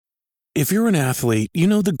If you're an athlete, you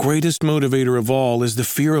know the greatest motivator of all is the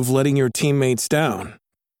fear of letting your teammates down.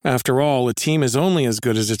 After all, a team is only as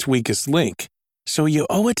good as its weakest link. So you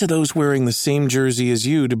owe it to those wearing the same jersey as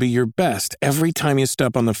you to be your best every time you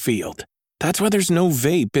step on the field. That's why there's no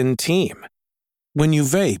vape in team. When you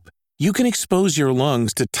vape, you can expose your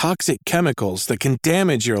lungs to toxic chemicals that can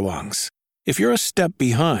damage your lungs. If you're a step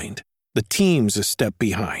behind, the team's a step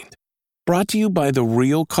behind. Brought to you by The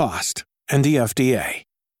Real Cost and the FDA.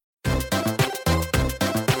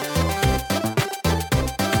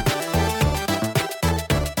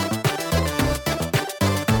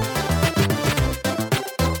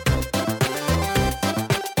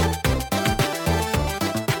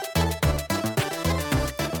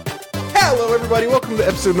 Hello, everybody. Welcome to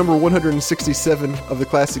episode number 167 of the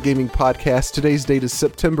Classic Gaming Podcast. Today's date is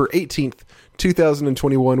September 18th,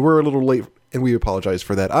 2021. We're a little late, and we apologize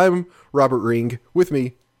for that. I'm Robert Ring. With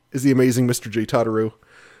me is the amazing Mr. J. Totaro.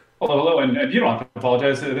 Hello, and you don't have to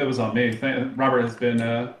apologize. It was on me. Robert has been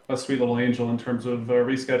a sweet little angel in terms of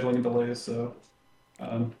rescheduling and delays, so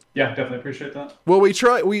yeah, definitely appreciate that. Well, we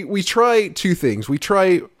try two things. We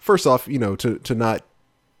try, first off, to not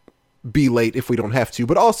be late if we don't have to,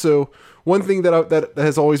 but also one thing that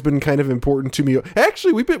has always been kind of important to me.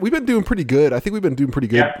 Actually, we've been doing pretty good. I think we've been doing pretty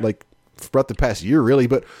good, like throughout the past year, really.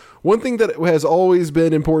 But one thing that has always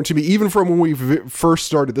been important to me, even from when we first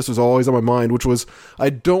started, this was always on my mind, which was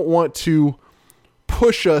I don't want to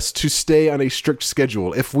push us to stay on a strict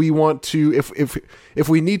schedule. If we want to, if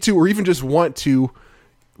we need to, or even just want to,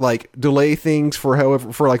 like delay things for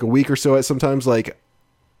like a week or so, sometimes like.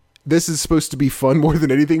 This is supposed to be fun more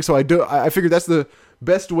than anything, so I figured that's the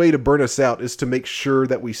best way to burn us out is to make sure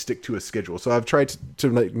that we stick to a schedule. So I've tried to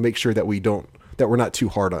make sure that we're not too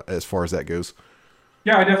hard as far as that goes.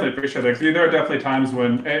 Yeah, I definitely appreciate that. There are definitely times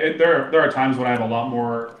when there are times when I have a lot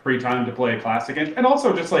more free time to play Classic, and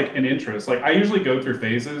also just like an interest. Like I usually go through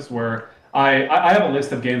phases where I have a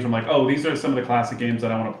list of games where I'm like, oh, these are some of the Classic games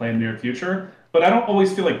that I want to play in the near future. But I don't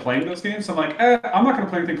always feel like playing those games. So I'm like, I'm not going to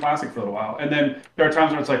play anything Classic for a little while. And then there are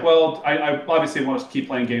times where it's like, well, I obviously want to keep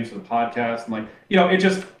playing games for the podcast. And like,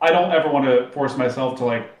 I don't ever want to force myself to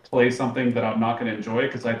like play something that I'm not going to enjoy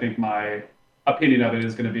because I think my opinion of it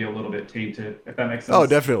is going to be a little bit tainted, if that makes sense. Oh,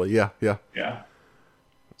 definitely. Yeah.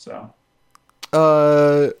 So.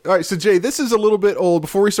 All right. So Jay, this is a little bit old.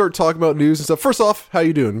 Before we start talking about news and stuff, first off, how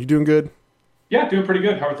you doing? You doing good? Yeah, doing pretty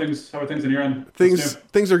good. How are things in your end?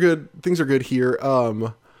 Things are good. Things are good here.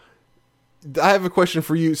 I have a question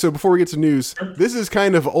for you. So before we get to news, Sure. This is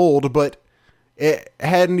kind of old, but it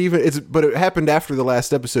happened after the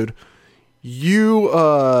last episode. You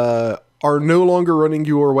are no longer running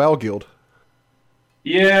your WoW guild.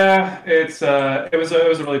 Yeah, it was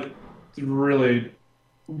a really.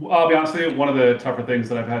 I'll be honest with you, one of the tougher things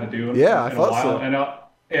that I've had to do. Yeah, in I thought a while.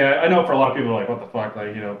 so. I know for a lot of people, like, what the fuck,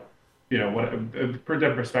 like, what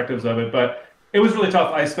different perspectives of it, but it was really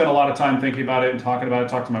tough. I spent a lot of time thinking about it and talking about it,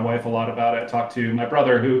 talked to my wife a lot about it, talked to my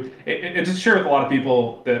brother, who, it just share with a lot of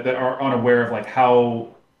people that are unaware of like how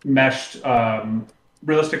meshed,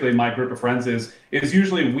 realistically my group of friends is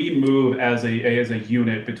usually we move as a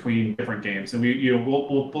unit between different games, and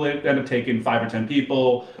we'll end up taking 5 or 10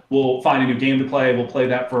 people, we'll find a new game to play, we'll play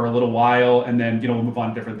that for a little while, and then, we'll move on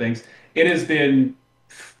to different things. It has been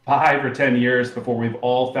 5 or 10 years before we've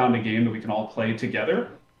all found a game that we can all play together.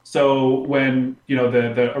 So when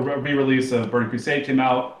the re-release of Burning Crusade came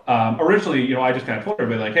out, originally I just kind of told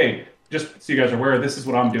everybody like, hey, just so you guys are aware, this is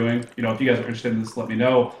what I'm doing. If you guys are interested in this, let me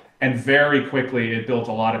know. And very quickly it built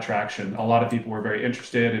a lot of traction. A lot of people were very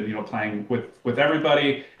interested in playing with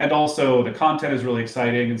everybody, and also the content is really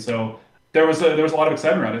exciting. And so there was a lot of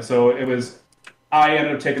excitement around it. So I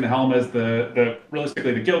ended up taking the helm as the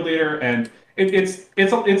realistically the guild leader, and it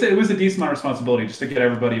was a decent amount of responsibility just to get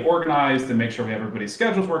everybody organized and make sure we have everybody's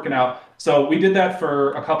schedules working out. So we did that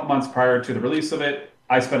for a couple months prior to the release of it.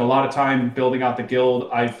 I spent a lot of time building out the guild.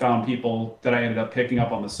 I found people that I ended up picking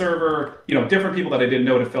up on the server, different people that I didn't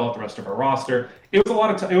know to fill out the rest of our roster. It was a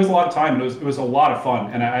lot of time, and it was a lot of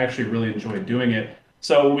fun, and I actually really enjoyed doing it.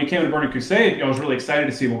 So when we came to Burning Crusade, I was really excited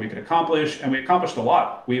to see what we could accomplish, and we accomplished a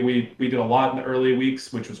lot. We did a lot in the early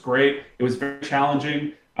weeks, which was great. It was very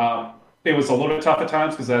challenging. It was a little bit tough at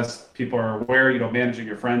times because, as people are aware, managing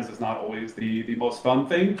your friends is not always the most fun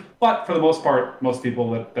thing. But for the most part, most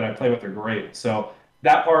people that I play with are great. So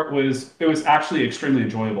that part was actually extremely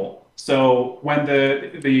enjoyable. So when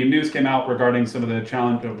the news came out regarding some of the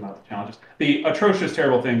the atrocious,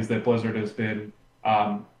 terrible things that Blizzard has been,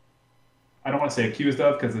 I don't want to say accused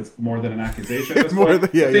of because it's more than an accusation at this point.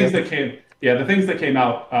 The things that came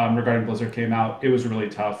out regarding Blizzard came out, it was really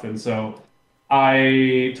tough. And so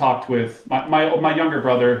I talked with my younger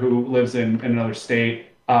brother who lives in another state.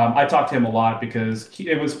 I talked to him a lot because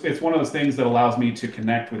it's one of those things that allows me to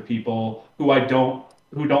connect with people who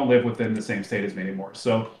don't live within the same state as me anymore.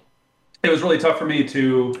 So it was really tough for me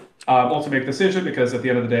to also make a decision because at the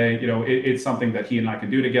end of the day, it's something that he and I can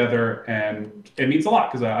do together, and it means a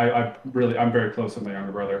lot because I'm very close with my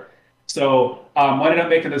younger brother. So when I ended up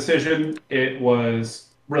making a decision, it was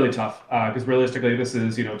really tough because realistically, this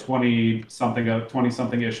is 20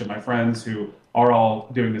 something ish of my friends who are all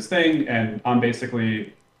doing this thing, and I'm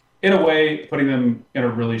basically in a way putting them in a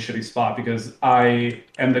really shitty spot because I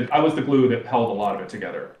was the glue that held a lot of it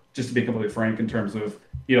together. Just to be completely frank, in terms of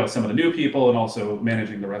some of the new people and also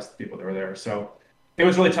managing the rest of the people that were there. So it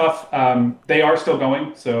was really tough. They are still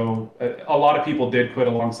going. So a lot of people did quit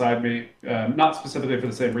alongside me, not specifically for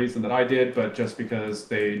the same reason that I did, but just because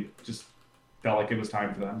they just felt like it was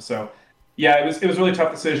time for them. So yeah, it was a really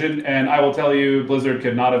tough decision. And I will tell you, Blizzard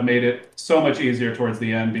could not have made it so much easier towards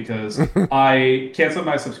the end because I canceled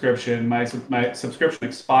my subscription. My subscription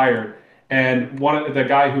expired. And the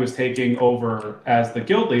guy who was taking over as the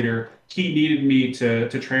guild leader, he needed me to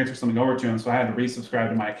transfer something over to him. So I had to resubscribe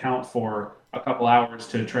to my account for a couple hours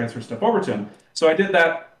to transfer stuff over to him. So I did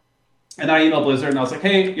that, and I emailed Blizzard and I was like,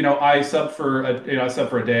 hey, I subbed for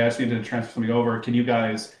a day. I just needed to transfer something over. Can you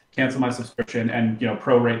guys cancel my subscription and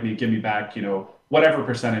prorate me, give me back whatever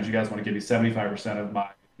percentage you guys want to give me, 75% of my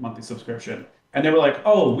monthly subscription. And they were like,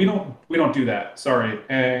 oh, we don't do that. Sorry.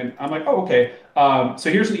 And I'm like, oh, okay. So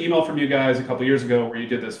here's an email from you guys a couple years ago where you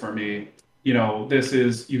did this for me. This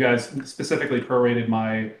is, you guys specifically prorated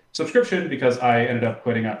my subscription because I ended up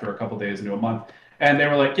quitting after a couple days into a month. And they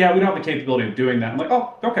were like, yeah, we don't have the capability of doing that. I'm like,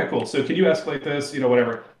 oh, okay, cool. So can you escalate this?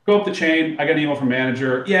 Whatever. Go up the chain. I got an email from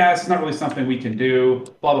manager. Yeah, it's not really something we can do.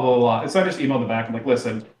 Blah, blah, blah, blah. And so I just emailed them back. I'm like,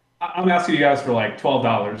 listen, I'm asking you guys for like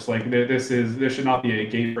 $12. Like this should not be a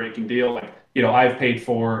game breaking deal. Like, I've paid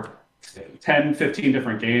for 10, 15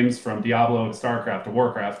 different games from Diablo to StarCraft to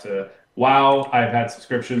Warcraft to WoW. I've had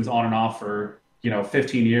subscriptions on and off for,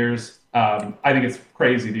 15 years. I think it's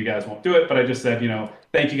crazy that you guys won't do it, but I just said,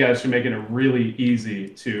 thank you guys for making it really easy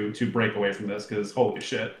to break away from this because holy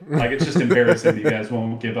shit. Like, it's just embarrassing that you guys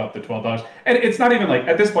won't give up the $12. And it's not even like,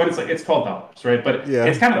 at this point, it's like, it's $12, right? But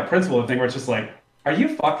It's kind of the principle of the thing where it's just like, are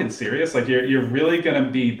you fucking serious? Like, you're really going to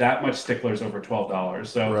be that much sticklers over $12.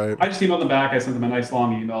 So right. I just emailed them back. I sent them a nice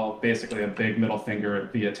long email, basically a big middle finger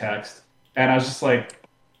via text. And I was just like,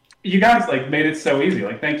 you guys like made it so easy.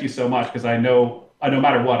 Like, thank you so much. Because I know no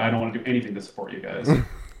matter what, I don't want to do anything to support you guys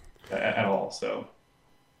at all. So.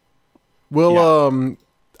 Well, yeah.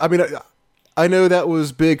 I mean, I know that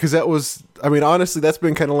was big because that was, I mean, honestly, that's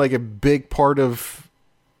been kind of like a big part of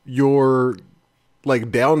your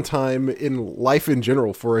like downtime in life in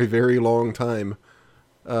general for a very long time.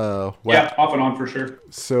 Wow. Yeah, off and on for sure.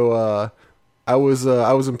 So I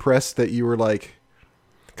was impressed that you were like,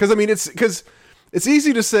 because I mean it's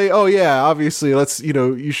easy to say, oh yeah, obviously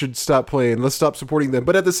you should stop playing, let's stop supporting them,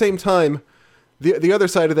 but at the same time, the other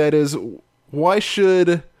side of that is, why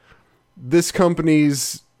should this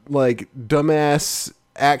company's like dumbass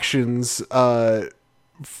actions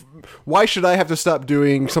why should I have to stop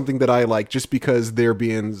doing something that I like just because they're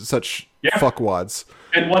being such fuckwads?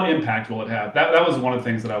 And what impact will it have? That was one of the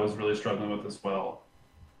things that I was really struggling with as well.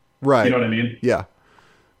 Right. You know what I mean? Yeah.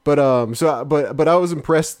 But but I was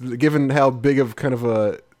impressed given how big of kind of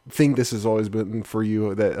a thing this has always been for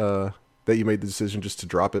you that you made the decision just to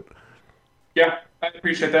drop it. Yeah, I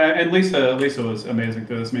appreciate that. And Lisa was amazing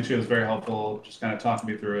through this. I mean, she was very helpful, just kind of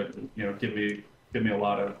talking me through it, and, give me a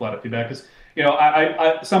lot of feedback. Because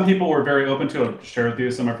I some people were very open to it, share with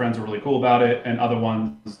you. Some of my friends were really cool about it, and other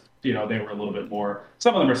ones, they were a little bit more.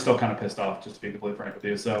 Some of them are still kind of pissed off, just to be completely frank with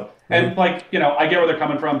you. So, and I get where they're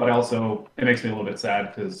coming from, but also it makes me a little bit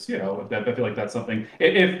sad because I feel like that's something.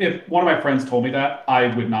 If one of my friends told me that,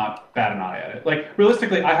 I would not bat an eye at it. Like,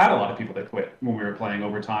 realistically, I had a lot of people that quit when we were playing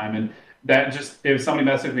overtime, and that just, if somebody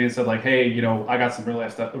messaged me and said like, hey, I got some real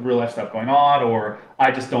life stuff going on, or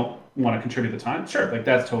I just don't want to contribute the time, sure, like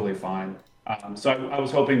that's totally fine. So I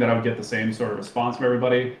was hoping that I would get the same sort of response from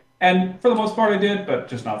everybody, and for the most part I did, but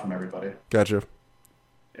just not from everybody. Gotcha.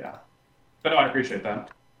 Yeah, but no, I appreciate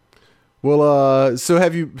that. Well, so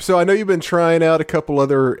I know you've been trying out a couple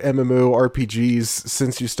other MMO RPGs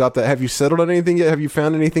since you stopped that. Have you settled on anything yet? Have you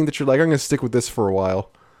found anything that you're like, I'm going to stick with this for a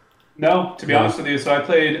while? No, to be honest with you. So I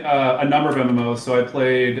played a number of MMOs. So I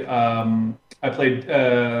played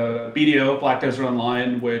BDO, Black Desert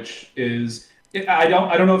Online, which is, I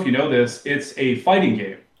don't know if you know this. It's a fighting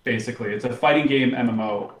game. Basically, it's a fighting game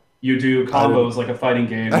MMO. You do combos like a fighting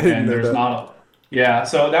game, and there's not Yeah,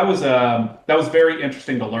 so that was very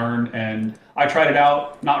interesting to learn, and I tried it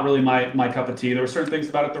out. Not really my cup of tea. There were certain things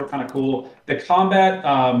about it that were kind of cool. The combat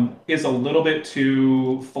is a little bit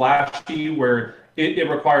too flashy, where it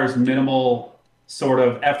requires minimal sort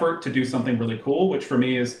of effort to do something really cool, which for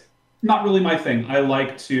me is not really my thing. I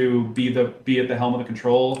like to be at the helm of the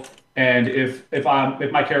control, and if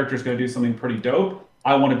my character is going to do something pretty dope,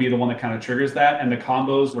 I want to be the one that kind of triggers that. And the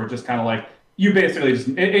combos were just kind of like you basically just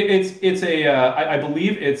it's a I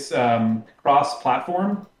believe it's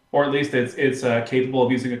cross-platform, or at least it's capable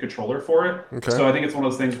of using a controller for it. Okay. So I think it's one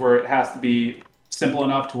of those things where it has to be simple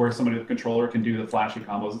enough to where somebody with a controller can do the flashy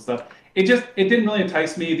combos and stuff. It didn't really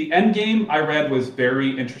entice me. The end game I read was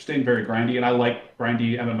very interesting, very grindy, and I like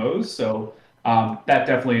grindy MMOs, so that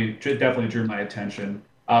definitely drew my attention.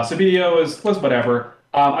 So BDO was whatever.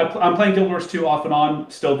 I'm playing Guild Wars 2 off and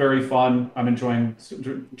on, still very fun. I'm enjoying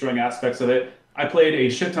aspects of it. I played a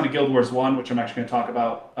shit ton of Guild Wars 1, which I'm actually going to talk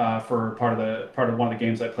about for part of one of the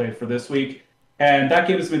games I played for this week. And that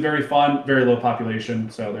game has been very fun, very low population,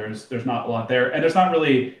 so there's not a lot there, and there's not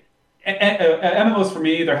really MMOs for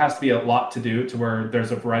me. There has to be a lot to do to where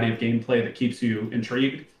there's a variety of gameplay that keeps you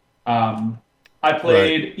intrigued. I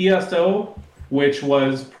played ESO, which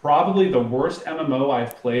was probably the worst MMO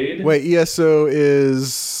I've played. Wait, ESO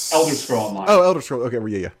is Elder Scroll Online. Oh, Elder Scroll. Okay,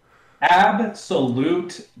 yeah.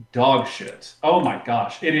 Absolute dog shit. Oh my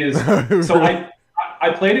gosh, it is. So I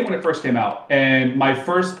played it when it first came out, and my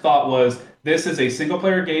first thought was, this is a single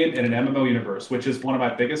player game in an MMO universe, which is one of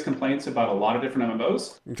my biggest complaints about a lot of different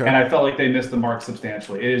MMOs. Okay. And I felt like they missed the mark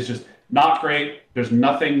substantially. It is just not great. There's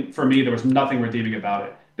nothing for me. There was nothing redeeming about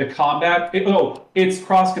it. The combat, it's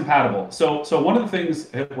cross compatible. So one of the things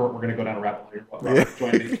we're going to go down a rabbit hole here. Robert,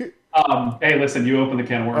 join me. Hey, listen, you open the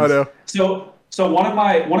can of worms. I know. So one of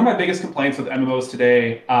my biggest complaints with MMOs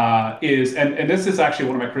today is, and this is actually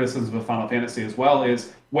one of my criticisms of Final Fantasy as well,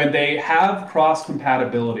 is when they have cross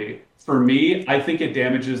compatibility. For me, I think it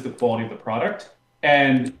damages the quality of the product.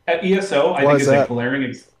 And at ESO, I think is a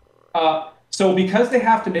glaring. So because they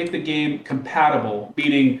have to make the game compatible,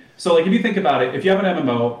 meaning, so like if you think about it, if you have an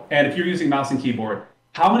MMO and if you're using mouse and keyboard,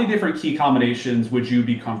 how many different key combinations would you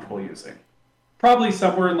be comfortable using? Probably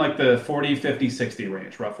somewhere in like the 40, 50, 60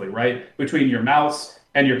 range, roughly, right? Between your mouse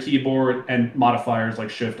and your keyboard and modifiers like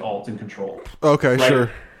Shift, Alt, and Control. Okay, right?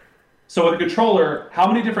 Sure. So with a controller,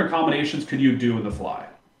 how many different combinations could you do in the fly?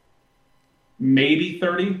 Maybe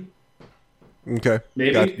 30. Okay.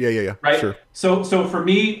 Maybe. Yeah. Right. Sure. So for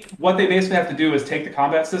me, what they basically have to do is take the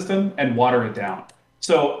combat system and water it down.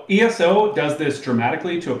 So ESO does this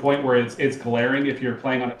dramatically to a point where it's glaring if you're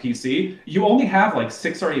playing on a PC. You only have like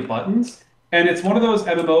 6 or 8 buttons, and it's one of those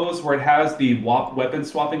MMOs where it has the weapon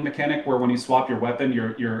swapping mechanic, where when you swap your weapon,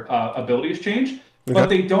 your abilities change. Okay. But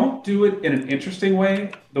they don't do it in an interesting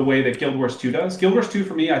way, the way that Guild Wars 2 does. Guild Wars 2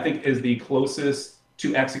 for me, I think, is the closest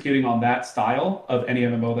to executing on that style of any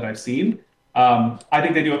MMO that I've seen. I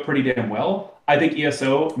think they do it pretty damn well. I think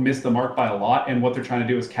ESO missed the mark by a lot, and what they're trying to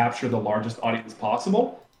do is capture the largest audience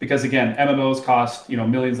possible. Because again, MMOs cost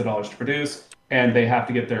millions of dollars to produce, and they have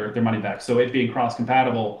to get their money back. So it being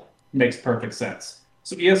cross-compatible makes perfect sense.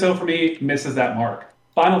 So ESO for me misses that mark.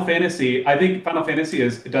 Final Fantasy, I think Final Fantasy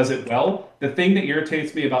does it well. The thing that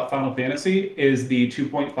irritates me about Final Fantasy is the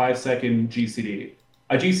 2.5 second GCD.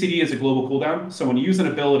 A GCD is a global cooldown, so when you use an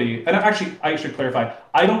ability, and actually, I should clarify,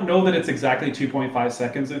 I don't know that it's exactly 2.5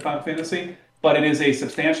 seconds in Final Fantasy, but it is a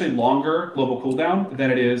substantially longer global cooldown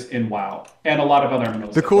than it is in WoW, and a lot of other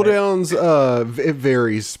MMOs. The cooldowns, it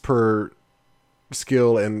varies per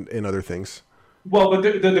skill and other things. Well, but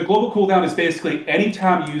the global cooldown is basically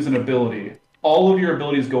anytime you use an ability, all of your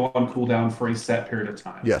abilities go on cooldown for a set period of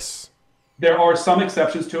time. Yes. There are some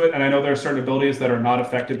exceptions to it, and I know there are certain abilities that are not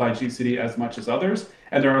affected by GCD as much as others,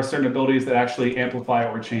 and there are certain abilities that actually amplify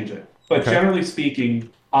or change it. But Generally speaking,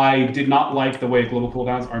 I did not like the way global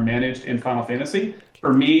cooldowns are managed in Final Fantasy.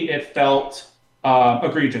 For me, it felt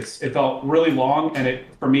egregious. It felt really long, and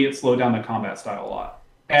for me, it slowed down the combat style a lot.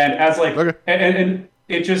 And as and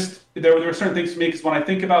it just there were certain things for me, because when I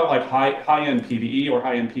think about like high end PvE or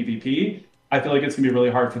high end PvP, I feel like it's gonna be really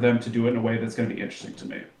hard for them to do it in a way that's gonna be interesting to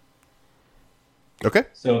me. Okay.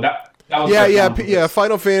 So that was yeah.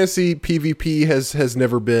 Final Fantasy PvP has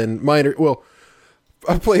never been minor. Well,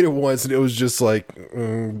 I played it once and it was just like,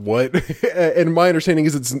 what? And my understanding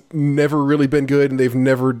is it's never really been good, and they've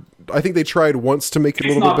never. I think they tried once to make it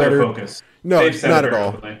a little bit better. Their focus. No, not at all.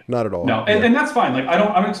 Openly. Not at all. No, and that's fine. Like I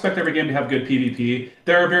don't expect every game to have good PvP.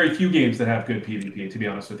 There are very few games that have good PvP, to be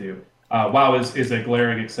honest with you. WoW is a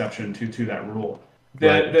glaring exception to that rule.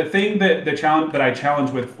 The thing that I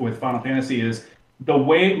challenge with Final Fantasy is the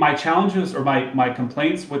way my challenges or my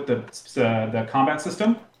complaints with the combat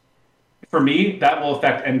system, for me, that will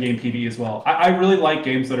affect endgame PvE as well. I really like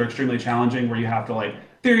games that are extremely challenging, where you have to like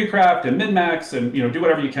theory craft and min max and do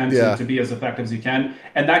whatever you can to be as effective as you can.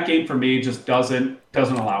 And that game for me just doesn't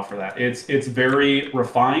allow for that. It's very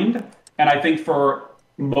refined, and I think for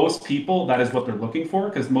most people that is what they're looking for,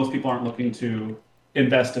 because most people aren't looking to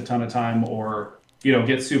invest a ton of time or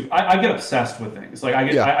get super. I get obsessed with things. Like I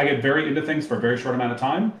get very into things for a very short amount of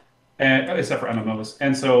time. And, except for MMOs,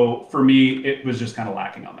 and so for me, it was just kind of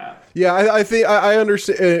lacking on that. Yeah, I think I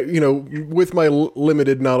understand. With my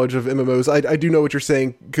limited knowledge of MMOs, I do know what you're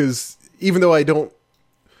saying, because even though I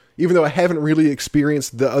haven't really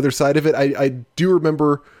experienced the other side of it, I do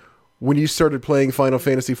remember when you started playing Final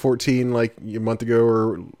Fantasy 14 like a month ago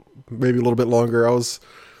or maybe a little bit longer. I was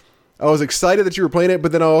excited that you were playing it,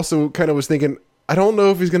 but then I also kind of was thinking, I don't know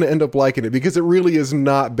if he's going to end up liking it, because it really is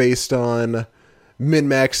not based on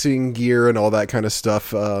min-maxing gear and all that kind of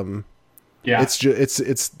stuff. It's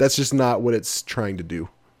just that's just not what it's trying to do.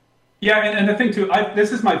 Yeah, and the thing too,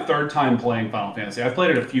 this is my third time playing Final Fantasy. I've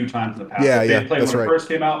played it a few times in the past. I played when it first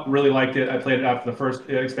came out, really liked it. I played it after the first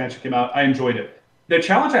expansion came out. I enjoyed it. The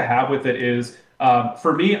challenge I have with it is,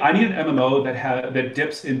 for me, I need an MMO that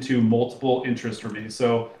dips into multiple interests for me.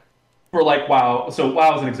 So for like WoW, so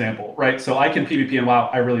WoW is an example, right? So I can PvP in WoW,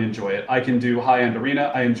 I really enjoy it. I can do high-end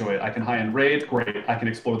arena, I enjoy it. I can high-end raid, great. I can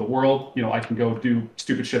explore the world, I can go do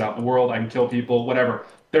stupid shit out in the world, I can kill people, whatever.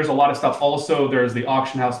 There's a lot of stuff. Also, there's the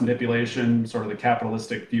auction house manipulation, sort of the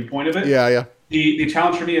capitalistic viewpoint of it. Yeah. The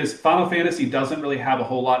challenge for me is Final Fantasy doesn't really have a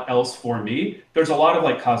whole lot else for me. There's a lot of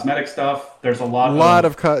like cosmetic stuff. There's a lot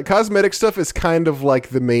of cosmetic stuff is kind of like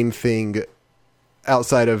the main thing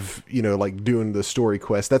outside of like doing the story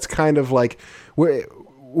quest. That's kind of like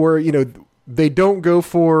where they don't go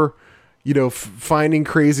for finding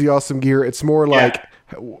crazy awesome gear. It's more like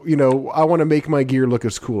I want to make my gear look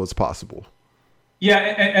as cool as possible. Yeah,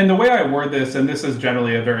 and the way I word this, and this is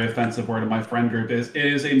generally a very offensive word in my friend group, is it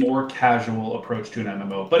is a more casual approach to an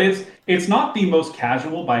MMO. But it's not the most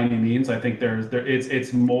casual by any means. I think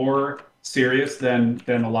it's more serious than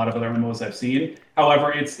a lot of other MMOs I've seen.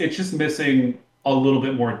 However, it's just missing a little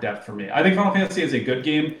bit more depth for me. I think Final Fantasy is a good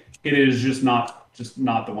game. It is just not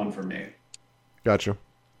the one for me. Gotcha.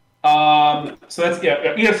 So that's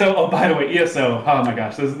ESO. Oh, by the way, ESO. Oh my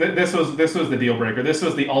gosh, this was the deal breaker. This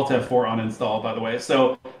was the Alt F4 uninstall, by the way.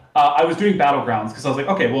 So I was doing Battlegrounds because I was like,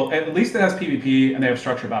 okay, well at least it has PvP and they have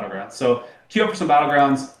structured Battlegrounds. So queue up for some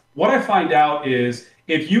Battlegrounds. What I find out is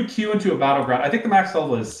if you queue into a Battleground, I think the max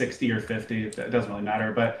level is 60 or 50. It doesn't really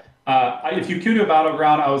matter, but if you queue to a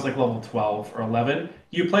Battleground, I was like level 12 or 11.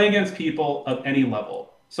 You play against people of any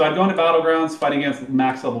level. So I'd go into Battlegrounds fighting against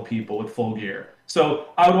max level people with full gear. So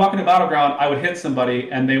I would walk into Battleground, I would hit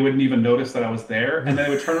somebody, and they wouldn't even notice that I was there, and then they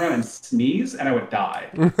would turn around and sneeze, and I would die.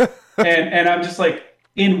 and I'm just like,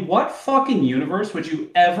 in what fucking universe would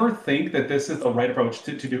you ever think that this is the right approach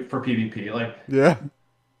to do for PvP? Like, yeah.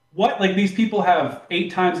 What, like, these people have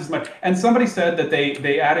 8 times as much, and somebody said that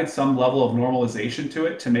they added some level of normalization to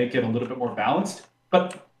it to make it a little bit more balanced.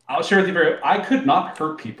 But I'll share with you, I could not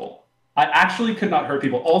hurt people. I actually could not hurt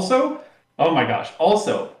people. Also, oh my gosh,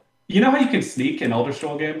 you know how you can sneak in Elder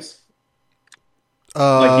Scrolls games?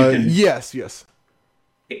 Yes.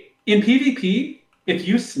 In PvP, if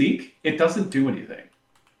you sneak, it doesn't do anything.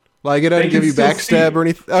 Like it doesn't give you backstab or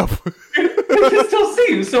anything? Oh. I can still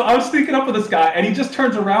see you. So I was sneaking up with this guy, and he just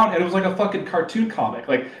turns around, and it was like a fucking cartoon comic.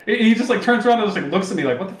 Like he just like turns around and just like looks at me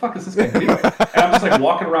like, "What the fuck is this guy doing?" And I'm just like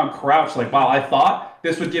walking around crouched, like, "Wow, I thought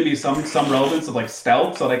this would give me some relevance of like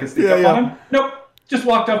stealth, so that I could sneak up on him." Nope. Just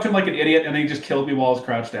walked up to him like an idiot, and then he just killed me while I was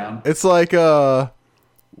crouched down. It's like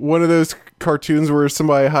one of those cartoons where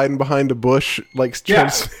somebody hiding behind a bush, like trying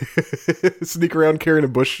to sneak around carrying a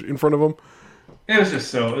bush in front of them. It was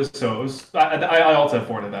just I also had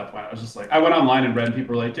forward at that point. I was just like, I went online and read, and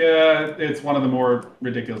people were like, yeah, it's one of the more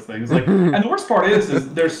ridiculous things. Like, and the worst part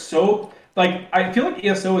is there's so, like, I feel like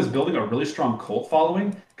ESO is building a really strong cult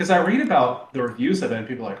following, because I read about the reviews of it, and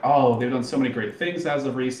people are like, oh, they've done so many great things as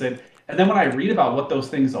of recent. And then when I read about what those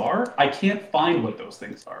things are, I can't find what those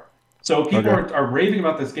things are. So people are raving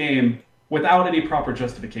about this game without any proper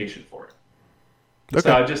justification for it. Okay.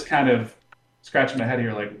 So I just kind of scratching my head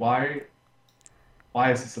here, like, why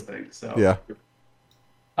is this a thing? So yeah.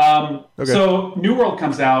 So New World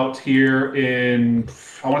comes out here in,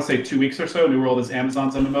 I want to say 2 weeks or so. New World is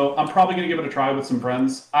Amazon's MMO. I'm probably going to give it a try with some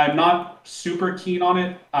friends. I'm not super keen on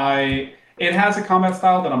it. It has a combat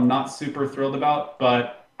style that I'm not super thrilled about,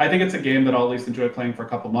 but I think it's a game that I'll at least enjoy playing for a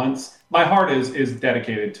couple months. My heart is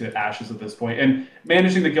dedicated to Ashes at this point, and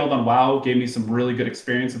managing the guild on WoW gave me some really good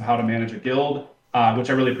experience of how to manage a guild. which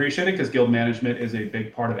I really appreciated because guild management is a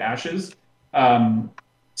big part of Ashes.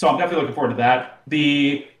 So I'm definitely looking forward to that.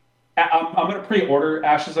 I'm going to pre-order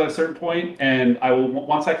Ashes at a certain point, and I will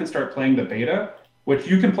once I can start playing the beta, which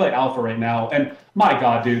you can play alpha right now. And my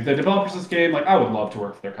God, dude, the developers of this game, like I would love to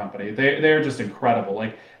work for their company. They're just incredible.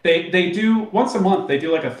 Like they do once a month, they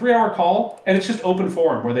do like a 3-hour call, and it's just open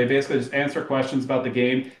forum where they basically just answer questions about the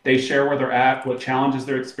game. They share where they're at, what challenges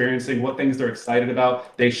they're experiencing, what things they're excited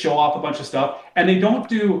about. They show off a bunch of stuff, and they don't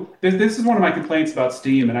do this. This is one of my complaints about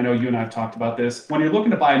Steam, and I know you and I have talked about this. When you're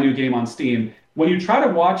looking to buy a new game on Steam, when you try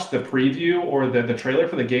to watch the preview or the trailer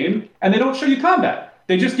for the game, and they don't show you combat.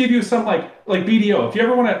 They just give you some like BDO. If you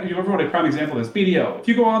ever want a prime example of this, BDO. If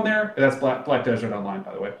you go on there, that's Black Desert Online,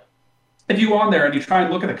 by the way. If you go on there and you try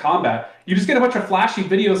and look at the combat, you just get a bunch of flashy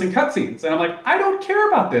videos and cutscenes. And I'm like, I don't care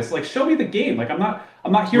about this. Like, show me the game. Like, I'm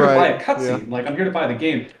not here to buy a cutscene. Yeah. Like, I'm here to buy the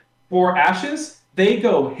game. For Ashes, they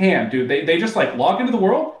go ham, dude. They just like log into the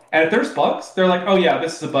world, and if there's bugs, they're like, oh yeah,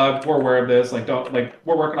 this is a bug. We're aware of this. Like,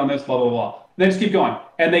 we're working on this. Blah blah blah. They just keep going,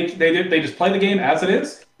 and they just play the game as it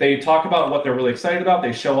is. They talk about what they're really excited about.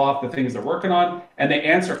 They show off the things they're working on, and they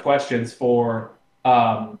answer questions for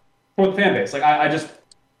the fan base. Like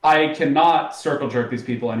I cannot circle jerk these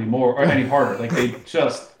people anymore or any harder. Like they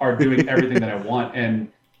just are doing everything that I want,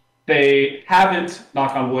 and they haven't,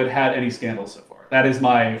 knock on wood, had any scandals so far. That is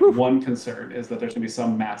my one concern, is that there's going to be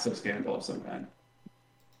some massive scandal of some kind.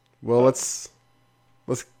 Well, let's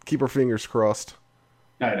keep our fingers crossed.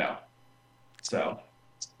 I know. So,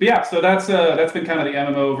 but yeah, so that's been kind of the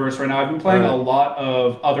MMO verse right now. I've been playing a lot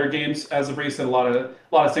of other games as of recent, a lot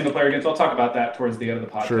of single player games. I'll talk about that towards the end of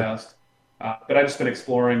the podcast. Sure. But I've just been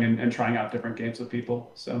exploring and trying out different games with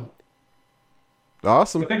people. So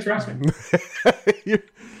awesome. But thanks for asking.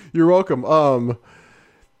 You're welcome.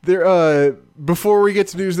 Before we get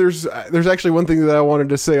to news, there's actually one thing that I wanted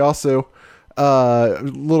to say also. A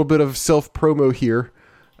little bit of self promo here.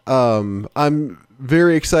 I'm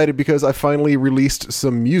very excited because I finally released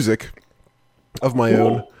some music of my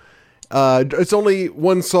own. It's only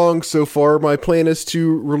one song so far. My plan is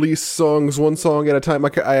to release one song at a time.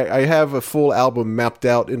 I have a full album mapped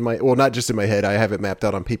out in my, well, not just in my head. I have it mapped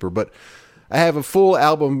out on paper, but I have a full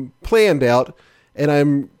album planned out, and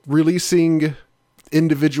I'm releasing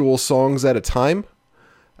individual songs at a time.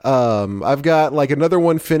 I've got like another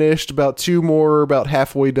one finished, about 2 more, about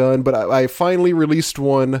halfway done, but I finally released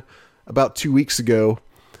one about 2 weeks ago.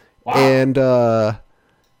 Wow.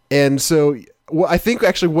 And so I think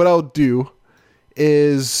actually what I'll do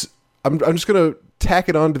is I'm just going to tack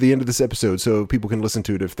it on to the end of this episode so people can listen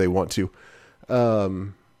to it if they want to.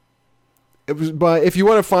 But if you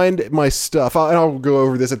want to find my stuff, I'll go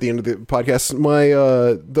over this at the end of the podcast.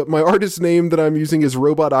 My artist name that I'm using is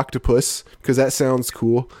Robot Octopus, because that sounds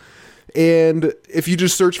cool. And if you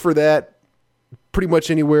just search for that, pretty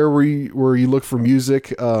much anywhere where you look for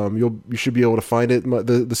music, you should be able to find it.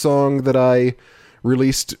 The song that I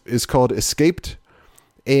released is called Escaped,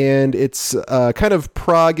 and it's kind of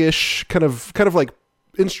prog-ish, kind of like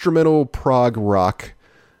instrumental prog rock,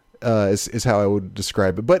 is how I would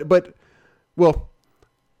describe it. But well,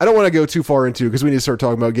 I don't want to go too far into it because we need to start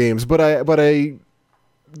talking about games. But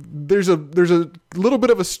there's a little bit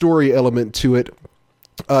of a story element to it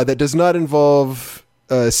that does not involve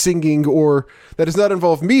singing, or that does not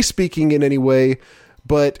involve me speaking in any way.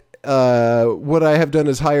 But what I have done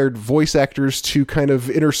is hired voice actors to kind of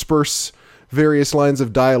intersperse various lines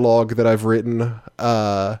of dialogue that I've written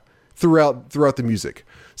throughout the music.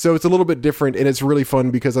 So it's a little bit different, and it's really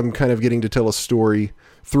fun because I'm kind of getting to tell a story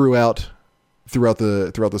throughout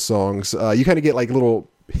the songs. You kind of get like little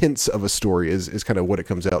hints of a story is kind of what it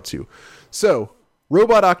comes out to. So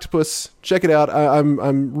Robot Octopus, check it out.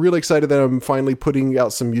 I'm really excited that I'm finally putting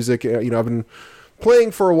out some music. I've been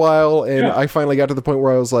playing for a while, and I finally got to the point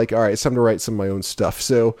where I was like, all right, it's time to write some of my own stuff.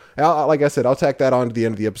 So like I said, I'll tack that on to the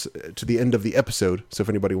end of the episode. So if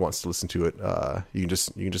anybody wants to listen to it, you can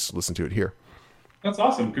just listen to it here. That's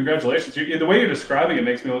awesome. Congratulations. The way you're describing it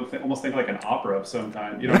makes me almost think like an opera of some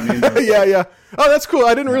kind. You know what I mean? Yeah. Oh, that's cool.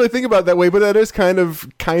 I didn't really think about it that way, but that is kind of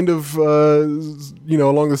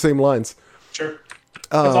along the same lines. Sure.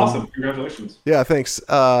 That's awesome. Congratulations. Yeah, thanks.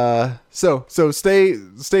 So stay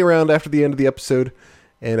around after the end of the episode,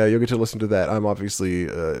 and you'll get to listen to that. I'm obviously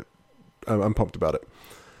I'm pumped about it.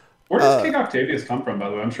 Where does King Octavius come from,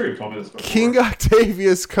 by the way? I'm sure you've told me this before. King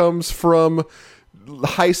Octavius comes from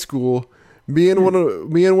high school. Me and one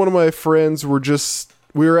of my friends we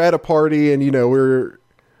were at a party, and we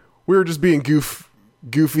were just being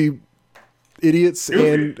goofy idiots,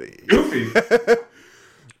 and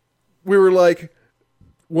we were like,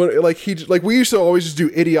 we used to always just do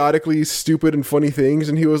idiotically stupid and funny things,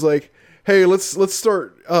 and he was like, hey, let's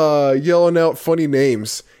start yelling out funny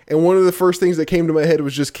names. And one of the first things that came to my head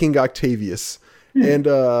was just King Octavius. And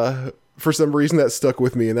for some reason that stuck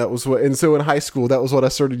with me, and that was what. And so in high school, that was what I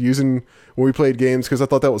started using when we played games because I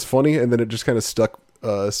thought that was funny, and then it just kind of stuck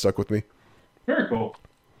with me. Very cool.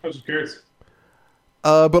 I was just curious.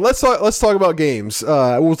 But let's talk about games.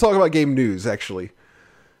 We'll talk about game news actually.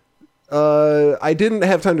 I didn't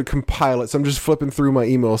have time to compile it, so I'm just flipping through my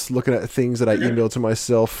emails, looking at things that I emailed to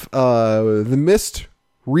myself. The Myst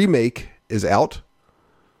remake is out,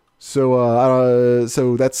 so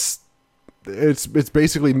that's it's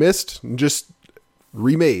basically Myst just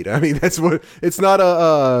remade. I mean, that's what it's not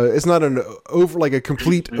a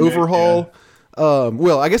complete remake, overhaul. Yeah.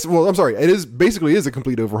 I'm sorry. It is basically a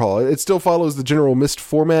complete overhaul. It still follows the general Myst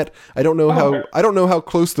format. I don't know how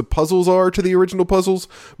close the puzzles are to the original puzzles,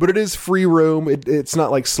 but it is free roam. It's not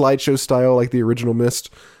like slideshow style like the original Myst,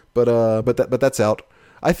 but that's out.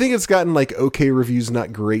 I think it's gotten like okay reviews,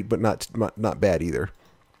 not great, but not bad either.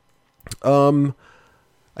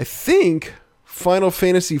 I think Final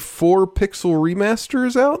Fantasy IV Pixel Remaster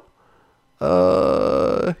is out.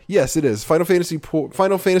 Yes, it is. Final Fantasy IV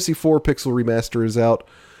Pixel Remaster is out.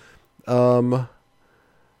 I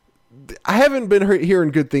haven't been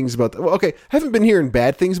hearing good things about. I haven't been hearing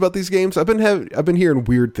bad things about these games. I've been hearing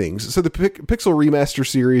weird things. So the Pixel Remaster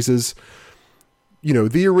series is,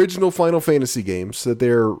 the original Final Fantasy games that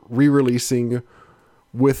they're re-releasing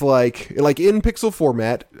with like in pixel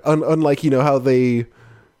format. Unlike how they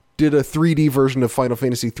did a 3D version of Final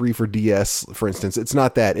Fantasy III for DS, for instance. It's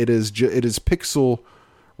not that. It is pixel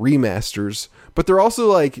remasters, but they're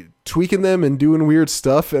also like tweaking them and doing weird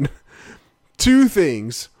stuff. And two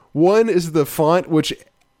things. One is the font, which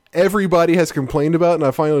everybody has complained about, and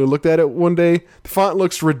I finally looked at it one day. The font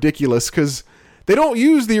looks ridiculous because they don't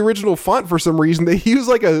use the original font for some reason. They use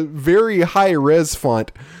like a very high-res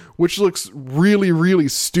font, which looks really, really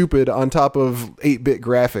stupid on top of 8-bit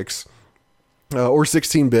graphics. Or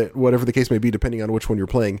 16-bit, whatever the case may be, depending on which one you're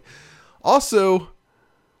playing. Also,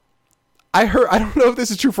 I don't know if this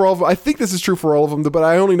is true for all of them. I think this is true for all of them, but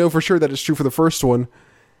I only know for sure that it's true for the first one.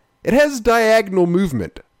 It has diagonal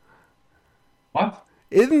movement. What?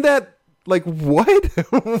 Isn't that, like, what?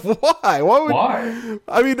 Why? Why?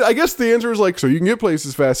 I mean, I guess the answer is, like, so you can get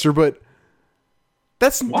places faster, but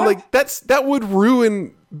that's, what? that would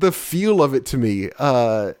ruin the feel of it to me.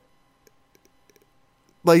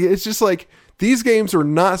 It's just like, these games are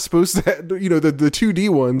not supposed to have, the 2D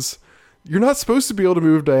ones, you're not supposed to be able to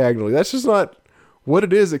move diagonally. That's just not what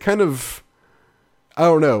it is. It kind of, I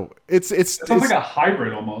don't know. It sounds like a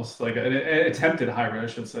hybrid almost, like an attempted hybrid, I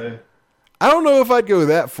should say. I don't know if I'd go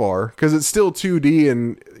that far because it's still 2D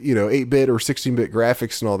and 8-bit or 16-bit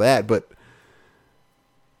graphics and all that, but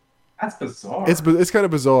that's bizarre. It's kind of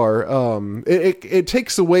bizarre. It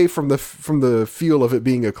takes away from the feel of it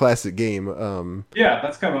being a classic game. Yeah,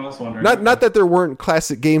 that's kind of what I was wondering. Not that there weren't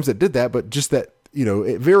classic games that did that, but just that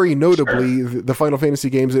very notably Sure. the Final Fantasy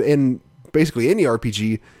games and basically any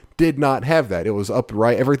RPG did not have that. It was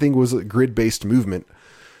upright. Everything was a grid-based movement.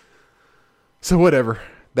 So whatever.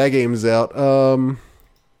 That game is out.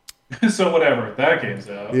 So whatever. That game's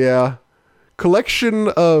out. Yeah. Collection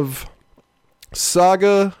of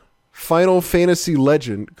Saga Final Fantasy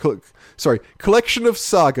Legend. Collection of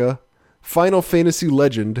Saga Final Fantasy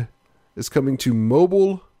Legend is coming to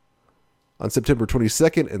mobile on September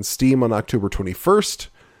 22nd and Steam on October 21st.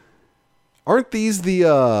 Aren't these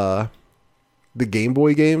the Game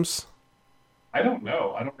Boy games? I don't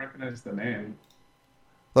know. I don't recognize the name.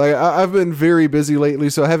 Like I've been very busy lately,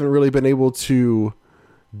 so I haven't really been able to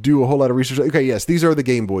do a whole lot of research. Okay, yes, these are the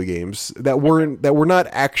Game Boy games that were not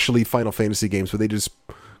actually Final Fantasy games, but they just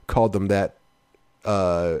called them that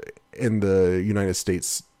in the United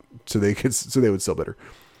States so they would sell better.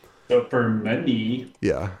 So for money,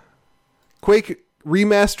 yeah. Quake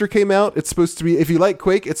Remaster came out. It's supposed to be, if you like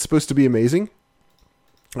Quake, it's supposed to be amazing.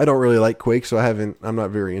 I don't really like Quake, so I'm not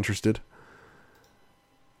very interested.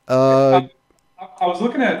 I was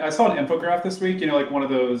looking I saw an infograph this week, like one of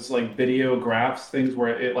those like video graphs things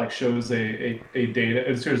where it like shows a data,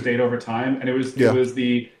 it shows data over time. And it was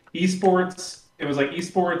the esports, it was like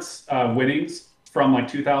esports winnings from like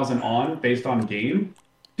 2000 on based on game.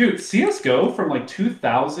 Dude, CSGO from like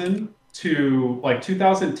 2000 to like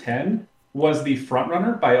 2010 was the front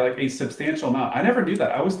runner by like a substantial amount. I never knew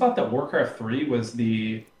that. I always thought that Warcraft 3 was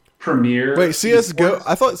the premier. Wait, CSGO? esports.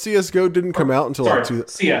 I thought CSGO didn't come out until Sorry, like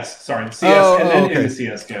CS, okay. into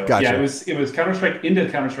CSGO. Gotcha. Yeah, it was Counter-Strike into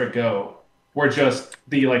Counter-Strike Go were just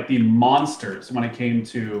the monsters when it came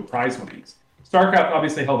to prize winnings. StarCraft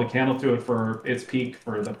obviously held a candle to it for its peak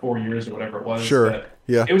for the 4 years or whatever it was. Sure. But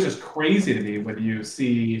yeah. it was just crazy to me when you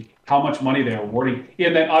see how much money they're awarding.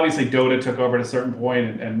 And then obviously Dota took over at a certain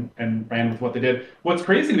point and ran with what they did. What's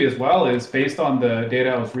crazy to me as well is based on the data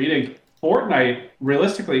I was reading, Fortnite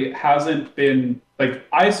realistically hasn't been like,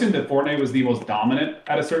 I assumed that Fortnite was the most dominant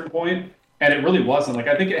at a certain point, and it really wasn't. Like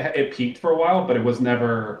I think it peaked for a while, but it was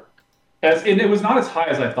never it was not as high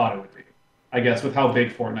as I thought it would be, I guess, with how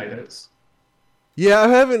big Fortnite is. Yeah, I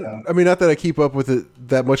haven't. I mean, not that I keep up with it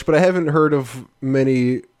that much, but I haven't heard of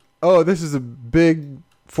many. Oh, this is a big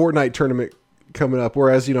Fortnite tournament coming up.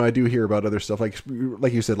 Whereas, you know, I do hear about other stuff like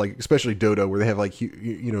you said, like especially Dota, where they have like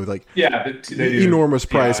you know, like they enormous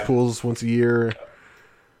prize pools once a year.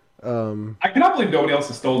 I cannot believe nobody else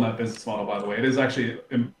has stolen that business model. By the way, it is actually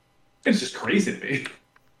it's just crazy to me.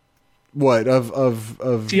 What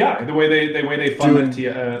of TI, the way they fund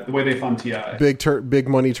the way they fund TI, big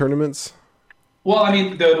money tournaments. Well, I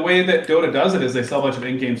mean, the way that Dota does it is they sell a bunch of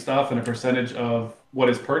in-game stuff, and a percentage of what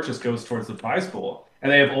is purchased goes towards the prize pool.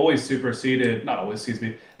 And they have always superseded, not always, excuse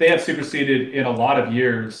me, they have superseded in a lot of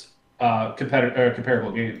years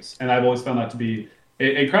comparable games. And I've always found that to be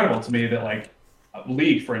incredible to me that, like,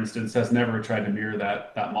 League, for instance, has never tried to mirror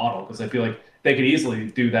that model, because I feel like they could easily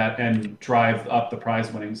do that and drive up the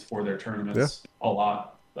prize winnings for their tournaments a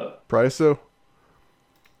lot. But prize, so.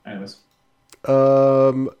 Anyways.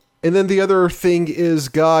 And then the other thing is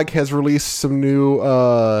GOG has released some new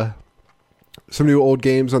old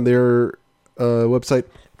games on their website.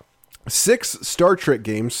 6 Star Trek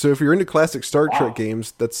games. So if you're into classic Star Trek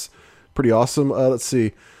games, that's pretty awesome. Let's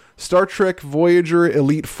see. Star Trek Voyager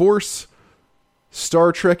Elite Force,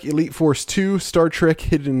 Star Trek Elite Force 2, Star Trek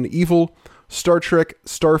Hidden Evil, Star Trek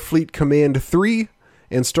Starfleet Command 3,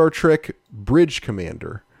 and Star Trek Bridge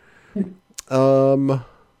Commander.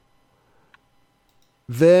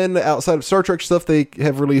 Then, outside of Star Trek stuff, they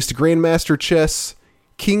have released Grandmaster Chess,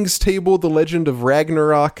 King's Table, The Legend of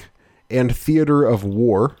Ragnarok, and Theater of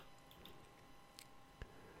War.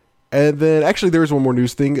 And then, actually, there's one more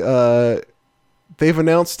news thing. They've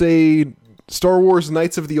announced a Star Wars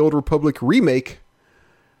Knights of the Old Republic remake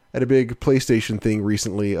at a big PlayStation thing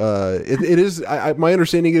recently. It is, my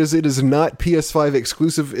understanding is it is not PS5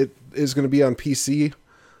 exclusive. It is going to be on PC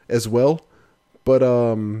as well. But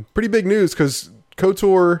pretty big news, because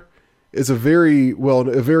KOTOR is a very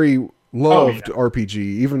loved RPG,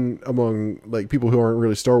 even among like people who aren't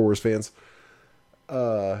really Star Wars fans.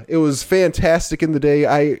 It was fantastic in the day.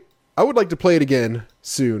 I would like to play it again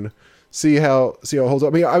soon. See how it holds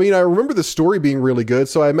up. I mean, I remember the story being really good,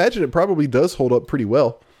 so I imagine it probably does hold up pretty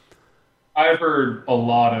well. I've heard a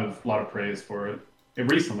lot of praise for it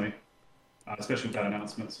recently, especially with that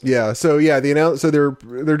announcement. Yeah. So yeah,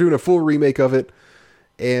 they're doing a full remake of it,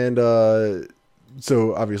 and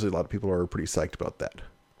so obviously a lot of people are pretty psyched about that.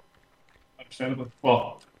 Understandably.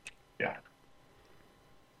 Well, yeah.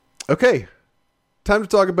 Okay, time to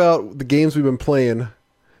talk about the games we've been playing.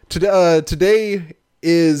 Today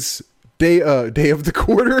is day of the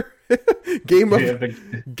quarter. Game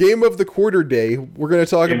of the quarter day. We're going to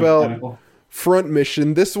talk about Front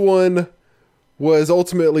Mission. This one was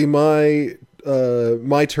ultimately my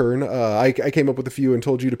turn. I came up with a few and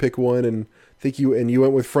told you to pick one, and you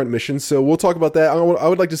went with Front Mission. So we'll talk about that. I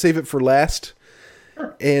would like to save it for last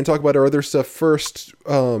and talk about our other stuff first.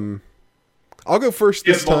 I'll go first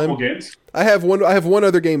this time. Games? I have one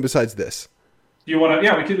other game besides this. Do you want to?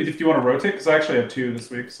 Yeah, we could. If you want to rotate, because I actually have 2 this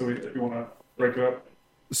week. So if you want to break it up.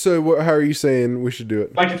 So how are you saying we should do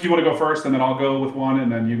it? Like if you want to go first, and then I'll go with one,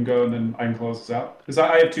 and then you can go, and then I can close this out. Because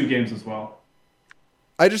I have 2 games as well.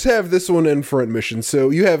 I just have this one and Front Mission. So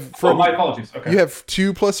you have Front. Oh, my apologies. Okay. You have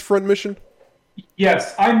 2 plus Front Mission?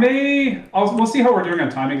 Yes, I may. We'll see how we're doing on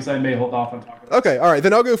timing, because I may hold off on talking about this. Okay, all right.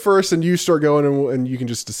 Then I'll go first, and you start going, and you can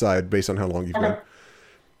just decide based on how long you've gone.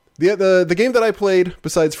 The game that I played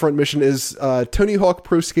besides Front Mission is Tony Hawk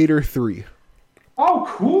Pro Skater 3. Oh,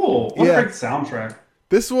 cool! What a great soundtrack.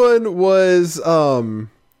 This one was,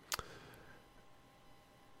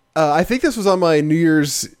 I think this was on my New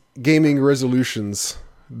Year's gaming resolutions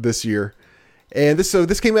this year. And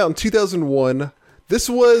this came out in 2001. This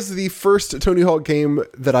was the first Tony Hawk game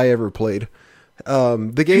that I ever played.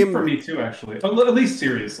 The game for me too, actually. At least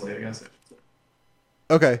seriously, I guess.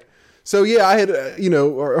 Okay. So yeah, I had,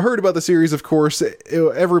 heard about the series, of course.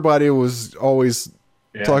 Everybody was always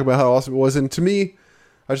talking about how awesome it was. And to me,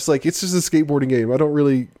 I was just like, it's just a skateboarding game. I don't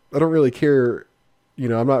really care.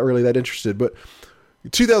 I'm not really that interested. But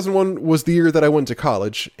 2001 was the year that I went to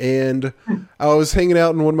college, and I was hanging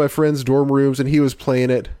out in one of my friend's dorm rooms, and he was playing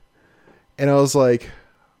it. And I was like,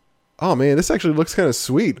 oh man, this actually looks kind of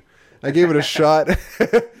sweet. I gave it a shot.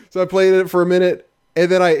 So I played it for a minute, and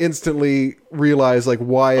then I instantly realized like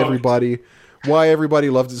why why everybody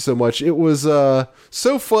loved it so much. It was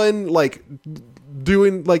so fun, like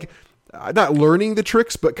doing like not learning the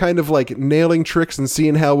tricks, but kind of like nailing tricks and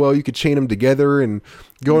seeing how well you could chain them together and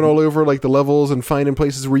going all over like the levels and finding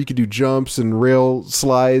places where you could do jumps and rail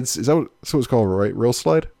slides. Is that what it's called, right? Rail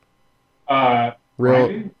slide?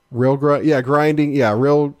 Rail grind. Yeah, grinding. Yeah,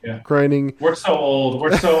 grinding. We're so old.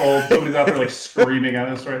 Somebody's out there like screaming at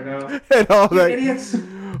us right now. And all You that, idiots.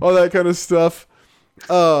 all that kind of stuff.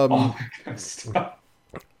 Oh my God, stop.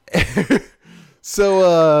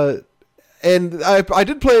 So, and I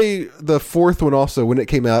did play the fourth one also when it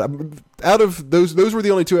came out. Out of those were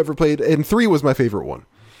the only two I ever played, and 3 was my favorite one.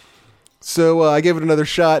 So I gave it another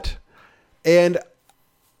shot, and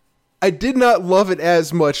I did not love it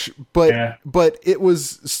as much, but it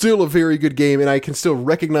was still a very good game, and I can still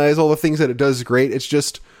recognize all the things that it does great. It's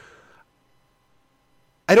just,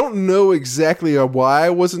 I don't know exactly why I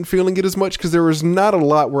wasn't feeling it as much, because there was not a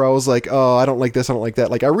lot where I was like, oh, I don't like this, I don't like that.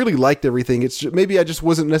 Like, I really liked everything. It's just, maybe I just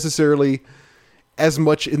wasn't necessarily as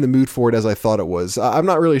much in the mood for it as I thought it was. I'm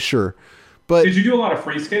not really sure. But did you do a lot of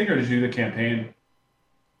free skating, or did you do the campaign?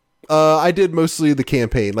 I did mostly the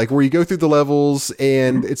campaign, like where you go through the levels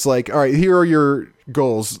and it's like, all right, here are your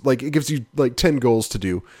goals. Like, it gives you like 10 goals to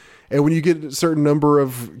do. And when you get a certain number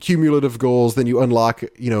of cumulative goals, then you unlock,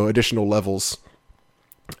 additional levels.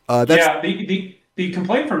 The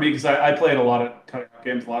complaint for me, because I played a lot of cutting out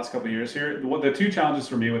games the last couple of years here, the 2 challenges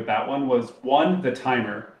for me with that one was, 1, the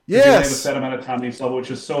timer. Yes. You only have a set amount of time in each level, which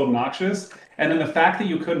is so obnoxious. And then the fact that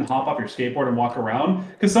you couldn't hop off your skateboard and walk around,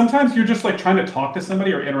 because sometimes you're just like trying to talk to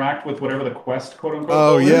somebody or interact with whatever the quest, quote unquote.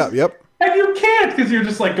 Oh, yeah, is. yep. And you can't, because you're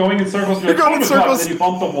just like going in circles. You're going like, in circles. God, and then you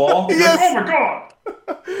bump the wall. Yes. Like, oh my God.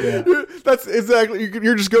 Yeah. That's exactly,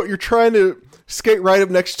 you're trying to skate right up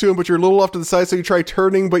next to him, but you're a little off to the side, so you try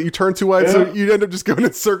turning, but you turn too wide, so you end up just going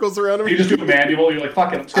in circles around him. You just do a manual. You're like,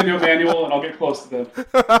 fuck it, I'm just gonna do a manual, and I'll get close to them.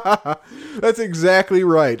 That's exactly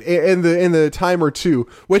right, and the timer too,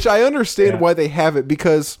 which I understand why they have it,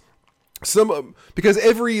 because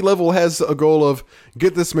every level has a goal of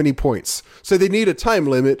get this many points, so they need a time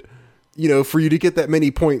limit, for you to get that many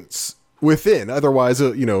points within. Otherwise,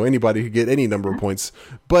 anybody could get any number of points,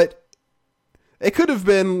 but it could have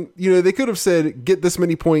been, they could have said, get this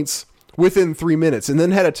many points within 3 minutes, and then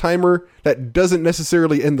had a timer that doesn't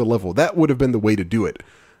necessarily end the level. That would have been the way to do it.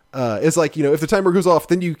 It's like, if the timer goes off,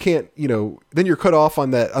 then you can't, then you're cut off on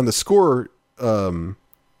the score,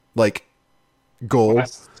 like, goal.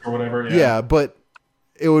 Or whatever, yeah, but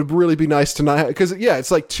it would really be nice to not, because, it's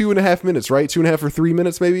like 2.5 minutes, right? 2.5 or 3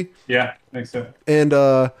 minutes, maybe? Yeah, I think so.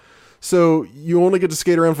 And so you only get to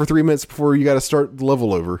skate around for 3 minutes before you got to start the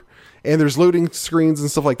level over. And there's loading screens and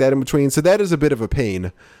stuff like that in between. So that is a bit of a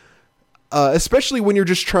pain. Especially when you're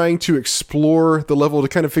just trying to explore the level to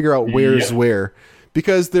kind of figure out where's where.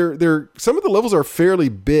 Because they're some of the levels are fairly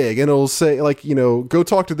big, and it'll say, like, go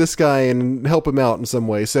talk to this guy and help him out in some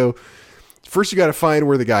way. So first you got to find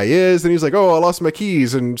where the guy is. Then he's like, oh, I lost my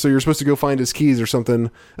keys. And so you're supposed to go find his keys or something.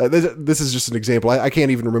 This is just an example. I can't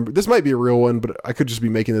even remember. This might be a real one, but I could just be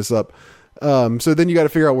making this up. So then you got to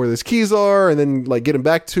figure out where his keys are, and then like get him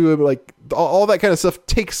back to him. Like all that kind of stuff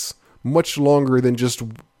takes much longer than just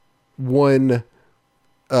one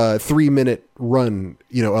 3-minute run,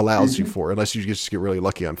 allows you for, unless you just get really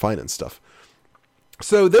lucky on finding stuff.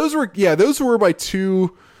 So those were my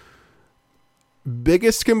 2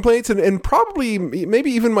 biggest complaints, and probably maybe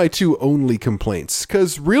even my 2 only complaints,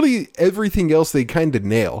 because really everything else they kind of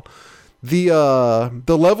nail. The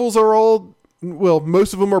levels are all, well,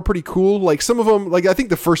 most of them are pretty cool. Like some of them, like I think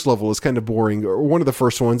the first level is kind of boring, or one of the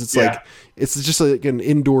first ones. It's like, it's just like an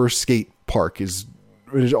indoor skate park is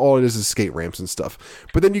all it is skate ramps and stuff.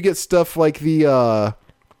 But then you get stuff like the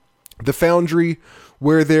foundry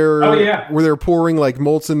where they're pouring like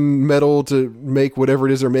molten metal to make whatever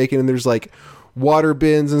it is they're making. And there's like water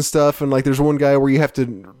bins and stuff. And like, there's one guy where you have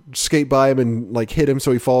to skate by him and like hit him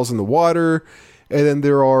so he falls in the water. And then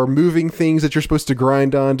there are moving things that you're supposed to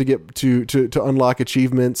grind on to get to unlock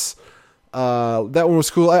achievements. That one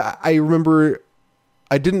was cool. I remember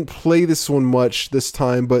I didn't play this one much this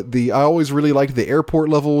time, but I always really liked the airport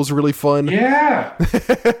level. Was really fun. Yeah.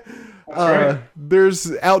 That's right.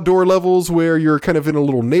 There's outdoor levels where you're kind of in a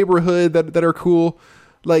little neighborhood that are cool.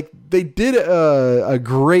 Like they did a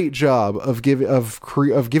great job of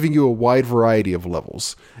giving you a wide variety of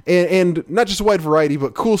levels, and not just a wide variety,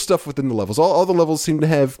 but cool stuff within the levels. All the levels seem to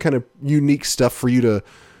have kind of unique stuff for you to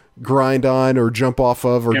grind on or jump off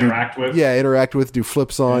of or interact with, do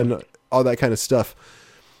flips on, all that kind of stuff.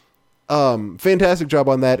 Fantastic job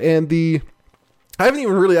on that. And I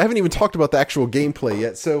haven't even talked about the actual gameplay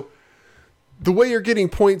yet. So the way you're getting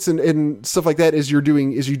points and stuff like that is you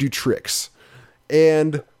do tricks.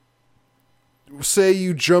 and say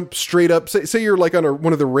you jump straight up. Say you're like on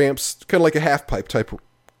one of the ramps, kind of like a half pipe type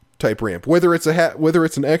ramp. Whether it's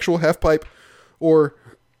an actual half pipe or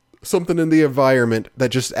something in the environment that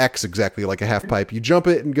just acts exactly like a half pipe. You jump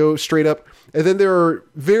it and go straight up. And then there are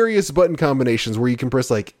various button combinations where you can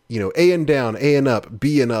press like, A and down, A and up,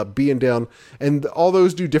 B and down. And all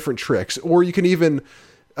those do different tricks. Or you can even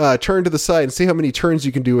turn to the side and see how many turns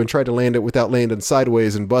you can do and try to land it without landing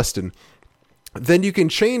sideways and busting. Then you can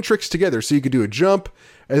chain tricks together. So you could do a jump.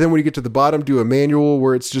 And then when you get to the bottom, do a manual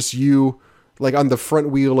where it's just you like on the front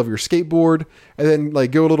wheel of your skateboard, and then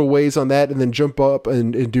like go a little ways on that and then jump up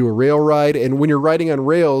and do a rail ride. And when you're riding on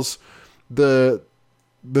rails, the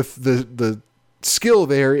skill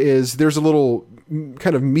there is there's a little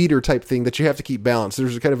kind of meter type thing that you have to keep balanced.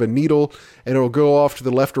 There's kind of a needle and it'll go off to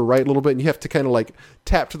the left or right a little bit. And you have to kind of like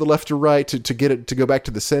tap to the left or right to get it to go back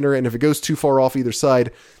to the center. And if it goes too far off either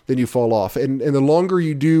side, then you fall off. And the longer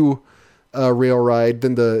you do rail ride,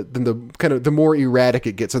 then the kind of the more erratic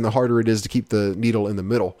it gets and the harder it is to keep the needle in the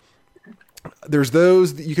middle. There's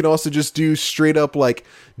those that you can also just do straight up like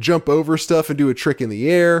jump over stuff and do a trick in the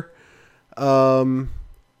air. I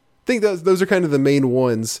think those are kind of the main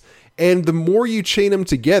ones. And the more you chain them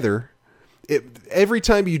together, every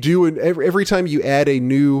time you add a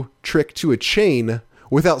new trick to a chain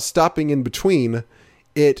without stopping in between,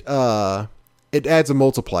 it adds a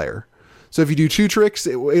multiplier. So if you do two tricks,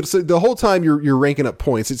 it's the whole time you're ranking up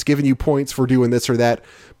points. It's giving you points for doing this or that.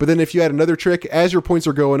 But then if you add another trick, as your points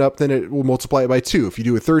are going up, then it will multiply it by 2. If you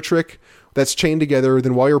do a third trick that's chained together,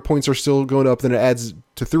 then while your points are still going up, then it adds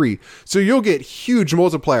to 3. So you'll get huge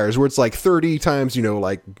multipliers where it's like 30 times,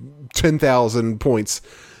 like 10,000 points.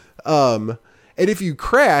 And if you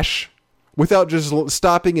crash without just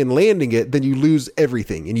stopping and landing it, then you lose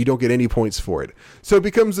everything and you don't get any points for it. So it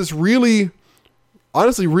becomes this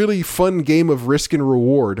honestly really fun game of risk and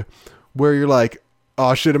reward where you're like,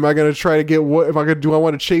 oh shit, am I going to try to get what? Do I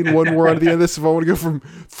want to chain one more onto the end of this? If I want to go from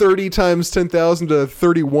 30 times 10,000 to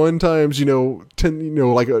 31 times, 10,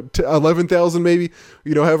 like 11,000 maybe,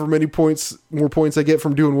 however many more points I get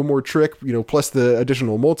from doing one more trick, plus the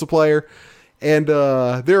additional multiplier. And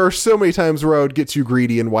there are so many times where I would get too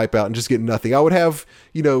greedy and wipe out and just get nothing. I would have,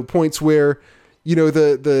 points where,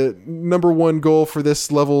 the number one goal for this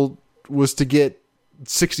level was to get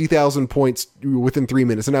 60,000 points within 3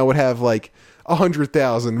 minutes, and I would have like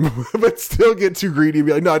 100,000, but still get too greedy and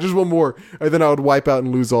be like, no, just one more, and then I would wipe out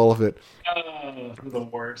and lose all of it. The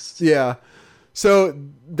worst. Yeah, so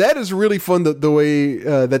that is really fun the way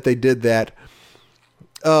that they did that,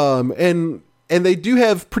 and they do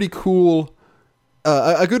have pretty cool,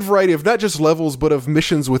 a good variety of not just levels but of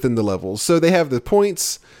missions within the levels. So they have the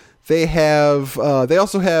points. They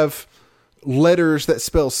also have letters that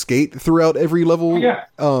spell skate throughout every level. Yeah.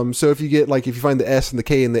 So if you find the S and the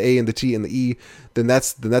K and the A and the T and the E, then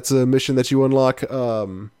that's a mission that you unlock.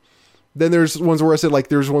 Then there's ones where I said, like,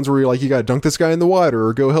 there's ones where you're like, you gotta dunk this guy in the water,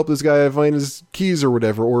 or go help this guy find his keys or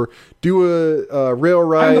whatever, or do a rail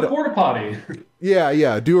ride. I'm the porta potty.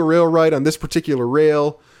 Yeah. Do a rail ride on this particular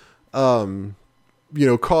rail. There's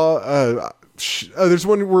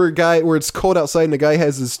one where it's cold outside and the guy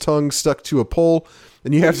has his tongue stuck to a pole.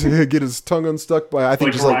 And you have to get his tongue unstuck by, I think,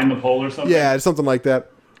 like just grind the pole or something. Yeah, something like that.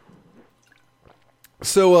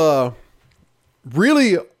 So,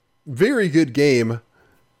 really, very good game.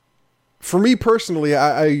 For me personally,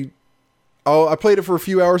 I played it for a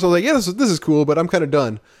few hours. I was like, yeah, this is cool, but I'm kind of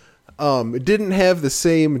done. It didn't have the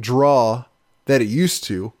same draw that it used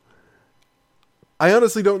to. I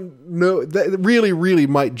honestly don't know. That really, really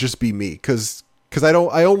might just be me because I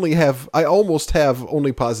almost have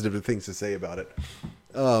only positive things to say about it.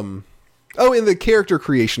 And the character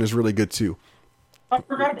creation is really good too. I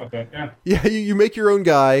forgot about that. Yeah. Yeah, you make your own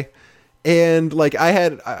guy, and like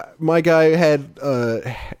my guy had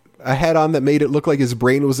a hat on that made it look like his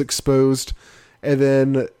brain was exposed, and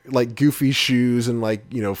then like goofy shoes and like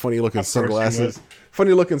funny looking sunglasses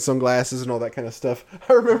and all that kind of stuff.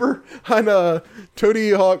 I remember on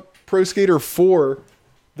Tony Hawk Pro Skater 4,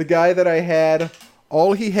 the guy that I had,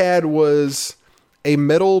 all he had was a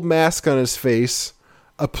metal mask on his face,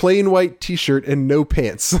 a plain white t-shirt, and no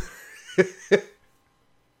pants.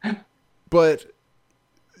 But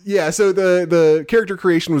yeah, so the character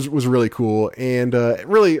creation was really cool, and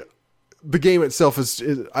really the game itself is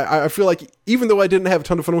I feel like, even though I didn't have a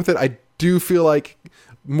ton of fun with it, I do feel like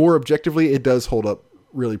more objectively it does hold up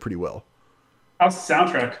really pretty well. How's the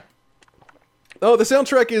soundtrack? Oh, the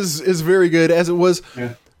soundtrack is very good, as it was.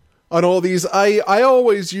 Yeah. On all these, I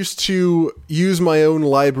always used to use my own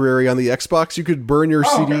library on the Xbox. You could burn your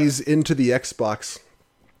CDs into the Xbox,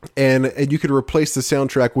 and you could replace the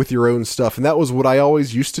soundtrack with your own stuff, and that was what I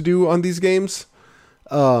always used to do on these games.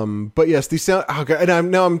 But yes, the sound. Okay, and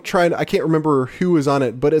I'm trying. I can't remember who was on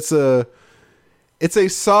it, but it's a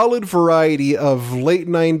solid variety of late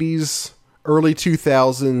 '90s, early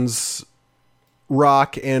 2000s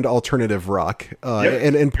rock and alternative rock,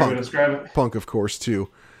 and punk, of course, too.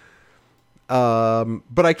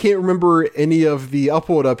 But I can't remember any of the. I'll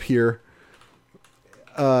pull it up here.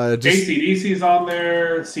 AC/DC's on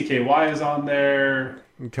there. CKY is on there.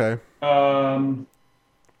 Okay.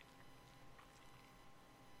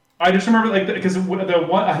 I just remember because one of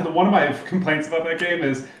my complaints about that game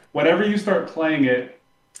is whenever you start playing it,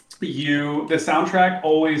 the soundtrack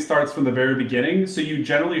always starts from the very beginning, so you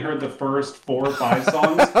generally heard the first 4 or 5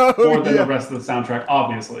 songs more than the rest of the soundtrack,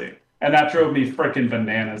 obviously, and that drove me freaking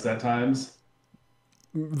bananas at times.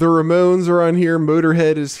 The Ramones are on here.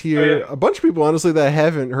 Motorhead is here. Oh, yeah. A bunch of people, honestly, that I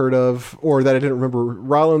haven't heard of or that I didn't remember.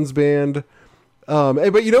 Rollins Band.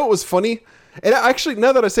 But you know what was funny? And actually,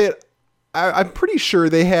 now that I say it, I'm pretty sure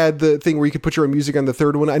they had the thing where you could put your own music on the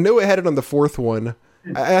third one. I know it had it on the fourth one.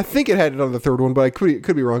 I think it had it on the third one, but I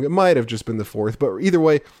could be wrong. It might have just been the fourth. But either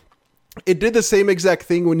way, it did the same exact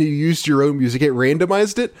thing when you used your own music. It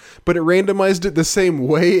randomized it, but it randomized it the same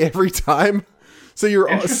way every time. So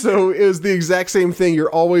it was the exact same thing.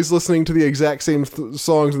 You're always listening to the exact same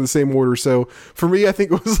songs in the same order. So for me, I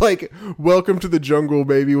think it was like "Welcome to the Jungle,"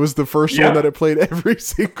 Baby was the first one that it played every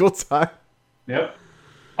single time. Yep.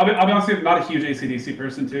 I'll be honest with you, I'm not a huge AC/DC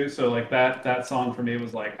person too. So like that song for me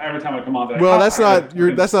was like every time I come on. Well, that's not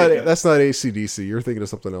AC/DC. You're thinking of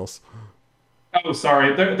something else. Oh,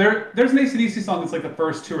 sorry. There's an AC/DC song that's like the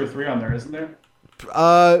first 2 or 3 on there, isn't there?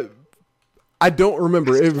 I don't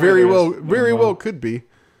remember. It very well could be.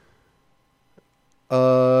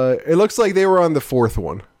 It looks like they were on the 4th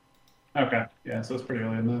one. Okay, yeah, so it's pretty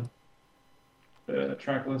early in the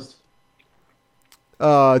track list.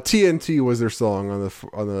 TNT was their song on the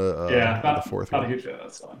 4th one. Not a huge fan of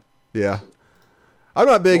that song. Yeah, I'm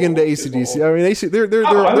not big into AC/DC. I mean, they're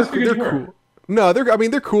cool. No,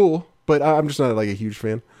 they're cool, but I'm just not like a huge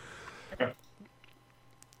fan.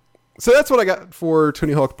 So that's what I got for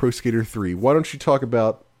Tony Hawk Pro Skater 3. Why don't you talk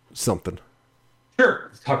about something? Sure,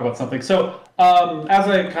 let's talk about something. So, as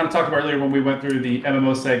I kind of talked about earlier when we went through the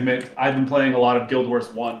MMO segment, I've been playing a lot of Guild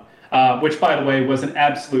Wars 1, which, by the way, was an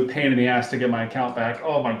absolute pain in the ass to get my account back.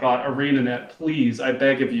 Oh my god, ArenaNet, please, I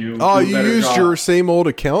beg of you. Oh, you used your same old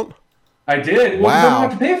account? I did. Wow. Well, you don't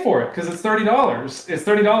have to pay for it because it's $30. It's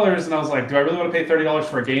 $30, and I was like, do I really want to pay $30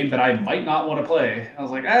 for a game that I might not want to play? I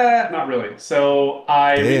was like, not really. So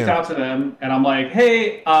I reached out to them, and I'm like,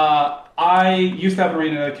 hey, I used to have an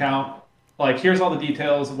Arena account. Like, here's all the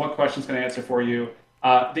details. What questions can I answer for you?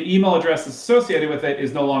 The email address associated with it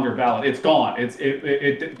is no longer valid. It's gone.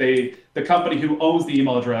 The company who owns the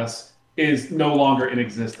email address is no longer in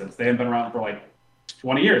existence. They haven't been around for like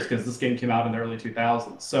 20 years because this game came out in the early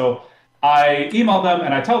 2000s. So I emailed them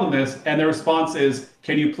and I tell them this, and their response is,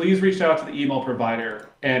 can you please reach out to the email provider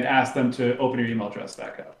and ask them to open your email address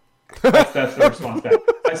back up? That's the response back.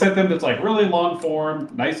 I sent them this like really long form,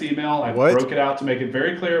 nice email. I broke it out to make it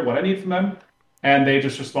very clear what I need from them, and they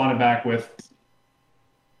just responded back with.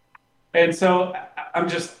 And so I'm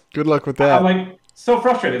just good luck with that. I'm like so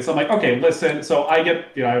frustrated. So I'm like, okay, listen. So I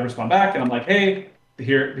I respond back, and I'm like, hey,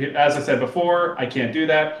 here, as I said before, I can't do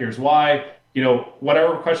that. Here's why.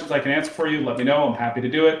 Whatever questions I can answer for you, let me know. I'm happy to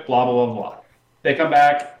do it. Blah, blah, blah, blah. They come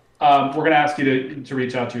back. We're going to ask you to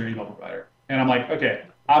reach out to your email provider. And I'm like, okay,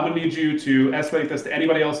 I'm going to need you to escalate this to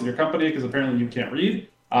anybody else in your company because apparently you can't read.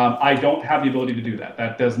 I don't have the ability to do that.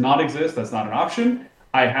 That does not exist. That's not an option.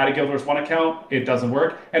 I had a Guild Wars 1 account. It doesn't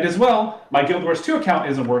work. And as well, my Guild Wars 2 account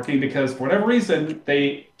isn't working because for whatever reason,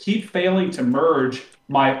 they keep failing to merge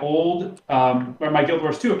my old, my Guild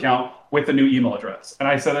Wars 2 account with the new email address. And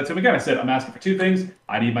I said that to him again. I said, I'm asking for 2 things.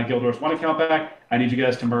 I need my Guild Wars 1 account back. I need you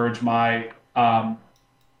guys to merge my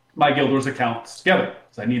my Guild Wars accounts together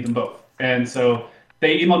because I need them both. And so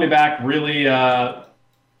they emailed me back really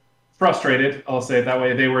frustrated, I'll say it that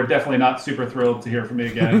way. They were definitely not super thrilled to hear from me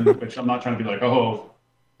again, which I'm not trying to be like, oh,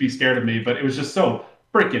 be scared of me, but it was just so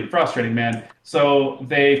freaking frustrating, man. So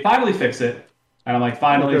they finally fix it. And I'm like,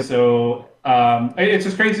 finally, okay. So it's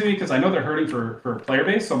just crazy to me because I know they're hurting for player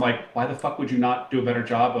base. So I'm like, why the fuck would you not do a better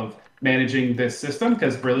job of managing this system?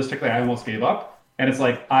 Because realistically, I almost gave up. And it's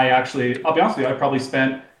like, I'll be honest with you, I probably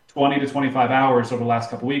spent 20 to 25 hours over the last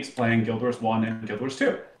couple of weeks playing Guild Wars 1 and Guild Wars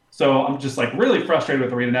 2. So I'm just like really frustrated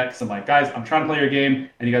with ArenaNet because I'm like, guys, I'm trying to play your game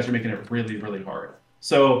and you guys are making it really, really hard.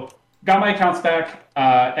 So got my accounts back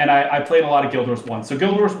and I played a lot of Guild Wars 1. So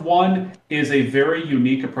Guild Wars 1 is a very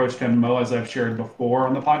unique approach to MMO, as I've shared before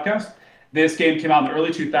on the podcast. This game came out in the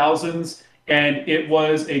early 2000s, and it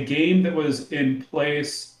was a game that was in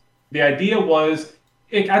place. The idea was,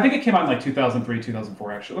 I think it came out in like 2003,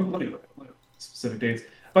 2004, actually. Let me look at specific dates.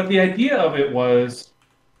 But the idea of it was,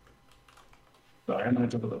 sorry, I'm going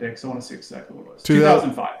to jump to the date because I want to see exactly what it was.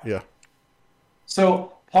 2005. Yeah.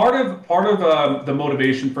 So part of the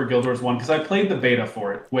motivation for Guild Wars 1, because I played the beta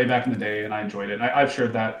for it way back in the day and I enjoyed it. And I've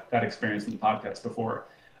shared that experience in the podcast before.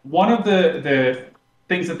 One of the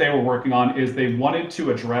things that they were working on is they wanted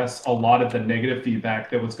to address a lot of the negative feedback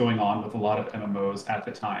that was going on with a lot of MMOs at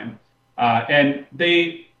the time. And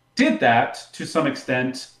they did that to some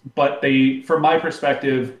extent, but from my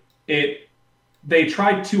perspective, they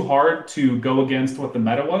tried too hard to go against what the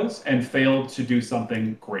meta was and failed to do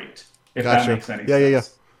something great, if that makes any sense. Yeah.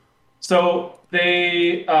 So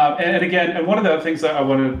they, and one of the things that I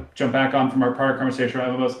want to jump back on from our prior conversation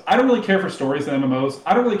about MMOs, I don't really care for stories in MMOs.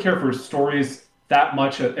 I don't really care for stories that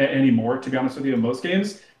much anymore, to be honest with you, in most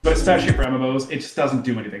games. But especially for MMOs, it just doesn't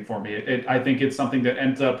do anything for me. I think it's something that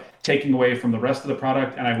ends up taking away from the rest of the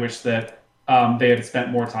product, and I wish that they had spent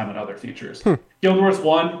more time on other features. Guild Wars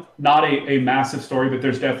 1, not a massive story, but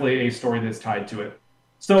there's definitely a story that's tied to it.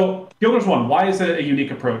 So Guild Wars 1, why is it a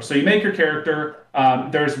unique approach? So you make your character.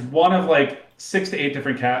 There's one of like 6 to 8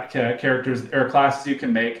 different characters or classes you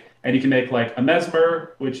can make. And you can make like a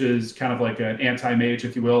Mesmer, which is kind of like an anti-mage,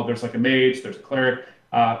 if you will. There's like a mage, there's a cleric,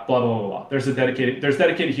 blah, blah, blah, blah. There's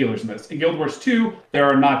dedicated healers in this. In Guild Wars 2, there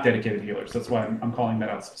are not dedicated healers. That's why I'm calling that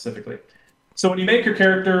out specifically. So when you make your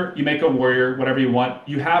character, you make a warrior, whatever you want,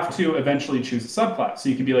 you have to eventually choose a subclass. So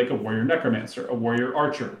you can be like a warrior necromancer, a warrior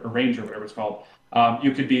archer, a ranger, whatever it's called.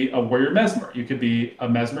 You could be a warrior mesmer. You could be a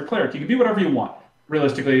mesmer cleric. You could be whatever you want,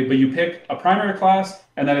 realistically. But you pick a primary class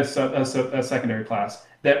and then a secondary class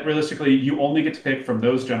that realistically you only get to pick from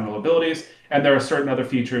those general abilities. And there are certain other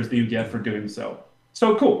features that you get for doing so.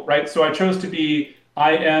 So cool, right? So I chose to be,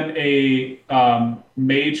 I am a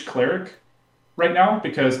mage cleric right now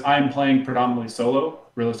because I'm playing predominantly solo,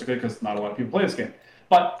 realistically, because not a lot of people play this game.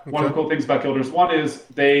 But one of the cool things about Guild Wars 1 is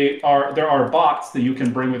there are bots that you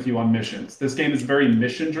can bring with you on missions. This game is very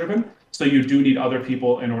mission driven, so you do need other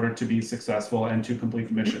people in order to be successful and to complete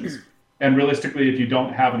the missions. And realistically, if you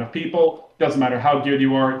don't have enough people, doesn't matter how geared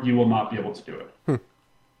you are, you will not be able to do it.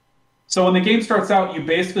 So when the game starts out, you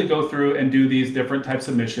basically go through and do these different types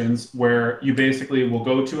of missions where you basically will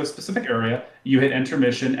go to a specific area, you hit enter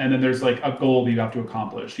mission, and then there's like a goal that you have to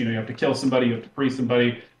accomplish. You have to kill somebody, you have to free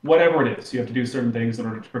somebody, whatever it is. You have to do certain things in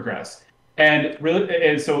order to progress. And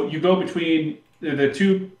so you go between the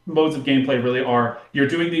two modes of gameplay really are, you're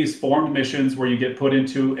doing these formed missions where you get put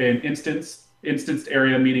into an instanced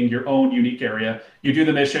area, meaning your own unique area. You do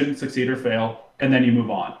the mission, succeed or fail, and then you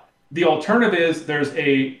move on. The alternative is there's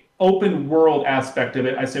a open world aspect of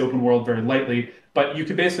it. I say open world very lightly, but you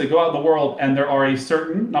can basically go out in the world and there are a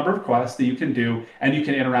certain number of quests that you can do and you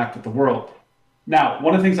can interact with the world. Now,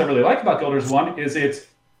 one of the things I really like about Guild Wars 1 is it's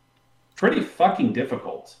pretty fucking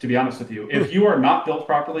difficult, to be honest with you. If you are not built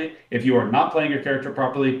properly, if you are not playing your character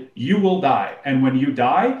properly, you will die. And when you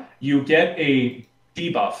die, you get a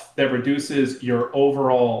debuff that reduces your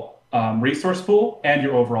overall resource pool and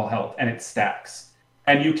your overall health, and it stacks.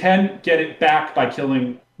 And you can get it back by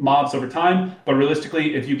killing mobs over time, but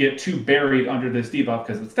realistically, if you get too buried under this debuff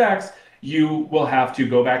because it stacks, you will have to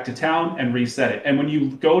go back to town and reset it. And when you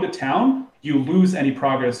go to town, you lose any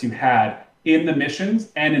progress you had in the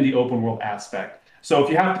missions and in the open world aspect. So if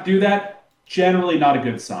you have to do that, generally not a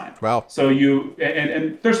good sign. Wow. So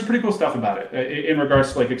and there's some pretty cool stuff about it in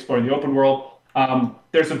regards to like exploring the open world.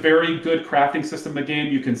 There's a very good crafting system in the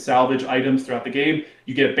game. You can salvage items throughout the game.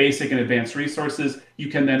 You get basic and advanced resources. You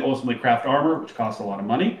can then ultimately craft armor, which costs a lot of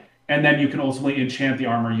money. And then you can ultimately enchant the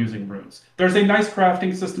armor using runes. There's a nice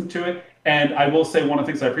crafting system to it. And I will say one of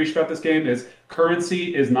the things I appreciate about this game is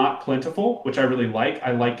currency is not plentiful, which I really like.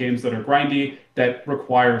 I like games that are grindy, that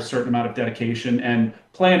require a certain amount of dedication and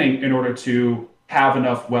planning in order to have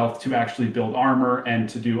enough wealth to actually build armor and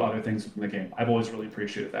to do other things within the game. I've always really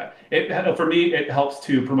appreciated that. For me, it helps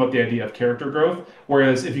to promote the idea of character growth,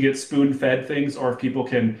 whereas if you get spoon-fed things or if people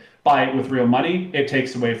can buy it with real money, it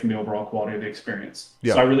takes away from the overall quality of the experience.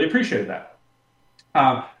 Yeah. So I really appreciated that.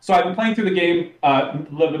 So I've been playing through the game.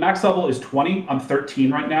 The max level is 20. I'm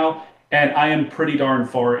 13 right now, and I am pretty darn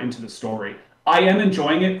far into the story. I am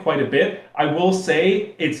enjoying it quite a bit. I will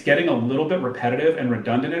say it's getting a little bit repetitive and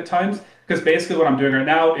redundant at times, because basically what I'm doing right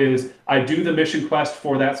now is I do the mission quest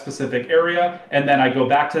for that specific area, and then I go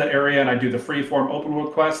back to that area and I do the freeform open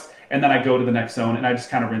world quest, and then I go to the next zone and I just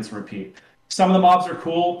kind of rinse and repeat. Some of the mobs are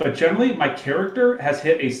cool, but generally my character has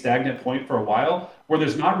hit a stagnant point for a while where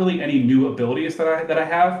there's not really any new abilities that I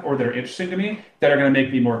have or that are interesting to me that are going to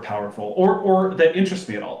make me more powerful or that interest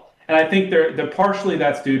me at all. And I think they're partially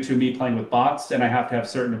that's due to me playing with bots, and I have to have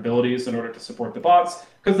certain abilities in order to support the bots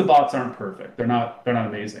because the bots aren't perfect. They're not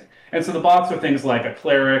amazing. And so the bots are things like a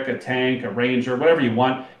cleric, a tank, a ranger, whatever you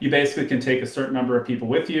want. You basically can take a certain number of people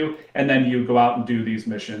with you, and then you go out and do these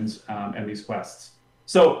missions and these quests.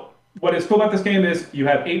 So what is cool about this game is you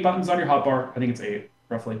have 8 buttons on your hotbar. I think it's 8,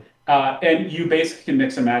 roughly. And you basically can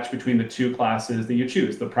mix and match between the 2 classes that you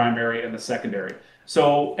choose, the primary and the secondary.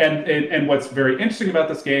 So, and what's very interesting about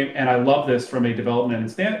this game, and I love this from a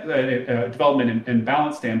development and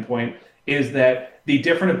balance standpoint, is that the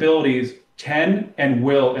different abilities can and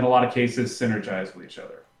will, in a lot of cases, synergize with each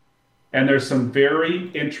other. And there's some very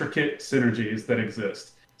intricate synergies that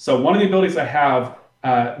exist. So one of the abilities I have,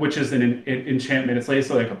 which is an enchantment, it's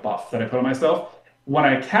basically like a buff that I put on myself. When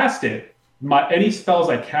I cast it, any spells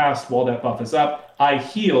I cast while that buff is up, I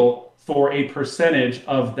heal for a percentage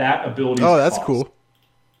of that ability's Oh, that's cost. Cool.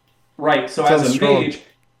 Right. So Sounds as a strong. mage,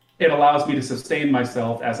 it allows me to sustain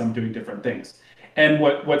myself as I'm doing different things. And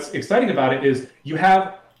what's exciting about it is you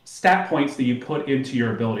have stat points that you put into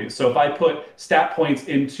your abilities. So if I put stat points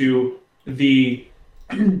into the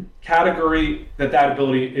category that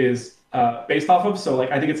ability is based off of, so like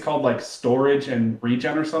I think it's called like storage and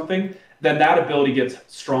regen or something, then that ability gets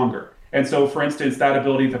stronger. And so for instance, that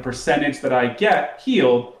ability, the percentage that I get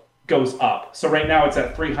healed goes up. So right now it's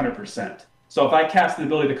at 300%. So if I cast an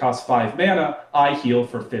ability that costs 5 mana, I heal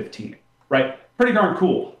for 15, right? Pretty darn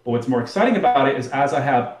cool. But what's more exciting about it is as I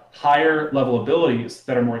have higher level abilities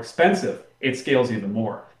that are more expensive, it scales even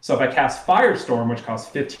more. So if I cast Firestorm, which costs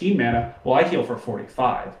 15 mana, well, I heal for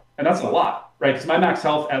 45. And that's a lot, right? Because my max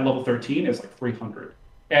health at level 13 is like 300.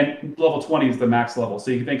 And level 20 is the max level.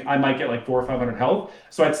 So you can think I might get like 400 or 500 health.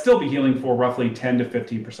 So I'd still be healing for roughly 10 to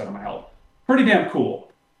 15% of my health. Pretty damn cool.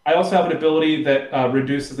 I also have an ability that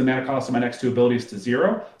reduces the mana cost of my next 2 abilities to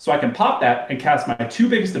 0. So I can pop that and cast my 2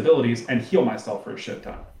 biggest abilities and heal myself for a shit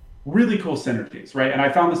ton. Really cool synergies, right? And I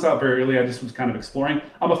found this out very early. I just was kind of exploring.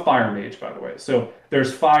 I'm a fire mage, by the way. So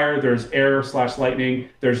there's fire, there's air/lightning,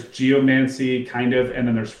 there's geomancy, kind of, and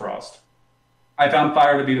then there's frost. I found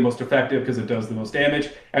fire to be the most effective because it does the most damage.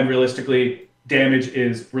 And realistically, damage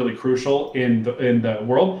is really crucial in the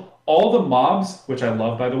world. All the mobs, which I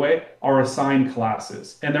love, by the way, are assigned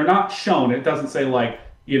classes. And they're not shown. It doesn't say like,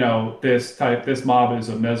 this mob is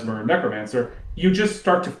a mesmer or necromancer. You just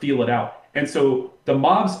start to feel it out. And so the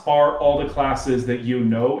mobs are all the classes that you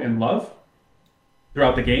know and love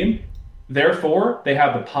throughout the game. Therefore, they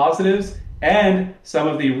have the positives and some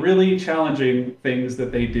of the really challenging things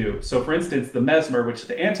that they do. So for instance, the mesmer, which is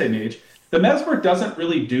the anti-mage, the mesmer doesn't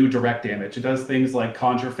really do direct damage. It does things like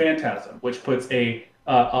conjure phantasm, which puts a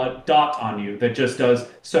dot on you that just does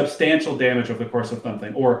substantial damage over the course of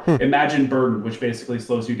something. Or imagine burden, which basically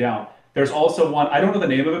slows you down. There's also one, I don't know the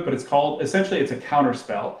name of it, but it's called, essentially it's a counter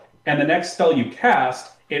spell. And the next spell you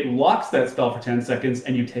cast, it locks that spell for 10 seconds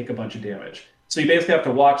and you take a bunch of damage. So you basically have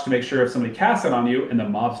to watch to make sure if somebody casts it on you, and the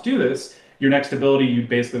mobs do this, your next ability, you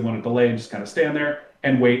basically want to delay and just kind of stand there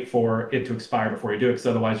and wait for it to expire before you do it, because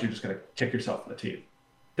otherwise you're just going to kick yourself in the teeth.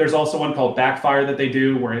 There's also one called Backfire that they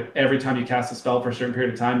do, where every time you cast a spell for a certain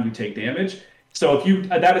period of time, you take damage. So if you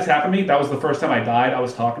that has happened to me, that was the first time I died. I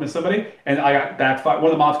was talking to somebody, and I got Backfire. One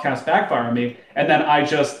of the mobs cast Backfire on me, and then I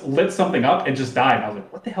just lit something up and just died. And I was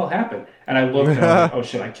like, "What the hell happened?" And I looked, and I was like, "Oh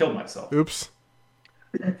shit, I killed myself." Oops.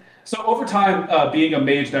 So over time, being a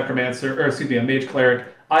mage necromancer, or excuse me, a mage cleric,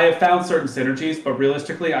 I have found certain synergies, but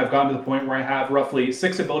realistically, I've gotten to the point where I have roughly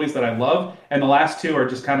 6 abilities that I love, and the last 2 are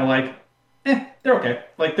just kind of like, they're okay.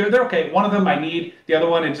 Like they're okay. One of them I need, the other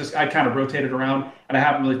one I kind of rotated around, and I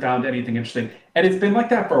haven't really found anything interesting. And it's been like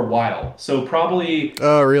that for a while. So probably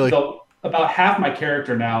really? About half my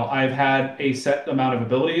character now, I've had a set amount of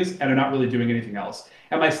abilities, and I'm not really doing anything else.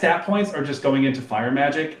 And my stat points are just going into fire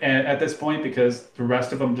magic at this point, because the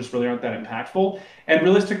rest of them just really aren't that impactful. And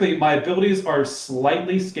realistically, my abilities are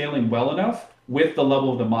slightly scaling well enough with the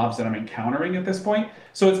level of the mobs that I'm encountering at this point.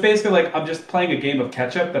 So it's basically like I'm just playing a game of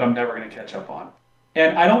catch up that I'm never going to catch up on.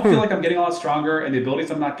 And I don't feel like I'm getting a lot stronger, and the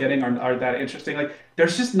abilities I'm not getting are that interesting. Like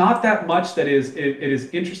there's just not that much that it is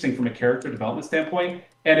interesting from a character development standpoint,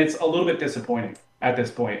 and it's a little bit disappointing at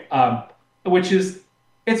this point. Which is,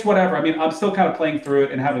 it's whatever. I mean, I'm still kind of playing through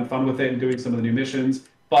it and having fun with it and doing some of the new missions.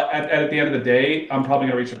 But at the end of the day, I'm probably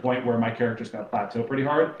going to reach a point where my character's going to plateau pretty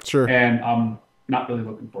hard. Sure. And I'm not really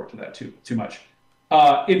looking forward to that too much.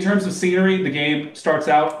 In terms of scenery, the game starts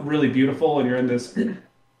out really beautiful, and you're in this.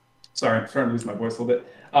 Sorry, I'm starting to lose my voice a little bit.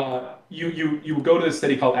 you go to this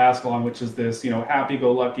city called Ascalon, which is this,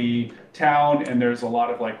 happy-go-lucky town, and there's a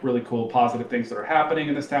lot of like really cool positive things that are happening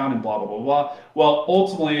in this town, and blah blah blah blah. Well,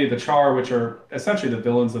 ultimately, the Char, which are essentially the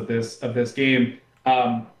villains of this game,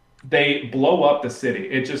 they blow up the city.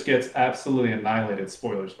 It just gets absolutely annihilated.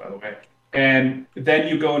 Spoilers, by the way. And then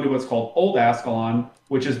you go into what's called Old Ascalon,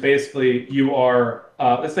 which is basically you are,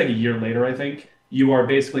 let's say a year later, I think, you are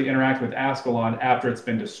basically interacting with Ascalon after it's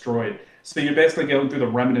been destroyed. So you're basically going through the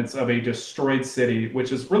remnants of a destroyed city,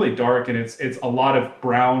 which is really dark, and it's a lot of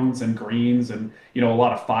browns and greens and, a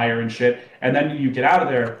lot of fire and shit. And then you get out of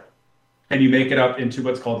there and you make it up into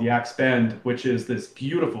what's called Yak's Bend, which is this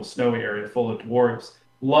beautiful snowy area full of dwarves.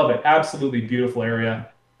 Love it. Absolutely beautiful area.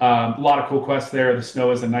 A lot of cool quests there. The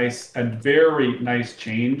snow is a very nice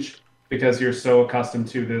change because you're so accustomed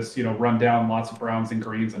to this, run down, lots of browns and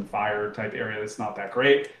greens and fire type area that's not that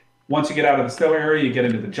great. Once you get out of the snow area, you get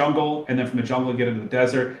into the jungle, and then from the jungle, you get into the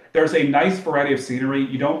desert. There's a nice variety of scenery.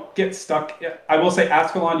 You don't get stuck. I will say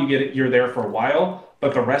Ascalon, you're there for a while,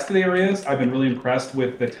 but the rest of the areas, I've been really impressed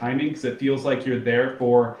with the timing because it feels like you're there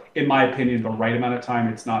for, in my opinion, the right amount of time.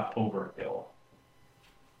 It's not overkill.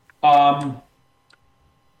 Trying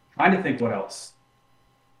to think what else.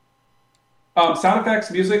 Sound effects,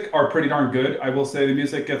 music are pretty darn good. I will say the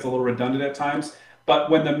music gets a little redundant at times.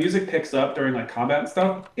 But when the music picks up during like combat and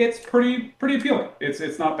stuff, it's pretty appealing.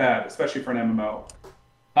 It's not bad, especially for an MMO.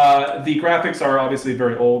 The graphics are obviously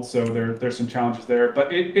very old, so there's some challenges there.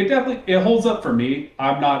 But it definitely holds up for me.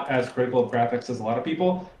 I'm not as critical of graphics as a lot of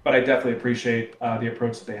people, but I definitely appreciate the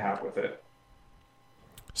approach that they have with it.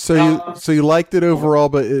 So you liked it overall,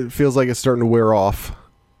 but it feels like it's starting to wear off.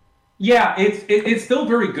 Yeah, it's still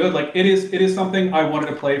very good. Like it is something I wanted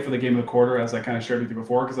to play for the game of the quarter, as I kind of shared with you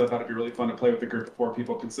before, because I thought it'd be really fun to play with a group of 4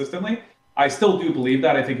 people consistently. I still do believe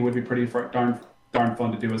that. I think it would be pretty darn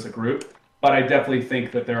fun to do as a group. But I definitely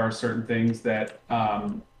think that there are certain things that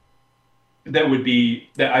that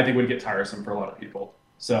I think would get tiresome for a lot of people.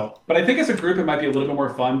 So, but I think as a group it might be a little bit more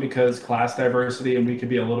fun because class diversity, and we could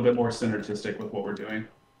be a little bit more synergistic with what we're doing.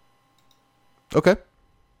 Okay.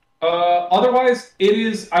 Otherwise,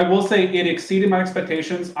 I will say it exceeded my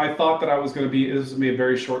expectations. I thought that this was going to be a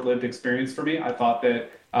very short-lived experience for me. I thought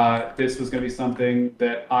that this was going to be something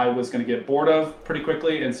that I was going to get bored of pretty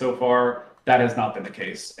quickly, and so far that has not been the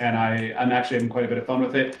case. And I'm actually having quite a bit of fun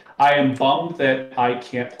with it. I am bummed that I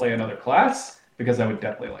can't play another class because I would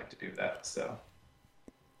definitely like to do that.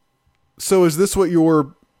 So is this what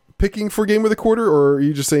you're picking for game of the quarter, or are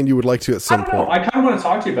you just saying you would like to at some point? I kind of want to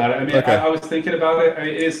talk to you about it. I mean, okay. I was thinking about it. I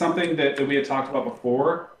mean, it is something that we had talked about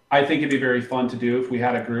before. I think it'd be very fun to do if we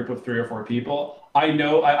had a group of 3 or 4 people. I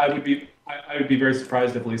know I would be very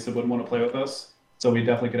surprised if Lisa wouldn't want to play with us. So we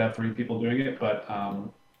definitely could have 3 people doing it. But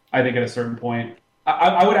I think at a certain point,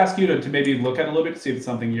 I would ask you to maybe look at it a little bit to see if it's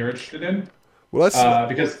something you're interested in. Well,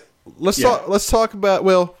 let's talk about.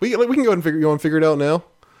 Well, we can go and figure it out now.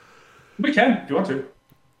 We can if you want to.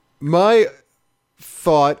 My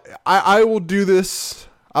thought, I will do this.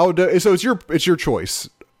 So it's your choice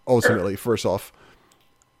ultimately. Sure. First off,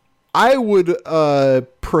 I would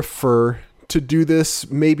prefer to do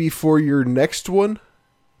this maybe for your next one.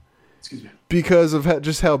 Excuse me. Because of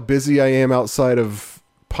just how busy I am outside of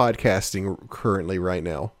podcasting currently right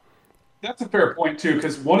now. That's a fair point too,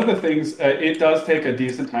 because one of the things it does take a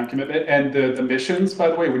decent time commitment, and the missions, by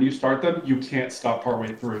the way, when you start them, you can't stop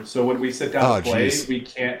partway through. So when we sit down to play, we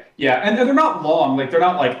can't. Yeah, and they're not long. Like they're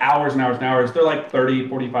not like hours and hours and hours. They're like 30,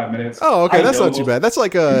 45 minutes. Oh, okay, that's not too bad. That's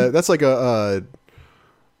like a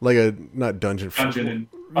not dungeon. Dungeon and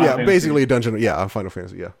Fantasy. Basically a dungeon. Yeah, Final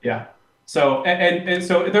Fantasy. Yeah. Yeah. So and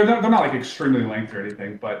so they're not like extremely lengthy or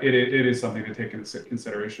anything, but it is something to take into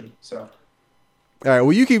consideration. So. All right.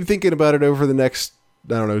 Well, you keep thinking about it over the next,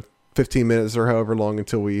 15 minutes or however long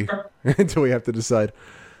until we have to decide.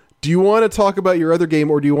 Do you want to talk about your other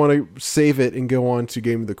game, or do you want to save it and go on to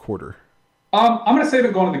game of the quarter? I'm going to save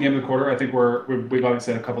it going to the game of the quarter. I think we've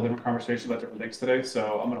obviously had a couple different conversations about different things today,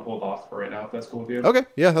 so I'm going to hold off for right now if that's cool with you. Okay.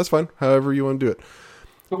 Yeah, that's fine. However you want to do it.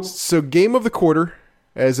 Cool. So game of the quarter,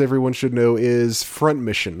 as everyone should know, is Front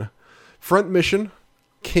Mission. Front Mission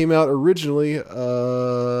came out originally, do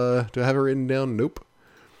I have it written down? Nope.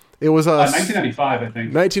 It was 1995, I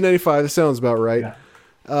think. 1995, that sounds about right.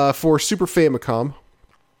 Yeah. For Super Famicom.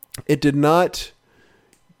 It did not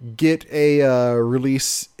get a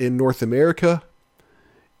release in North America.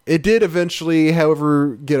 It did eventually, however,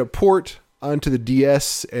 get a port onto the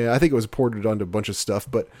DS, and I think it was ported onto a bunch of stuff,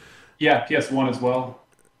 but... Yeah, PS1 as well,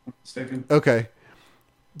 if I'm mistaken. Okay.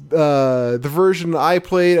 The version I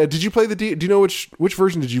played, did you play do you know which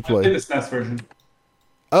version did you play? I played the SNES version.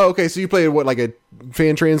 Oh, okay, so you played what, like a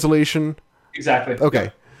fan translation? Exactly. Okay.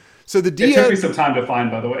 Yeah. So the It took me DS. some time to find,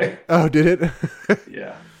 by the way. Oh, did it?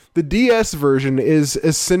 Yeah. The DS version is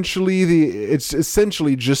essentially it's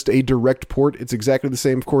essentially just a direct port. It's exactly the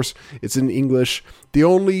same. Of course, it's in English. The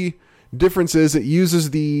only difference is it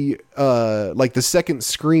uses the like the second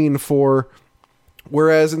screen for,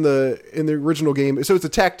 whereas in the original game, so it's a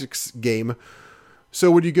tactics game.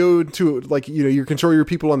 So when you go to, like, you know, you control your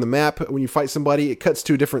people on the map, when you fight somebody, it cuts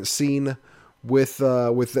to a different scene with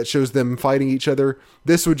that shows them fighting each other.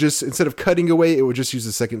 This would just, instead of cutting away, it would just use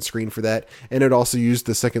the second screen for that, and it also used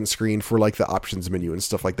the second screen for like the options menu and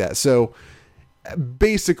stuff like that. So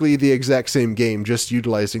basically the exact same game, just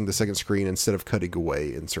utilizing the second screen instead of cutting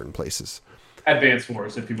away in certain places. Advanced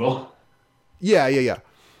Wars, if you will. Yeah.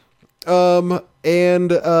 So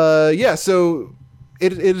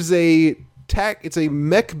it is it's a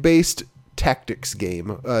mech based tactics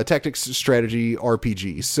game, tactics strategy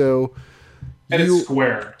RPG. So And it's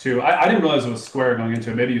Square, too. I didn't realize it was Square going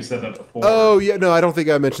into it. Maybe you said that before. Oh, yeah. No, I don't think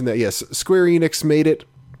I mentioned that. Yes. Square Enix made it.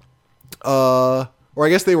 Or I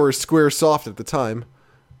guess they were Square Soft at the time.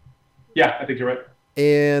 Yeah, I think you're right.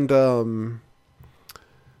 And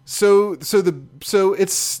so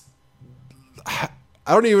it's, I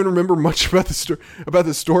don't even remember much about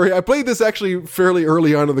the story. I played this actually fairly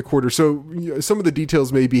early on in the quarter, so some of the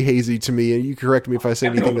details may be hazy to me, and you correct me if I say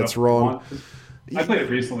anything that's wrong. I played it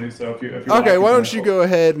recently, so if you okay, why don't you go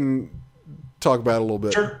ahead and talk about it a little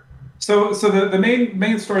bit? Sure. So the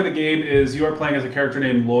main story of the game is you are playing as a character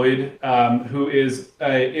named Lloyd, who is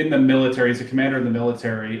in the military. He's a commander in the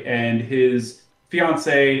military, and his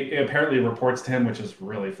fiance apparently reports to him, which is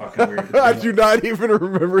really fucking weird. I do not even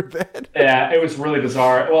remember that. Yeah, it was really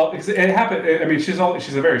bizarre. Well, it happened. I mean, she's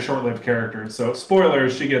a very short-lived character. So,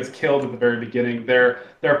 spoilers: she gets killed at the very beginning. They're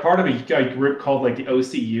part of a group called like the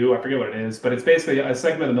OCU. I forget what it is, but it's basically a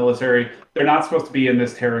segment of the military. They're not supposed to be in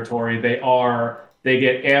this territory. They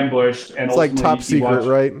get ambushed, and it's like top secret,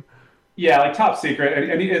 right? Yeah, like top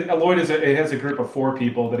secret. And Lloyd has a group of 4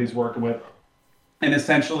 people that he's working with. And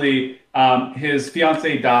essentially, his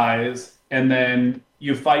fiance dies, and then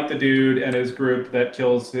you fight the dude and his group that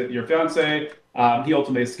kills your fiance. He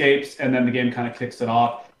ultimately escapes, and then the game kind of kicks it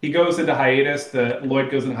off. He goes into hiatus.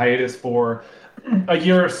 Lloyd goes into hiatus for a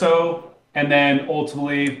year or so, and then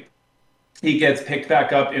ultimately he gets picked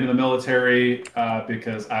back up into the military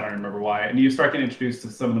because I don't remember why. And you start getting introduced to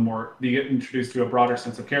you get introduced to a broader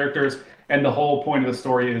sense of characters. And the whole point of the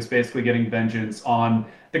story is basically getting vengeance on,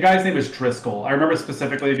 the guy's name is Driscoll. I remember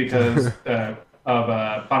specifically because of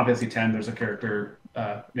Final Fantasy X, there's a character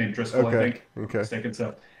named Driscoll, okay. I think. Okay. Mistaken.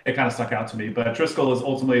 So it kind of stuck out to me. But Driscoll is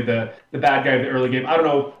ultimately the bad guy of the early game. I don't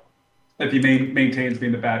know if he maintains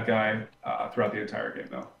being the bad guy throughout the entire game,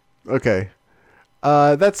 though. Okay.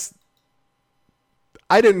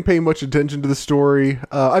 I didn't pay much attention to the story.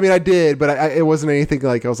 I mean, I did, but it wasn't anything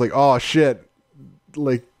like I was like, oh shit,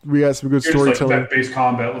 like we got some good storytelling. Like mech-based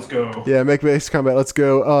combat, let's go. Yeah, mech-based combat, let's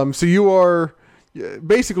go. So you are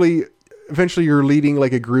basically, eventually you're leading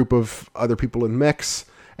like a group of other people in mechs,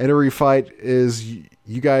 and every fight is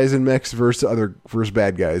you guys in mechs versus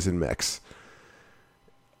bad guys in mechs.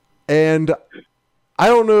 And I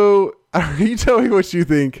don't know, you tell me what you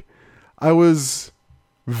think. I was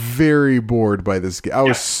very bored by this game. I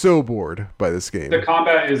was so bored by this game. The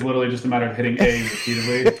combat is literally just a matter of hitting A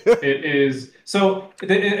repeatedly. It is so.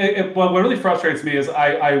 What really frustrates me is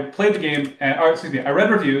I played the game, I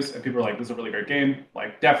read reviews, and people were like, "This is a really great game.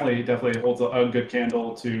 Like, definitely holds a good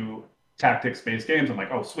candle to tactics-based games." I'm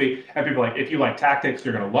like, "Oh, sweet." And people are like, "If you like tactics,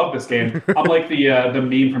 you're gonna love this game." I'm like the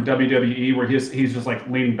meme from WWE where he's just like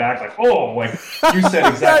leaning back, like, "Oh, like you said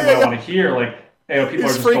exactly what I want to hear." Like. People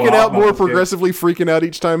He's freaking out more progressively, freaking out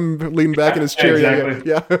each time, leaning back in his chair.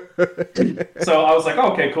 Exactly. Yeah. So I was like,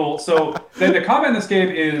 oh, okay, cool. So the combat in this game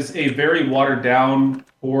is a very watered down,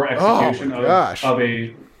 poor execution of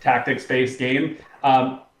a tactics-based game.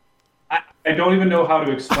 I don't even know how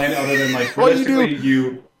to explain it other than like realistically,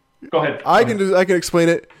 you go ahead. I can explain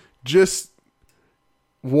it. Just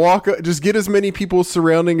get as many people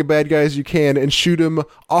surrounding a bad guy as you can and shoot him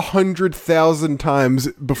 100,000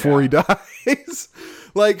 times before he dies.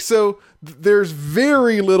 Like, so there's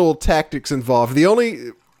very little tactics involved. The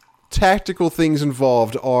only tactical things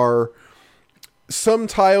involved are some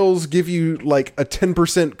tiles give you like a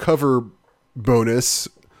 10% cover bonus.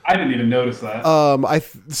 I didn't even notice that.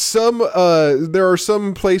 There are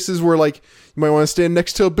some places where like you might want to stand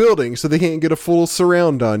next to a building so they can't get a full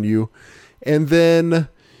surround on you. And then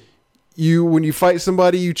when you fight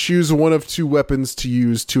somebody, you choose one of 2 weapons to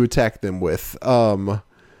use to attack them with.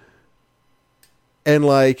 And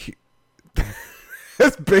like,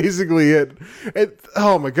 that's basically it.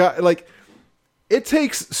 Oh my God. Like, it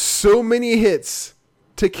takes so many hits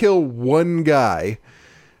to kill one guy.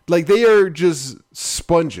 Like, they are just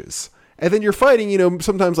sponges. And then you're fighting,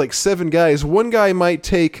 sometimes like 7 guys. One guy might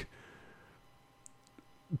take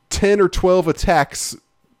 10 or 12 attacks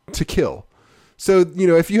to kill. So,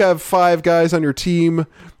 if you have 5 guys on your team,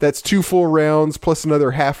 that's 2 full rounds plus another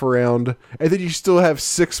half a round, and then you still have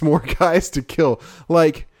 6 more guys to kill.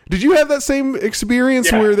 Like, did you have that same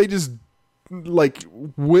experience where they just whittle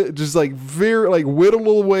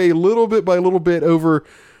away little bit by little bit over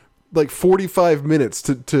like 45 minutes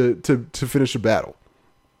to finish a battle?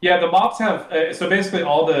 Yeah, the mobs have so basically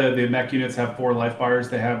all the mech units have 4 life bars.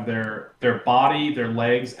 They have their body, their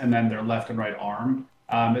legs, and then their left and right arm.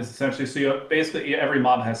 Is essentially, so basically every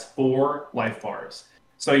mob has 4 life bars.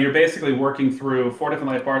 So you're basically working through 4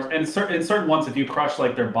 different life bars, and in certain ones, if you crush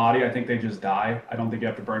like their body, I think they just die. I don't think you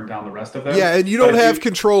have to burn down the rest of them. Yeah, and you don't have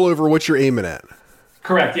control over what you're aiming at.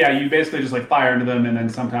 Correct. Yeah, you basically just like fire into them, and then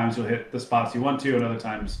sometimes you'll hit the spots you want to, and other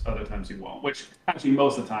times you won't. Which actually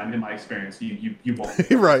most of the time, in my experience, you won't.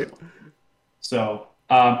 Right. So.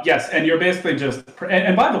 Yes, and you're basically just...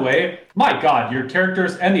 And by the way, my God, your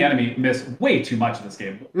characters and the enemy miss way too much in this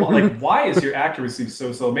game. Like, why is your accuracy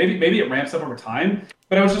so slow? Maybe it ramps up over time,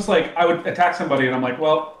 but I was just like, I would attack somebody, and I'm like,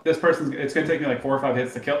 well, this person's... It's going to take me like 4 or 5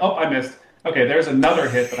 hits to kill. Oh, I missed. Okay, there's another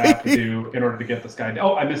hit that I have to do in order to get this guy.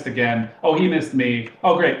 Oh, I missed again. Oh, he missed me.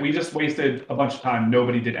 Oh, great. We just wasted a bunch of time.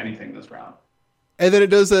 Nobody did anything this round. And then it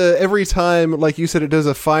does every time, like you said, it does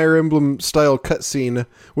a Fire Emblem style cutscene,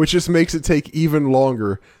 which just makes it take even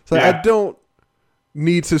longer. So I don't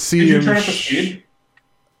need to see him. Did you turn up the speed?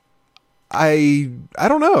 I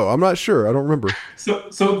don't know. I'm not sure. I don't remember.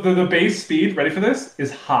 So the base speed, ready for this,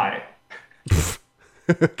 is high.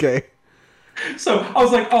 Okay. So I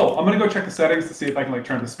was like, oh, I'm gonna go check the settings to see if I can like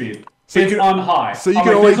turn the speed. So it's on high. So you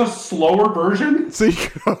can there's a slower version. So you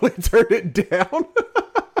can only turn it down.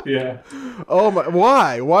 Yeah. Oh my!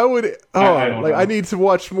 Why? Why would it? Oh, I don't know. I need to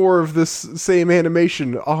watch more of this same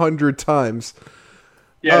animation 100 times.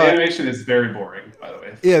 Yeah, the animation is very boring, by the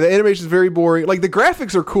way. Yeah, the animation is very boring. Like, the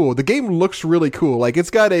graphics are cool. The game looks really cool. Like, it's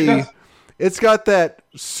got that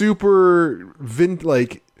super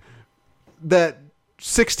that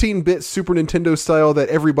 16-bit Super Nintendo style that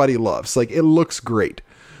everybody loves. Like, it looks great,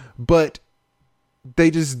 but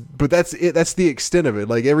that's it. That's the extent of it.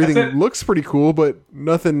 Like, everything looks pretty cool, but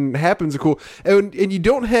nothing happens cool. And you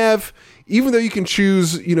don't have, even though you can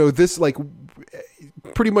choose, this, like,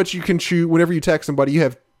 pretty much you can choose whenever you attack somebody, you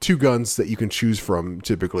have 2 guns that you can choose from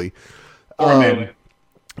typically. Or melee.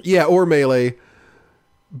 Yeah, or melee.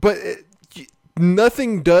 But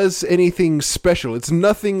nothing does anything special. It's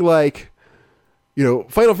nothing like,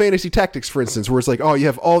 Final Fantasy Tactics, for instance, where it's like, oh, you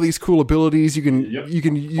have all these cool abilities. You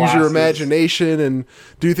can use your imagination and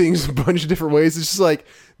do things a bunch of different ways. It's just like,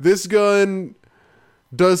 this gun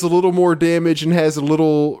does a little more damage and has a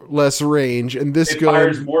little less range, and this gun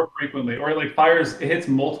fires more frequently, or like it hits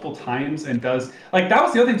multiple times and does like that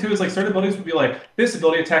was the other thing too, is like certain abilities would be like, this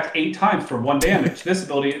ability attacks 8 times for 1 damage. This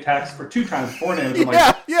ability attacks for 2 times 4 damage.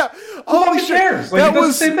 Yeah. Who cares? Like, that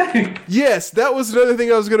was the same thing. Yes, that was another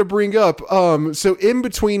thing I was going to bring up. So in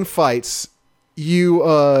between fights, you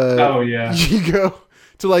you go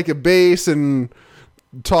to like a base and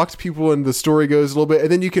talk to people, and the story goes a little bit,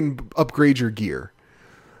 and then you can upgrade your gear.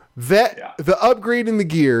 The upgrading the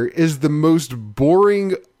gear is the most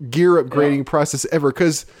boring gear upgrading process ever,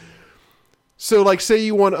 because so like, say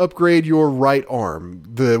you want to upgrade your right arm,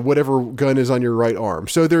 the whatever gun is on your right arm.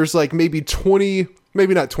 So there's like maybe 20,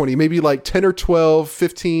 maybe not 20, maybe like 10 or 12,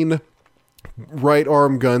 15 right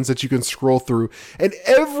arm guns that you can scroll through, and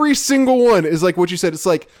every single one is like what you said. It's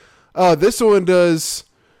like, this one does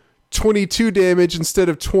 22 damage instead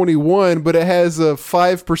of 21, but it has a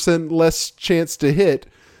 5% less chance to hit.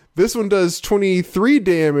 This one does 23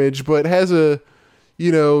 damage, but has a,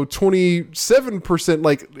 27%,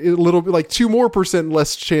 like a little bit, like 2% more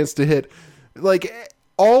less chance to hit. Like,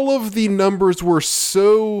 all of the numbers were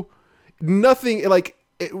so nothing, like,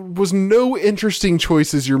 it was no interesting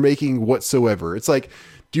choices you're making whatsoever. It's like,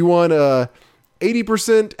 do you want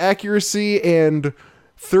 80% accuracy and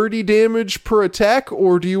 30 damage per attack,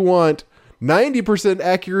 or do you want 90%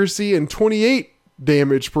 accuracy and 28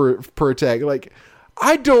 damage per attack? Like,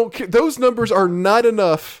 I don't. Those numbers are not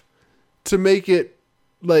enough to make it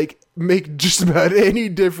make just about any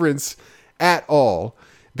difference at all.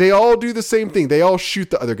 They all do the same thing. They all shoot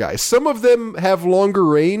the other guy. Some of them have longer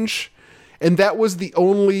range, and that was the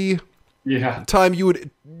only time you would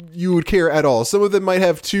care at all. Some of them might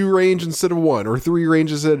have 2 range instead of 1, or 3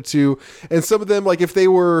 range instead of 2. And some of them, like if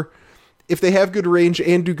they have good range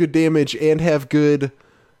and do good damage and have good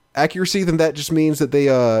accuracy, then that just means that they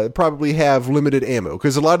probably have limited ammo,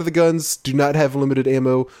 because a lot of the guns do not have limited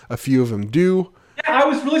ammo. A few of them do. Yeah, I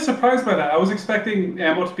was really surprised by that. I was expecting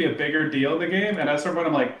ammo to be a bigger deal in the game, and at some point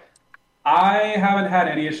I'm like, I haven't had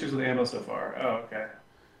any issues with ammo so far. Oh, okay.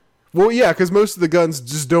 Well, yeah, because most of the guns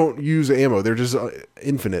just don't use ammo. They're just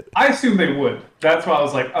infinite. I assume they would. That's why I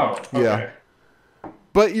was like, oh, okay. Yeah.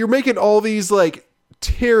 But you're making all these, like,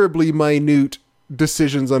 terribly minute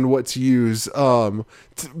decisions on what to use.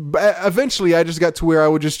 Eventually, I just got to where I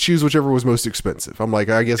would just choose whichever was most expensive. I'm like,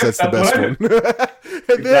 I guess that's the best one.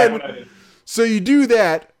 And then, so you do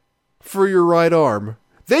that for your right arm.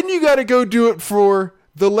 Then you got to go do it for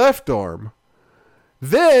the left arm.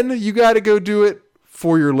 Then you got to go do it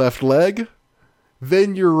for your left leg,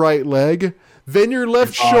 then your right leg, then your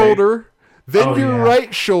left shoulder, then your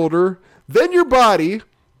right shoulder, then your body,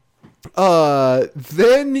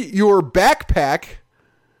 then your backpack.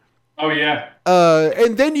 Oh yeah.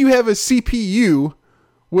 And then you have a CPU,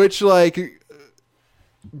 which like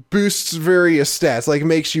boosts various stats, like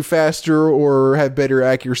makes you faster or have better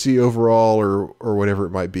accuracy overall, or whatever it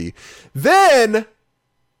might be. Then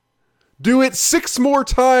do it 6 more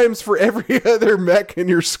times for every other mech in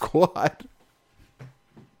your squad.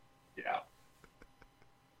 Yeah.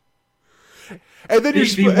 And then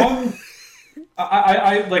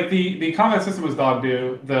I like the combat system was dog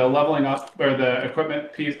do. The leveling up or the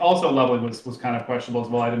equipment piece, also leveling was kind of questionable as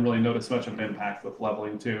well. I didn't really notice much of an impact with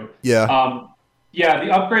leveling too. Yeah. Yeah,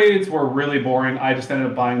 the upgrades were really boring. I just ended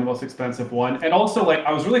up buying the most expensive one. And also, like,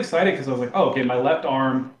 I was really excited because I was like, oh, okay, my left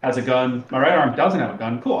arm has a gun. My right arm doesn't have a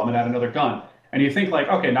gun. Cool, I'm going to add another gun. And you think, like,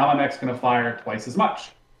 okay, now my mech's going to fire twice as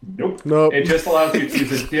much. Nope. It just allows you to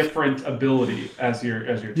use a different ability as your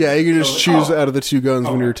yeah, you can just choose out of the 2 guns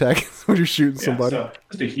when you're attacking, when you're shooting somebody. So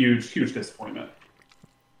just a huge disappointment.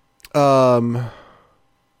 And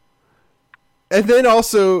then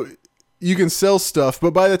also, you can sell stuff,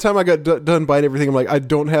 but by the time I got done buying everything, I'm like, I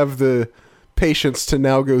don't have the patience to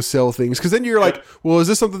now go sell things. Because then you're like, well, is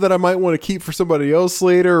this something that I might want to keep for somebody else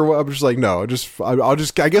later? Or I'm just like, no, I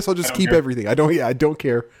guess I'll just keep everything. I don't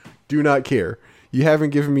care. Do not care. You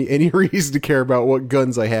haven't given me any reason to care about what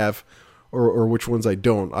guns I have or which ones I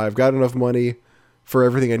don't. I've got enough money for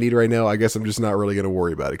everything I need right now. I guess I'm just not really going to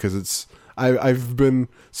worry about it, because I've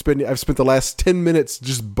spent the last 10 minutes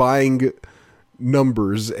just buying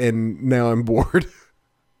numbers, and now I'm bored.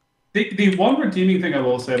 The one redeeming thing I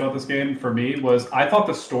will say about this game for me was I thought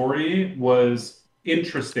the story was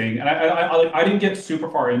interesting, and I didn't get super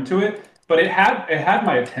far into it, but it had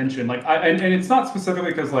my attention. Like and it's not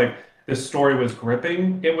specifically because like the story was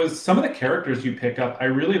gripping. It was some of the characters you pick up. I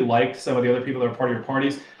really liked some of the other people that were part of your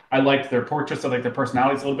parties. I liked their portraits. I liked their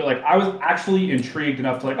personalities a little bit. Like I was actually intrigued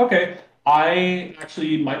enough to like, okay, I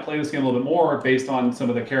actually might play this game a little bit more based on some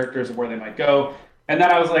of the characters and where they might go. And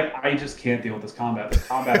then I was like, I just can't deal with this combat. The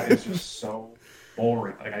combat is just so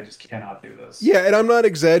boring. Like, I just cannot do this. Yeah, and I'm not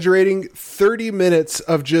exaggerating. 30 minutes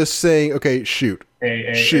of just saying, okay, shoot.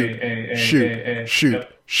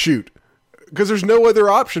 Shoot. Because there's no other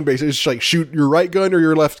option, basically. It's just like, shoot your right gun or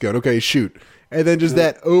your left gun. Okay, shoot. And then just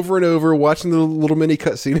that over and over, watching the little mini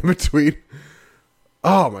cutscene in between.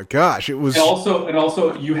 Oh my gosh, it was... And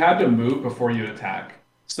also, you had to move before you attack.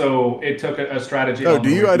 So it took a strategy. Oh, do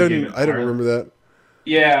you? I don't remember that.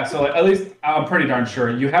 Yeah, so like, at least I'm pretty darn sure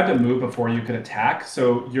you had to move before you could attack.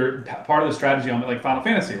 So you're part of the strategy on like Final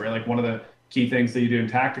Fantasy, right? Like one of the key things that you do in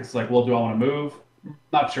tactics is like, well, do I want to move?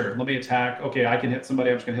 Not sure. Let me attack. Okay, I can hit somebody.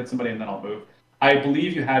 I'm just going to hit somebody and then I'll move. I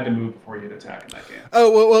believe you had to move before you'd attack in that game. Oh,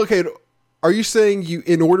 well, okay. Are you saying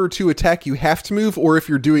in order to attack, you have to move, or if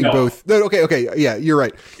you're doing both? No, okay. Yeah, you're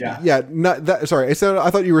right. Yeah. Not that. Sorry, I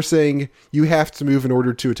thought you were saying you have to move in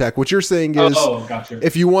order to attack. What you're saying is, gotcha.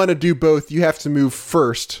 If you want to do both, you have to move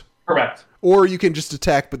first. Correct. Or you can just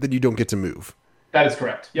attack, but then you don't get to move. That is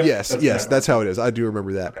correct. Yep, Yes, that's how it is. I do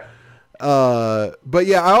remember that. Okay. But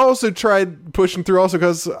yeah, I also tried pushing through also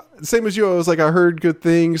because same as you, I was like, I heard good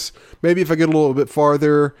things. Maybe if I get a little bit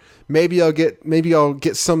farther, maybe I'll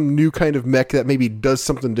get some new kind of mech that maybe does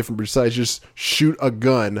something different besides just shoot a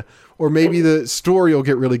gun, or maybe the story will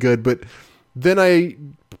get really good. But then I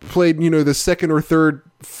played, the second or third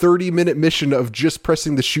 30-minute mission of just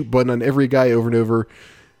pressing the shoot button on every guy over and over,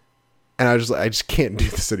 and I just can't do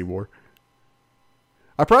this anymore.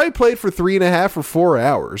 I probably played for 3.5 or 4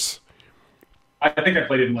 hours. I think I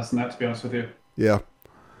played even less than that, to be honest with you. Yeah.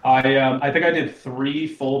 I think I did 3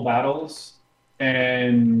 full battles,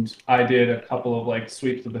 and I did a couple of like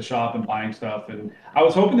sweeps of the shop and buying stuff. And I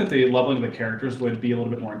was hoping that the leveling of the characters would be a little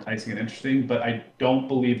bit more enticing and interesting, but I don't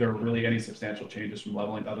believe there are really any substantial changes from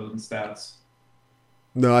leveling other than stats.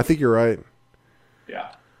 No, I think you're right.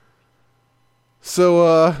 Yeah.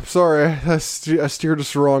 So, sorry, I steered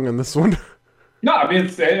us wrong on this one. No, I mean,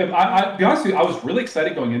 I be honest with you, I was really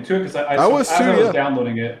excited going into it because I was as too, I was yeah.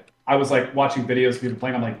 downloading it, I was like watching videos of people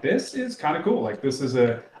playing. I'm like, this is kind of cool. Like, this is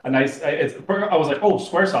a nice. I was like, oh,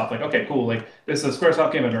 SquareSoft. Like, okay, cool. Like, this is a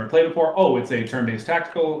SquareSoft game I've never played before. Oh, it's a turn-based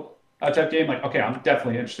tactical type game. Like, okay, I'm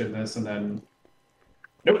definitely interested in this. And then,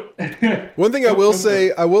 nope. One thing I will say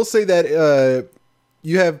that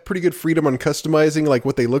you have pretty good freedom on customizing like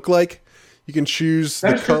what they look like. You can choose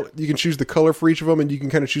you can choose the color for each of them, and you can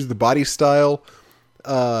kind of choose the body style.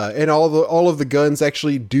 And all of the guns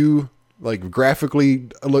actually do like graphically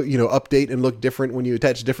look, update and look different when you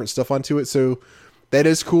attach different stuff onto it. So that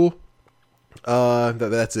is cool.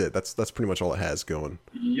 That's it. That's pretty much all it has going.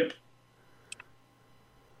 Yep.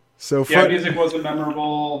 So music wasn't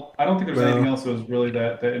memorable. I don't think there's anything else that was really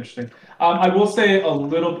that interesting. I will say a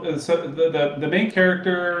little. So the main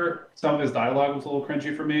character, some of his dialogue was a little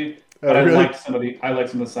cringy for me, but really? I like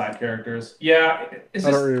some of the side characters. Yeah, it's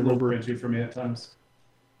just a little cringy for me at times.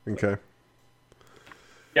 Okay.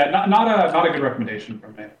 Yeah, not a good recommendation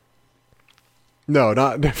from me. No,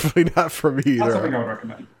 definitely not for me either. Not something I would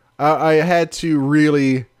recommend. I had to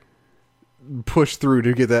really push through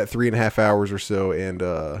to get that 3.5 hours or so, and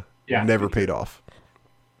never paid off.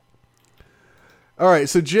 All right,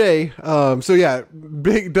 so Jay,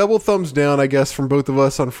 big double thumbs down, I guess, from both of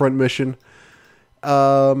us on Front Mission.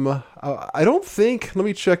 I don't think. Let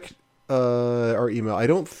me check our email. I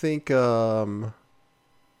don't think.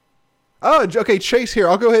 Oh, okay, Chase here.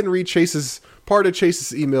 I'll go ahead and read part of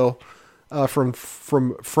Chase's email from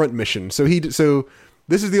Front Mission. So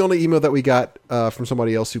this is the only email that we got from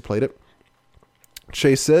somebody else who played it.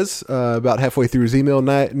 Chase says, about halfway through his email,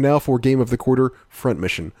 now for Game of the Quarter, Front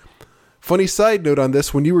Mission. Funny side note on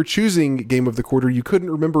this, when you were choosing Game of the Quarter, you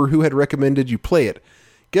couldn't remember who had recommended you play it.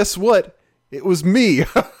 Guess what? It was me.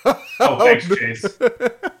 Oh, thanks, Chase.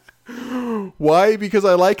 Why? Because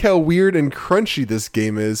I like how weird and crunchy this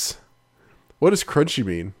game is. What does crunchy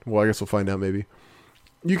mean? Well, I guess we'll find out maybe.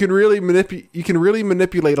 You can really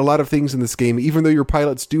manipulate a lot of things in this game, even though your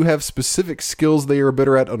pilots do have specific skills they are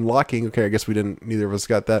better at unlocking. Okay, I guess neither of us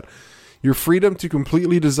got that. Your freedom to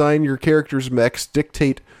completely design your character's mechs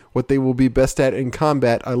dictate what they will be best at in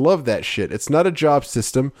combat. I love that shit. It's not a job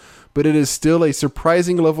system, but it is still a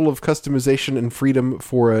surprising level of customization and freedom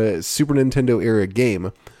for a Super Nintendo era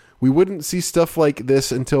game. We wouldn't see stuff like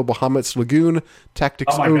this until Bahamut's Lagoon,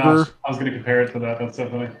 Tactics Ogre. Gosh, I was going to compare it to that. That's so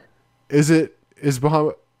funny.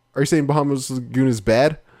 Are you saying Bahamut's Lagoon is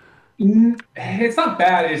bad? It's not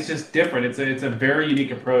bad. It's just different. It's a very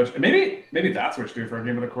unique approach. Maybe that's what you do for a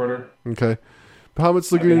Game of the Quarter. Okay.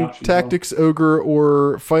 Bahamut's Lagoon, Tactics Ogre,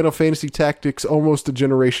 or Final Fantasy Tactics almost a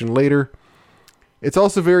generation later. It's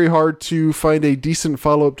also very hard to find a decent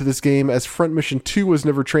follow-up to this game, as Front Mission 2 was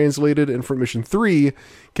never translated, and Front Mission 3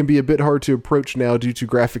 can be a bit hard to approach now due to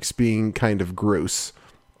graphics being kind of gross.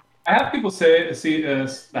 I have people I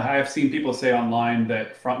have seen people say online that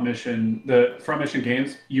the Front Mission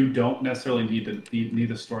games, you don't necessarily need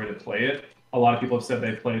the story to play it. A lot of people have said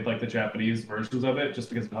they played like the Japanese versions of it just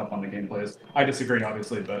because of how fun the gameplay is. I disagree,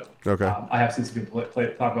 obviously, but okay. I have seen some people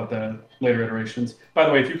talk about the later iterations. By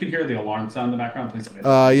the way, if you can hear the alarm sound in the background, please.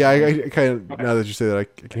 Yeah, I kind of now that you say that, I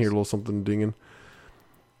can hear a little something dinging.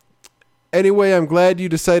 Anyway, I'm glad you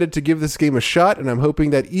decided to give this game a shot, and I'm hoping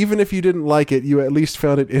that even if you didn't like it, you at least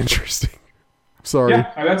found it interesting. Sorry.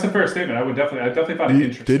 Yeah, that's a fair statement. I definitely found it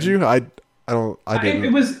interesting. Did you? I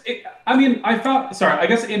didn't. I thought. Sorry, I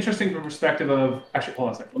guess interesting from the perspective of. Actually, hold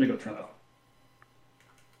on a second. Let me go turn that off.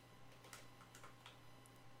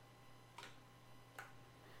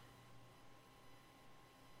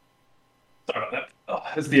 Sorry about that. Oh,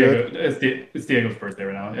 it's Diego. It's Diego's birthday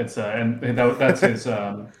right now. It's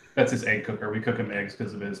that's his egg cooker. We cook him eggs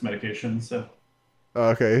because of his medication. So.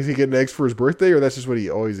 Okay, is he getting eggs for his birthday, or that's just what he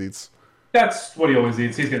always eats? That's what he always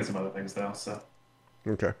eats. He's getting some other things though. So.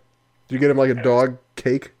 Okay. Do you get him like a dog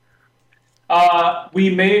cake?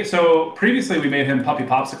 Previously we made him puppy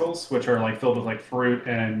popsicles, which are like filled with like fruit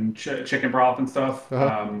and chicken broth and stuff,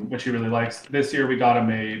 which he really likes. This year we got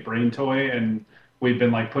him a brain toy, and we've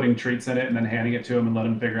been like putting treats in it and then handing it to him and let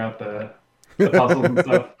him figure out the puzzles and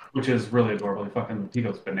stuff, which is really adorable. He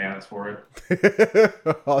goes bananas for it.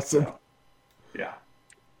 Awesome. So, yeah.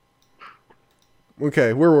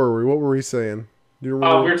 Okay, where were we? What were we saying? Do you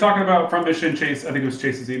remember? We were talking about Front Mission Chase. I think it was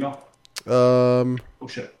Chase's email. Oh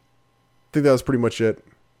shit. I think that was pretty much it.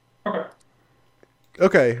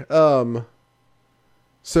 Okay.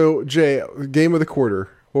 So Jay, Game of the Quarter.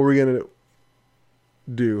 What were we gonna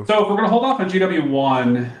do? So if we're gonna hold off on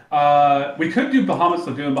GW1, we could do Bahamut's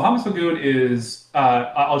Lagoon. Bahamut's Lagoon is,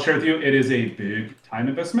 I'll share with you, it is a big time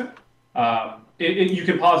investment. you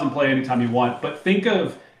can pause and play anytime you want. But think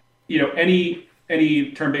of,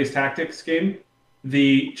 any turn-based tactics game.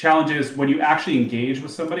 The challenge is when you actually engage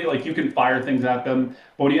with somebody, like you can fire things at them,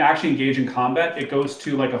 but when you actually engage in combat, it goes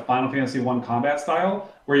to like a Final Fantasy 1 combat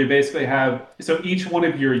style where you basically have, so each one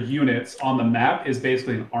of your units on the map is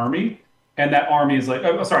basically an army, and that army is like,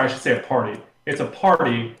 oh, sorry, I should say a party. It's a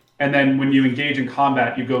party, and then when you engage in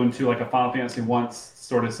combat, you go into like a Final Fantasy 1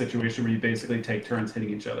 sort of situation where you basically take turns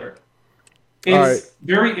hitting each other. It's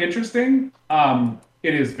very interesting.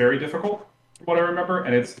 It is very difficult, from what I remember,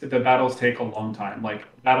 and the battles take a long time. Like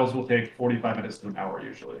battles will take 45 minutes to an hour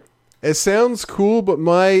usually. It sounds cool, but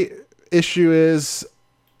my issue is,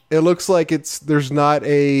 it looks like there's not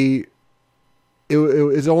a.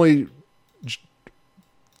 It's only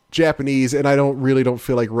Japanese, and I don't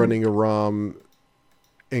feel like running a ROM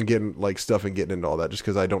and getting like stuff and getting into all that just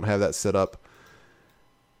because I don't have that set up.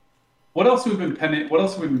 What else have we been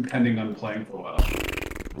pending on playing for a while?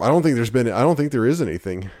 I don't think there is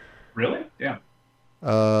anything. Really? Yeah.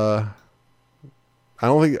 I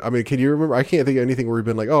don't think. I mean, can you remember? I can't think of anything where we've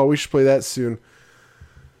been like, "Oh, we should play that soon."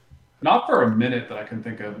 Not for a minute that I can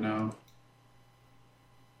think of. No.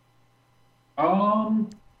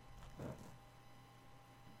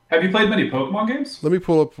 Have you played many Pokemon games? Let me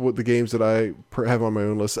pull up what the games that I have on my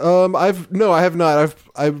own list. I have not.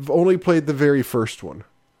 I've only played the very first one.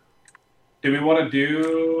 Do we want to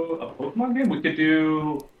do a Pokemon game? We could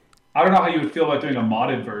do. I don't know how you would feel about doing a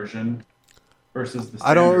modded version versus the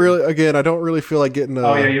standard. I don't really feel like getting.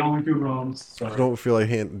 Oh yeah, you only do ROMs. Sorry. I don't feel like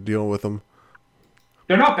dealing with them.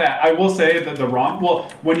 They're not bad. I will say that the ROM. Well,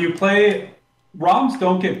 when you play, ROMs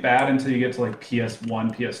don't get bad until you get to like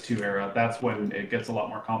PS1, PS2 era. That's when it gets a lot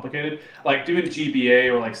more complicated. Like doing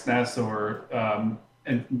GBA or like SNES or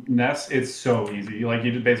and NES, it's so easy. Like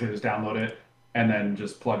you basically just download it and then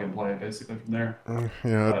just plug and play basically from there.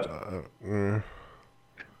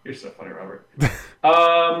 You're so funny, Robert.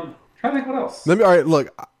 Trying to think what else. All right, look,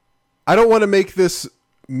 I don't want to make this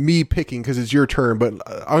me picking because it's your turn, but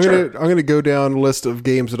I'm gonna go down a list of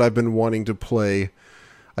games that I've been wanting to play.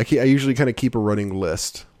 I usually kind of keep a running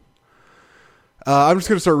list. I'm just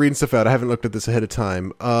gonna start reading stuff out. I haven't looked at this ahead of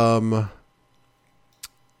time. Where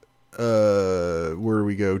do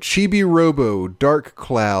we go? Chibi Robo, Dark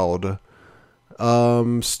Cloud,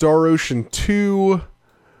 Star Ocean 2.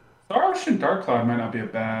 Star Ocean Dark Cloud might not be a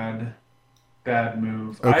bad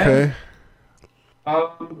move. Okay.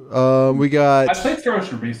 We got. I played Star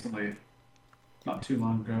Ocean recently, not too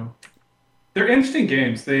long ago. They're interesting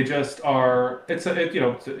games. They just are. It's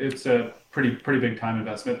a pretty big time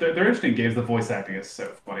investment. They're interesting games. The voice acting is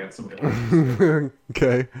so funny on some of the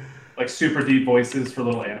Okay. Like super deep voices for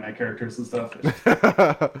little anime characters and stuff.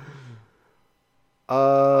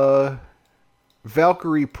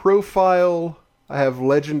 Valkyrie Profile. I have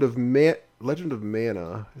Legend of Mana.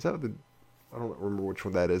 Is that the? I don't remember which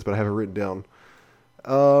one that is, but I have it written down.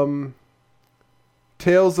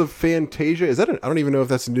 Tales of Fantasia. Is that I don't even know if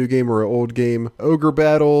that's a new game or an old game. Ogre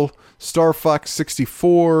Battle. Star Fox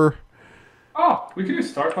 64. Oh, we could do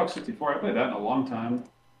Star Fox 64. I played that in a long time.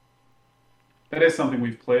 That is something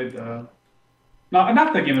we've played. Not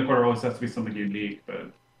that Game of the Quarter always has to be something unique,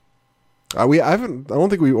 but I haven't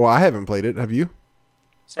played it. Have you?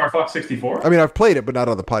 Star Fox 64? I mean, I've played it, but not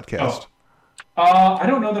on the podcast. I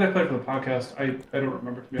don't know that I played for the podcast. I don't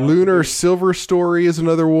remember. To be honest. Lunar Silver Story is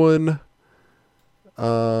another one.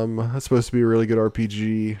 That's supposed to be a really good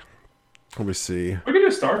RPG. Let me see. We could do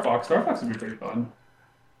Star Fox. Star Fox would be pretty fun.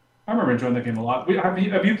 I remember enjoying that game a lot. Have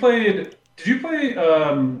you played? Did you play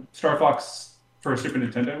Star Fox for Super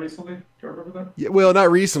Nintendo recently? Do you remember that? Yeah, well, not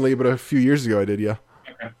recently, but a few years ago I did. Yeah.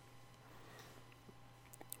 Okay.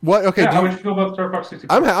 What? Okay. Yeah, how would you feel about Star Fox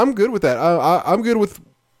 64? I'm good with that. I'm good with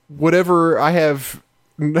whatever I have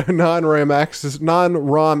non-ROM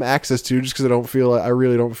access to, just because I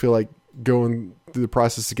really don't feel like going through the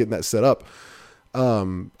process of getting that set up.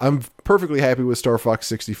 I'm perfectly happy with Star Fox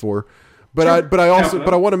 64, but sure.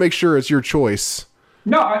 I want to make sure it's your choice.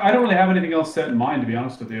 No, I don't really have anything else set in mind, to be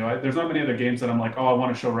honest with you. There's not many other games that I'm like, oh, I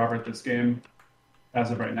want to show Robert this game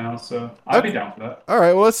as of right now, so I'd be down for that. All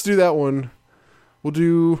right, well, let's do that one. We'll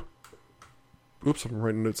do... Oops, I'm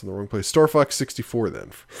writing notes in the wrong place. Star Fox 64 then,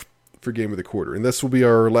 for Game of the Quarter. And this will be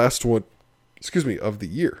our last one, of the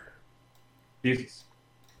year. Jesus.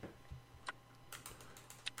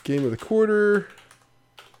 Game of the Quarter,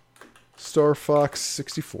 Star Fox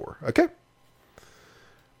 64. Okay.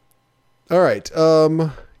 All right.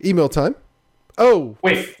 Email time. Oh.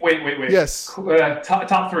 Wait. Yes.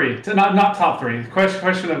 Top three. Not top three.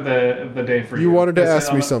 Question of the day for you. You wanted to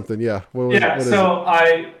ask me something, yeah. What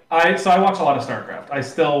I watch a lot of StarCraft. I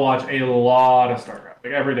still watch a lot of StarCraft.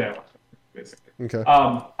 Like every day I watch it. basically. Okay.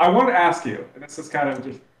 I want to ask you, and this is kind of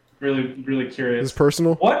just really, really curious. Is this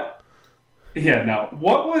personal? What? Yeah, no.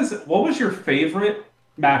 What was your favorite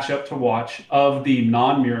matchup to watch of the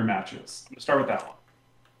non-mirror matches? Let's start with that one.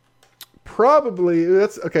 Probably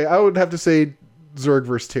that's okay. I would have to say Zerg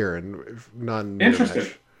versus Terran, Interesting.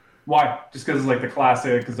 match. Why? Just because it's like the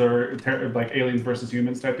classic, like aliens versus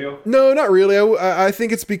humans type deal? No, not really. I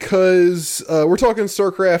think it's because we're talking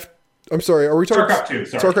StarCraft. I'm sorry. Are we talking StarCraft 2?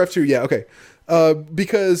 Sorry. StarCraft 2. Yeah. Okay.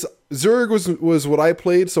 Because Zerg was what I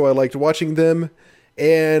played, so I liked watching them,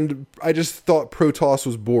 and I just thought Protoss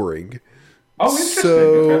was boring. Oh, interesting.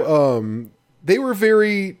 So Okay. they were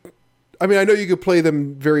very. I mean, I know you could play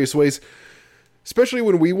them various ways. Especially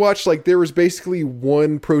when we watched, like, there was basically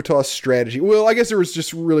one Protoss strategy. Well, I guess there was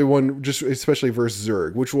just really one, just especially versus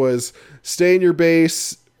Zerg, which was stay in your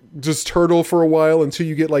base, just turtle for a while until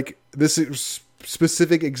you get, like, this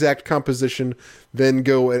specific exact composition, then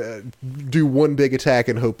go do one big attack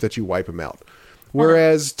and hope that you wipe them out.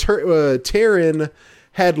 Whereas Terran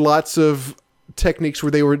had lots of techniques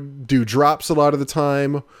where they would do drops a lot of the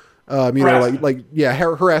time. Harassment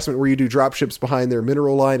where you do drop ships behind their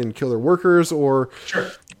mineral line and kill their workers, or Sure.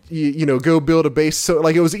 go build a base. So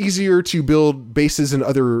like it was easier to build bases in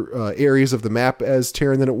other areas of the map as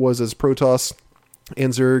Terran than it was as Protoss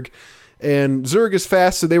and Zerg. And Zerg is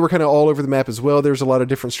fast, so they were kind of all over the map as well. There's a lot of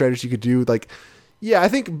different strategies you could do. Like, yeah, I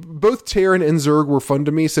think both Terran and Zerg were fun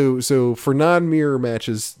to me. So for non-mirror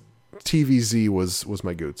matches, TVZ was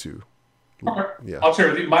my go-to. Okay. Yeah. I'll share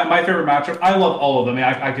with you my favorite matchup. I love all of them.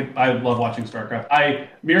 I love watching StarCraft.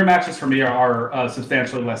 Mirror matches for me are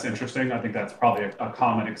substantially less interesting. I think that's probably a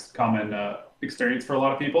common experience for a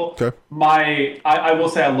lot of people. Okay. I will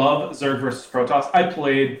say I love Zerg versus Protoss. I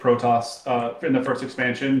played Protoss in the first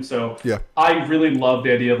expansion, so Yeah. I really love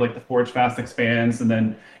the idea of like the Forge Fast expands, and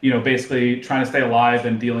then basically trying to stay alive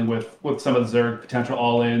and dealing with some of the Zerg potential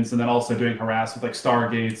all-ins, and then also doing harass with like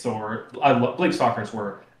Stargates or Blink Stalkers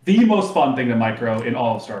were the most fun thing to micro in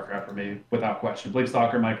all of StarCraft for me, without question. Blink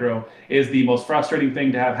Stalker micro is the most frustrating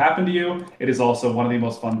thing to have happen to you. It is also one of the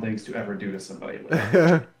most fun things to ever do to somebody.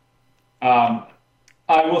 I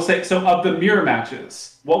will say, so of the mirror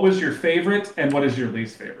matches, what was your favorite and what is your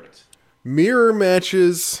least favorite? Mirror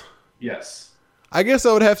matches. Yes. I guess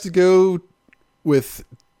I would have to go with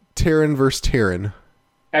Terran versus Terran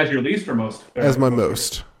As your least or most? as my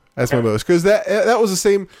most. As my most, because that was the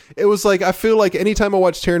same. It was like I feel like anytime I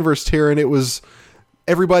watched Terran versus Terran, it was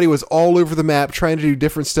everybody was all over the map trying to do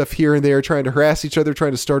different stuff here and there, trying to harass each other,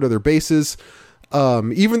 trying to start other bases.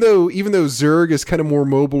 Even though Zerg is kind of more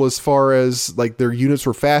mobile as far as like their units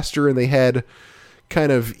were faster and they had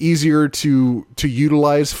kind of easier to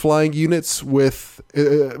utilize flying units with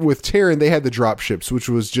Terran, they had the drop ships, which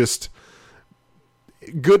was just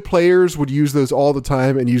good players would use those all the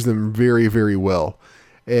time and use them very, very well.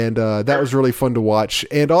 And that was really fun to watch.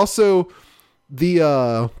 And also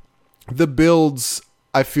the builds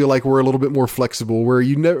I feel like were a little bit more flexible, where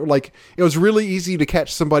you never like it was really easy to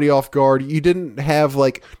catch somebody off guard. You didn't have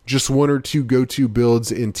like just one or two go-to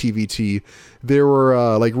builds in TVT. There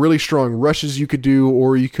were like really strong rushes you could do,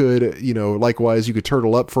 or you could, likewise you could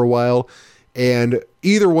turtle up for a while, and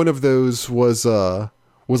either one of those was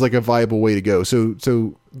like a viable way to go.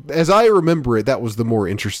 So as I remember it, that was the more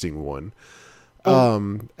interesting one.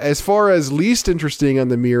 As far as least interesting on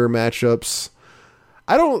the mirror matchups,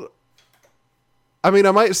 I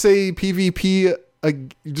might say PvP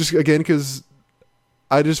just again because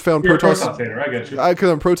I just found You're Protoss. a Protoss hater, I get you. Because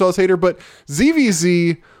I'm Protoss hater, but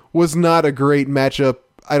ZVZ was not a great matchup.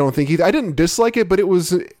 I don't think either. I didn't dislike it, but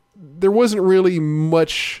there wasn't really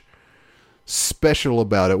much special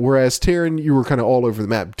about it. Whereas Terran, you were kind of all over the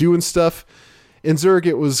map doing stuff. In Zerg,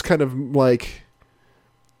 it was kind of like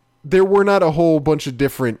there were not a whole bunch of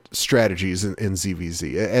different strategies in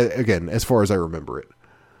ZVZ. Again, as far as I remember it.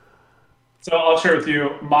 So I'll share with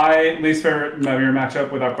you my least favorite mirror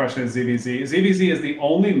matchup without question is ZVZ. ZVZ is the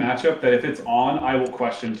only matchup that if it's on, I will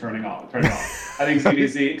question turning on. I think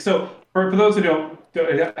ZVZ. So for those who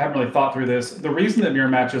haven't really thought through this, the reason that mirror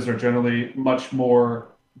matches are generally much more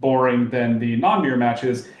boring than the non-mirror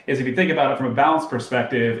matches is if you think about it from a balance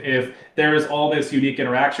perspective, if there is all this unique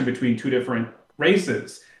interaction between two different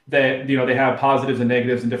races that they have positives and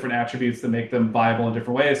negatives and different attributes that make them viable in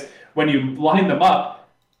different ways, when you line them up,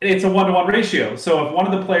 it's a 1-to-1 ratio. So if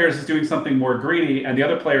one of the players is doing something more greedy and the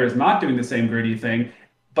other player is not doing the same greedy thing,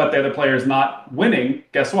 but the other player is not winning,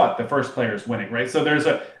 guess what? The first player is winning, right? So there's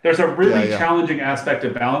a really challenging aspect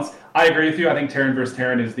of balance. I agree with you. I think Terran versus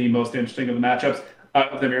Terran is the most interesting of the matchups,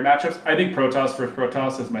 of the mirror matchups. I think Protoss versus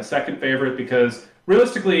Protoss is my second favorite because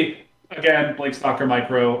realistically, again, Blake Stalker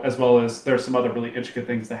Micro, as well as there's some other really intricate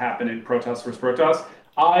things that happen in Protoss versus Protoss.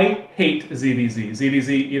 I hate ZVZ. ZVZ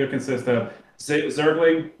either consists of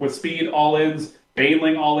Zergling with speed all-ins,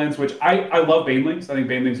 Baneling all-ins, which I love Banelings. I think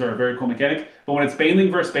Banelings are a very cool mechanic. But when it's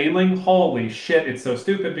Baneling versus Baneling, holy shit, it's so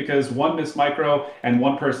stupid because one missed micro and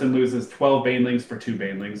one person loses 12 Banelings for 2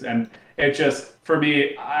 Banelings. And it just, for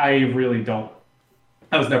me, I really don't.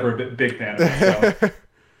 I was never a big fan of it. So.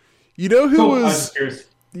 You know who Cool. I was was... just curious.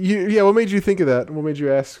 Yeah, what made you think of that? What made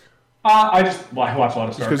you ask? I watch a lot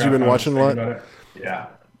of StarCraft. Because you've been watching a lot? About it. Yeah.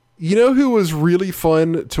 You know who was really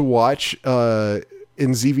fun to watch in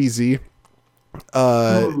ZVZ?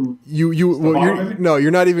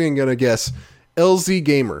 You're not even gonna guess. LZ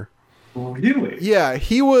Gamer. Really? Yeah,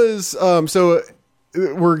 he was. So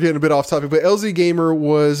we're getting a bit off topic, but LZ Gamer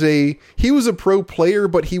was a pro player,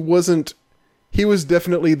 but he wasn't. He was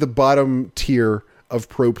definitely the bottom tier of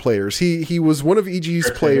pro players. He was one of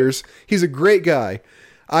EG's players. He's a great guy.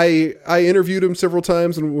 I interviewed him several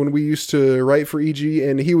times when we used to write for EG,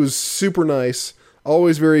 and he was super nice,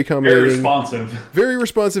 always very accommodating, very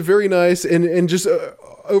responsive, very nice, and just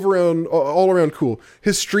all around cool.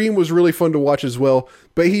 His stream was really fun to watch as well,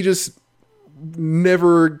 but he just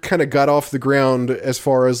never kind of got off the ground as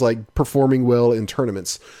far as like performing well in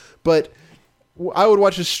tournaments. But I would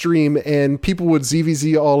watch his stream, and people would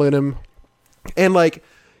ZVZ all in him, and like,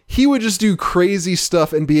 he would just do crazy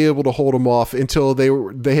stuff and be able to hold them off until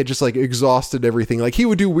they had just like exhausted everything. Like, he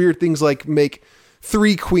would do weird things like make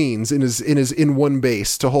 3 queens in one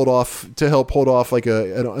base to help hold off like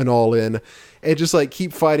an all in, and just like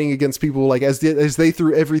keep fighting against people like as they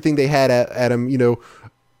threw everything they had at him, you know,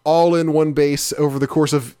 all in one base over the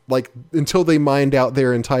course of like until they mined out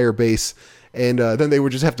their entire base, and then they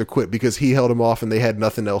would just have to quit because he held them off and they had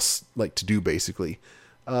nothing else like to do basically.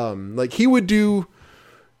 Like he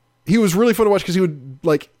was really fun to watch because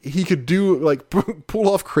he could do like pull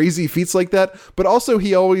off crazy feats like that, but also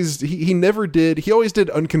he always did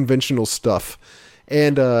unconventional stuff,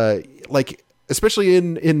 and like especially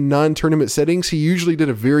in non-tournament settings, he usually did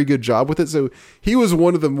a very good job with it. So he was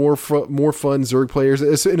one of the more fun Zerg players,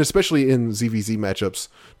 and especially in ZVZ matchups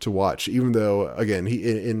to watch. Even though again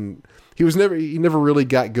he never really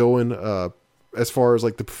got going as far as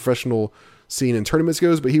like the professional scene in tournaments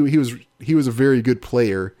goes, but he was a very good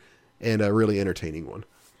player and a really entertaining one.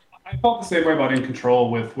 I felt the same way about In Control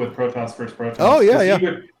with Protoss versus Protoss. Oh yeah.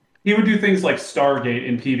 He would do things like Stargate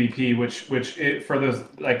in PvP, which for those,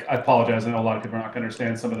 like, I apologize, I know a lot of people are not going to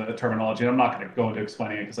understand some of the terminology, and I'm not going to go into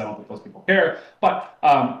explaining it because I don't think those people care. But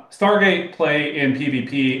Stargate play in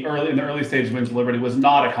PvP in the early stages of Wings of Liberty was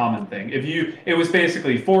not a common thing. It was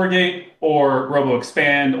basically 4-gate or Robo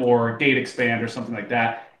Expand or Gate Expand or something like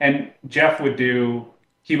that. And Jeff would do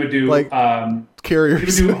like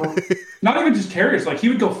carriers. He would do, not even just carriers. Like, he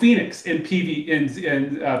would go Phoenix in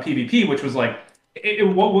PvP, which was like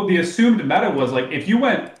what would the assumed meta was like if you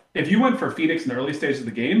went for Phoenix in the early stages of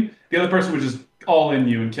the game, the other person would just all in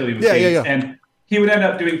you and kill you with Phoenix. Yeah. And he would end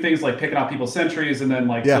up doing things like picking off people's sentries and then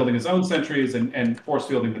like building his own sentries and force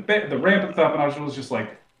fielding the ramp and stuff. And I was just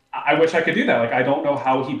like, I wish I could do that. Like, I don't know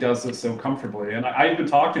how he does this so comfortably. And I even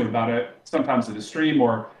talked to him about it sometimes in his stream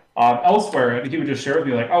or elsewhere, and he would just share with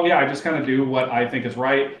me like, oh yeah, I just kind of do what I think is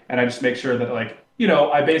right, and I just make sure that, like, you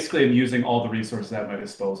know, I basically am using all the resources at my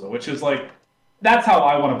disposal, which is like, that's how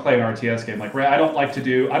I want to play an RTS game. Like, I don't want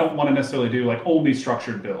to necessarily do like only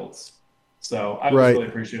structured builds. So I really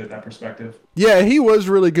appreciated that perspective. Yeah, he was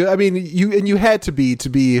really good. I mean, you had to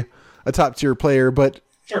be a top tier player, but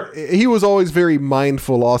sure, he was always very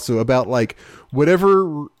mindful also about like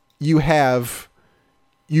whatever you have,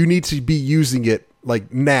 you need to be using it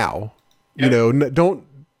like now. Yep. You know,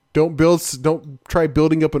 don't try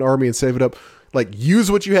building up an army and save it up. Like, use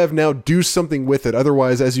what you have now, do something with it.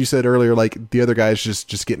 Otherwise, as you said earlier, like, the other guy's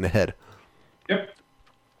just getting ahead. Yep.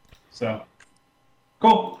 So,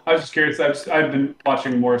 cool. I was just curious. I've been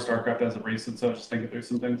watching more StarCraft as of recent, so I was just thinking through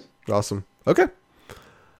some things. Awesome. Okay.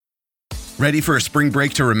 Ready for a spring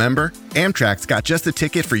break to remember? Amtrak's got just the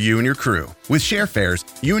ticket for you and your crew. With Share Fares,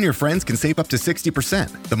 you and your friends can save up to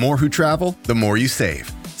 60%. The more who travel, the more you save.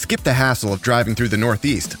 Skip the hassle of driving through the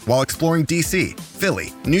Northeast while exploring D.C.,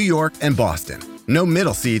 Philly, New York, and Boston. No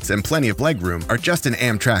middle seats and plenty of legroom are just an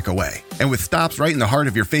Amtrak away. And with stops right in the heart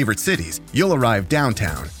of your favorite cities, you'll arrive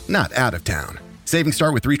downtown, not out of town. Savings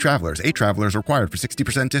start with 3 travelers. 8 travelers required for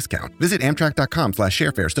 60% discount. Visit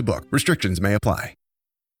Amtrak.com/sharefares to book. Restrictions may apply.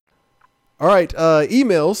 All right,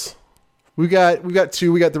 emails. We got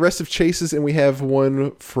 2. We got the rest of Chase's, and we have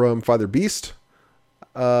one from Father Beast.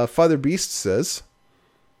 Father Beast says,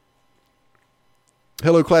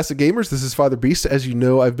 Hello, Classic Gamers. This is Father Beast. As you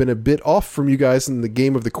know, I've been a bit off from you guys in the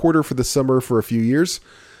game of the quarter for the summer for a few years.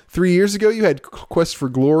 3 years ago, you had Quest for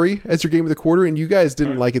Glory as your game of the quarter, and you guys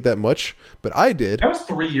didn't like it that much, but I did. That was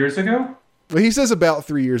 3 years ago? Well, he says about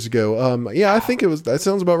 3 years ago. Yeah, I think that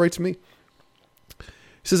sounds about right to me. He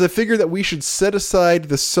says, I figured that we should set aside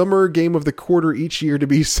the summer game of the quarter each year to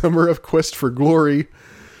be Summer of Quest for Glory.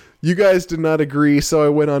 You guys did not agree, so I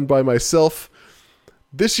went on by myself.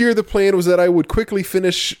 This year, the plan was that I would quickly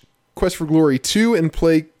finish Quest for Glory 2 and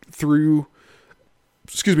play through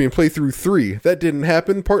 3. That didn't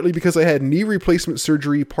happen, partly because I had knee replacement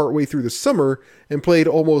surgery partway through the summer and played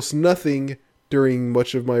almost nothing during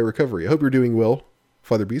much of my recovery. I hope you're doing well,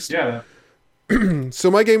 Father Beast. Yeah.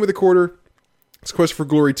 So my game of the quarter is Quest for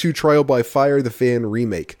Glory 2 Trial by Fire, the Fan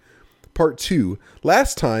Remake. Part 2.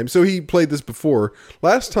 Last time, so he played this before. He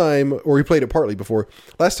played it partly before.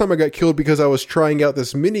 Last time I got killed because I was trying out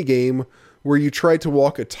this mini game where you tried to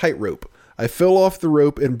walk a tightrope. I fell off the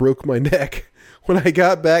rope and broke my neck. When I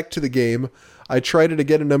got back to the game, I tried it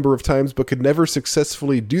again a number of times but could never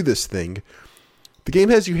successfully do this thing. The game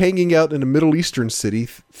has you hanging out in a Middle Eastern city,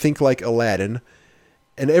 think like Aladdin,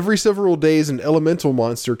 and every several days an elemental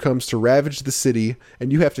monster comes to ravage the city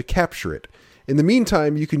and you have to capture it. In the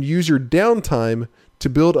meantime, you can use your downtime to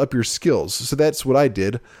build up your skills. So that's what I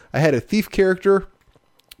did. I had a thief character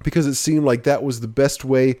because it seemed like that was the best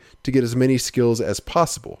way to get as many skills as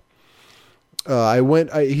possible.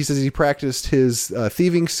 He says he practiced his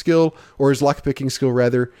thieving skill, or his lockpicking skill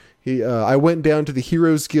rather. I went down to the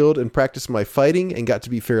Heroes Guild and practiced my fighting and got to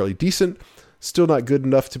be fairly decent. Still not good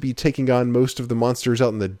enough to be taking on most of the monsters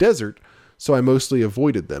out in the desert, so I mostly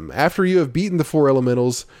avoided them. After you have beaten the 4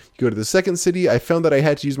 elementals, you go to the second city. I found that I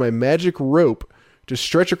had to use my magic rope to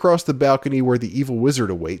stretch across the balcony where the evil wizard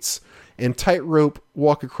awaits, and tightrope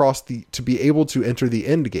walk across to be able to enter the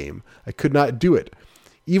end game. I could not do it.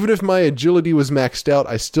 Even if my agility was maxed out,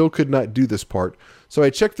 I still could not do this part, so I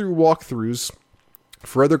checked through walkthroughs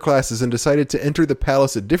for other classes and decided to enter the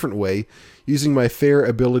palace a different way, using my fair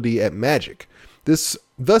ability at magic.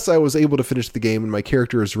 Thus, I was able to finish the game, and my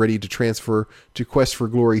character is ready to transfer to Quest for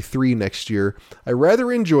Glory 3 next year. I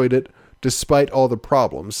rather enjoyed it, despite all the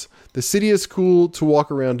problems. The city is cool to walk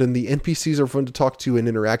around in, the NPCs are fun to talk to and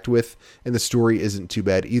interact with, and the story isn't too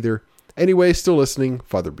bad either. Anyway, still listening,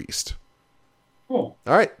 Father Beast. Cool.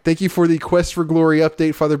 All right, thank you for the Quest for Glory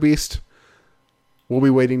update, Father Beast. We'll be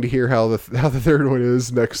waiting to hear how the third one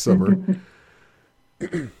is next summer.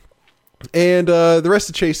 And the rest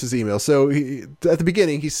of Chase's email. So at the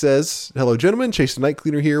beginning, he says, "Hello, gentlemen. Chase the Night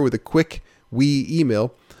Cleaner here with a quick wee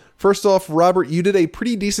email. First off, Robert, you did a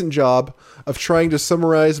pretty decent job of trying to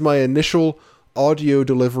summarize my initial audio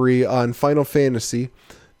delivery on Final Fantasy,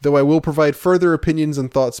 though I will provide further opinions and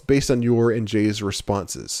thoughts based on your and Jay's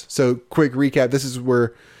responses." So quick recap. This is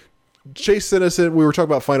where Chase sent us in. We were talking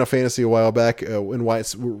about Final Fantasy a while back and why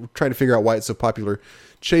we're trying to figure out why it's so popular.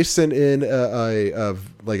 Chase sent in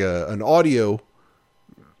an audio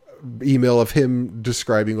email of him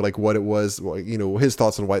describing like what it was, his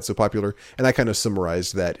thoughts on why it's so popular, and I kind of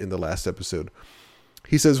summarized that in the last episode.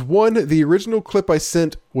 He says, 1, the original clip I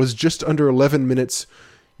sent was just under 11 minutes.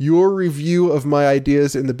 Your review of my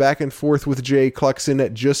ideas in the back and forth with Jay clocks in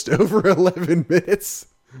at just over 11 minutes.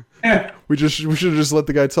 We should have just let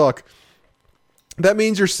the guy talk. That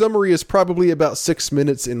means your summary is probably about 6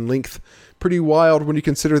 minutes in length. Pretty wild when you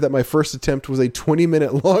consider that my first attempt was a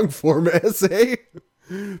 20-minute long form essay.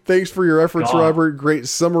 Thanks for your efforts, Robert. Great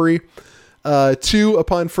summary. 2,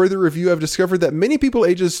 upon further review, I've discovered that many people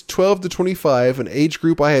ages 12 to 25, an age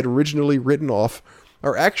group I had originally written off,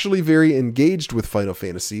 are actually very engaged with Final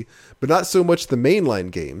Fantasy, but not so much the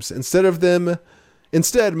mainline games.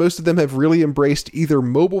 Instead, most of them have really embraced either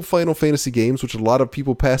mobile Final Fantasy games, which a lot of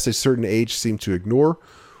people past a certain age seem to ignore,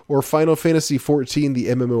 or Final Fantasy XIV, the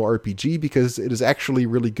MMORPG, because it is actually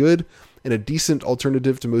really good and a decent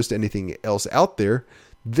alternative to most anything else out there.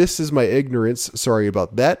 This is my ignorance. Sorry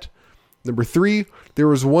about that. Number 3, there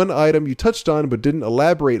was one item you touched on but didn't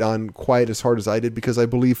elaborate on quite as hard as I did because I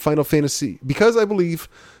believe Final Fantasy was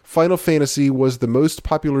the most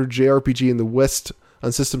popular JRPG in the West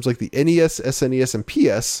on systems like the NES, SNES, and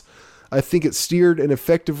PS. I think it steered and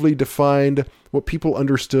effectively defined what people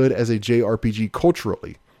understood as a JRPG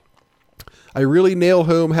culturally. I really nail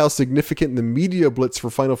home how significant the media blitz for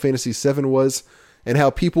Final Fantasy VII was and how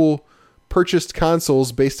people purchased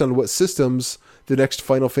consoles based on what systems the next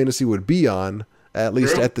Final Fantasy would be on, at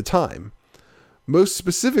least at the time. Most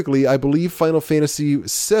specifically, I believe Final Fantasy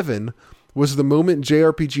VII was the moment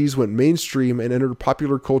JRPGs went mainstream and entered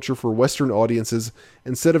popular culture for Western audiences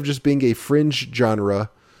instead of just being a fringe genre.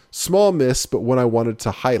 Small miss, but one I wanted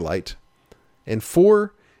to highlight. And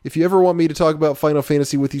 4, if you ever want me to talk about Final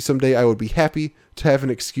Fantasy with you someday, I would be happy to have an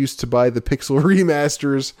excuse to buy the Pixel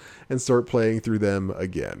remasters and start playing through them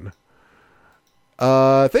again.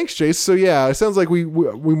 Thanks, Chase. So yeah, it sounds like we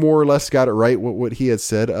more or less got it right, what he had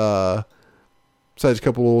said. Besides a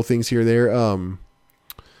couple little things here and there.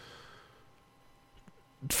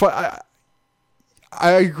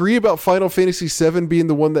 I agree about Final Fantasy VII being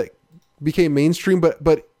the one that became mainstream,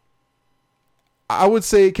 but I would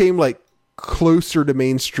say it came like closer to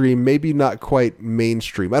mainstream, maybe not quite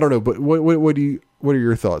mainstream. I don't know, but what are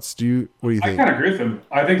your thoughts? What do you think? I kind of agree with him.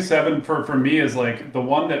 I think 7 for me is like the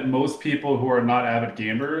one that most people who are not avid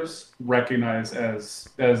gamers recognize as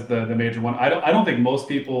the major one. I don't think most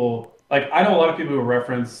people, like, I know a lot of people who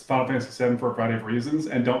reference Final Fantasy 7 for a variety of reasons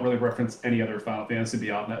and don't really reference any other Final Fantasy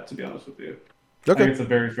beyond that, to be honest with you. Okay. I think it's a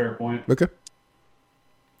very fair point. Okay.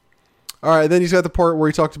 All right, then he's got the part where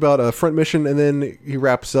he talked about a front mission, and then he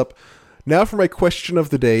wraps up. Now for my question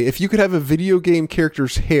of the day. If you could have a video game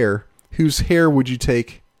character's hair, whose hair would you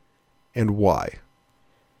take and why?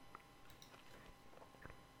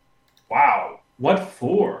 Wow. What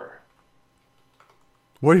for?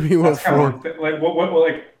 What do you mean what for?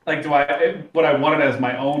 Like do I would I want it as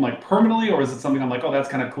my own, like, permanently, or is it something I'm like, oh, that's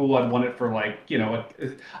kind of cool, I'd want it for, like, you know,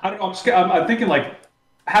 I don't know, I'm thinking like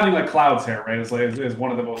having like Cloud's hair, right, is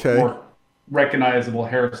one of the most more recognizable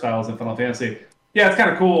hairstyles in Final Fantasy. Yeah, it's kind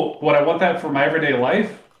of cool. Would I want that for my everyday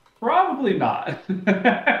life? Probably not.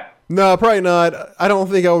 No, probably not. I don't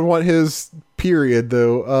think I would want his period,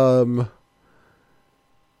 though.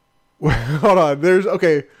 Hold on.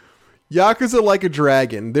 Yakuza Like a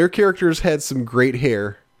Dragon. Their characters had some great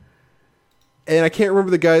hair. And I can't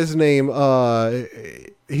remember the guy's name.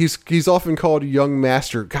 He's often called Young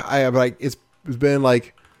Master. God, it's been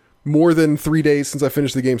like more than 3 days since I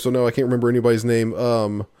finished the game, so no, I can't remember anybody's name.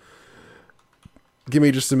 Give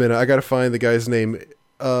me just a minute. I gotta find the guy's name.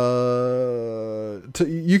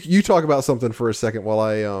 You talk about something for a second while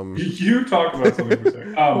I You talk about something for a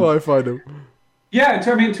second. While I find him. Yeah, in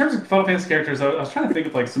terms of Final Fantasy characters, I was trying to think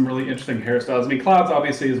of like some really interesting hairstyles. I mean, Cloud's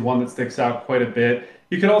obviously is one that sticks out quite a bit.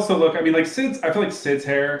 You could also look. I mean, like Cid's. I feel like Cid's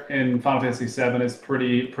hair in Final Fantasy VII is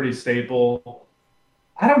pretty staple.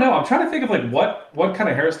 I don't know. I'm trying to think of like what kind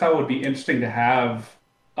of hairstyle would be interesting to have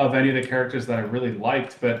of any of the characters that I really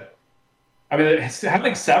liked. But I mean, having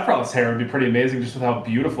like Sephiroth's hair would be pretty amazing, just with how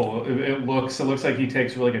beautiful it looks. It looks like he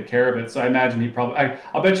takes really good care of it. So I imagine he probably.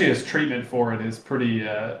 I'll bet you his treatment for it is pretty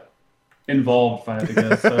involved, if I had to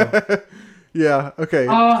guess. So. Yeah. Okay.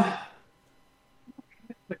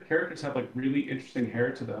 The characters have like really interesting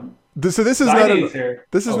hair to them. So this is hair.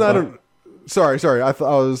 This is not a. Sorry. I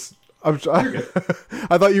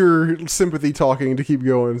thought you were sympathy talking to keep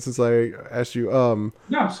going since I asked you. No,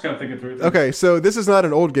 I'm just kind of thinking through things. Okay, so this is not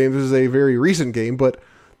an old game. This is a very recent game, but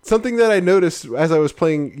something that I noticed as I was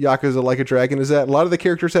playing Yakuza Like a Dragon is that a lot of the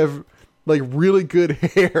characters have like really good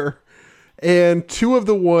hair, and two of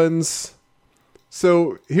the ones.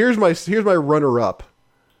 So here's my runner up.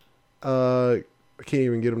 I can't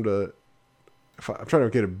even get him to. I'm trying to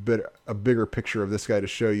get a bigger picture of this guy to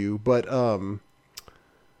show you, but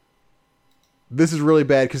this is really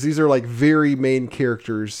bad because these are like very main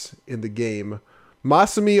characters in the game.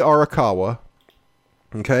 Masumi Arakawa.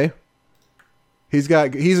 Okay. He's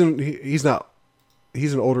an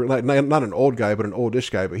older, not an old guy, but an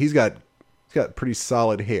oldish guy, but he's got pretty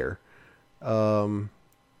solid hair. Here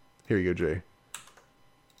you go, Jay.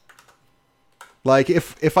 Like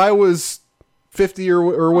if I was 50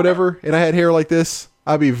 or whatever and I had hair like this,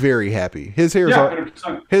 I'd be very happy. His hair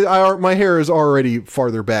my hair is already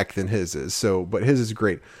farther back than his is, but his is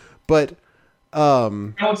great. But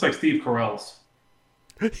it looks like Steve Carell's.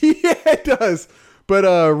 Yeah, it does. But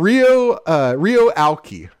Rio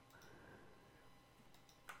Aoki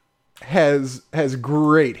has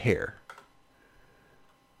great hair.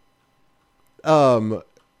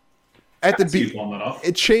 At the beat,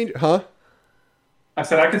 it changed, huh? I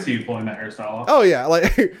said I could see you pulling that hairstyle off. Oh yeah,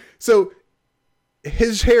 like so.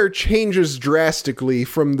 His hair changes drastically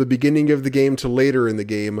from the beginning of the game to later in the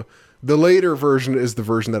game. The later version is the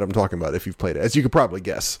version that I'm talking about, if you've played it, as you could probably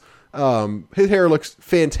guess. His hair looks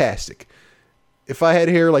fantastic. If I had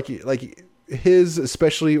hair like his,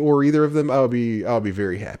 especially, or either of them, I'll be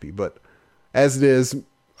very happy. But as it is,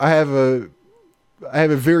 I have a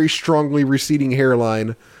very strongly receding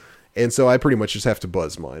hairline, and so I pretty much just have to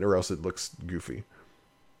buzz mine, or else it looks goofy.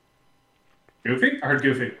 Goofy? I heard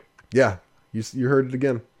goofy. Yeah. You heard it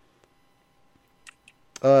again.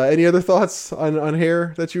 Any other thoughts on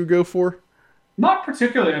hair that you would go for? Not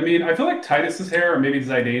particularly. I mean, I feel like Titus's hair or maybe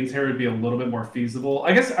Zidane's hair would be a little bit more feasible.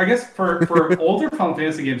 I guess for older Final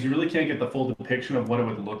Fantasy games, you really can't get the full depiction of what it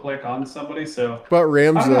would look like on somebody. So, But I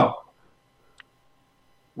don't Ramza. know.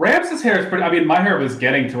 Rams's hair is pretty. I mean, my hair was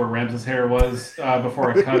getting to where Rams's hair was before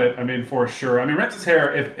I cut it. I mean, for sure. I mean, Rams's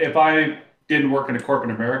hair. If I didn't work in a corporate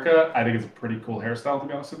America, I think it's a pretty cool hairstyle to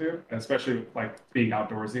be honest with you. Especially like being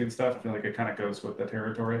outdoorsy and stuff. I feel like it kind of goes with the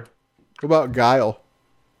territory. What about Guile?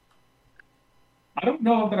 I don't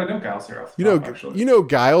know that I know Guile's hair off the You know, top, actually. you know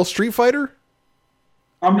Guile, Street Fighter.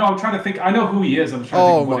 No, I'm trying to think. I know who he is. I'm trying to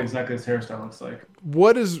think of what my- exactly his hairstyle looks like.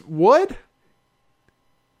 What?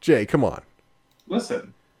 Jay, come on.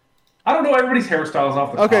 Listen, I don't know everybody's hairstyles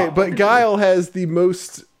off the top. Okay, but Guile has the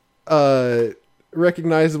most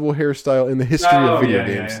recognizable hairstyle in the history of video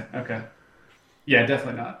games. Yeah. Okay. Yeah,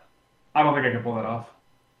 definitely not. I don't think I can pull that off.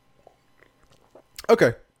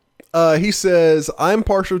 Okay. He says, I'm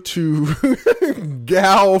partial to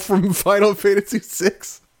Gal from Final Fantasy VI.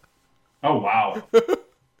 Oh, wow. The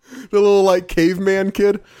little, like, caveman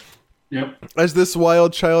kid. Yep. As this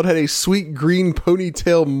wild child had a sweet green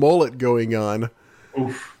ponytail mullet going on.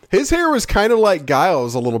 Oof. His hair was kind of like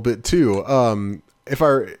Guile's a little bit, too.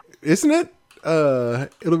 Isn't it?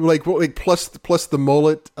 It'll be like plus the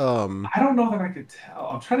mullet. I don't know that I could tell.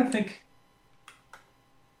 I'm trying to think.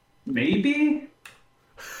 Maybe?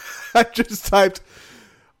 I tried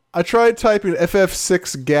typing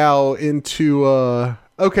FF6 Gal into,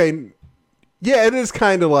 okay. Yeah, it is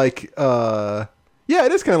kind of like, Giles?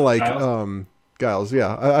 Giles.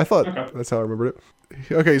 Yeah, I thought Okay. that's how I remembered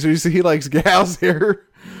it. Okay, so you see he likes Gal's hair.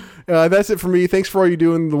 That's it for me. Thanks for all you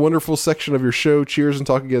do in the wonderful section of your show. Cheers and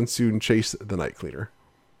talk again soon. Chase the Night Cleaner.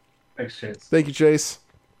 Thanks, Chase. Thank you, Chase.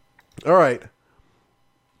 All right.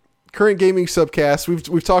 Current gaming subcast.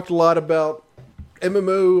 We've talked a lot about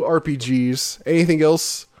MMO RPGs. Anything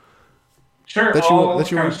else? Sure. That you want-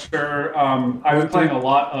 Sure. I've been playing a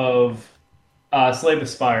lot of Slay the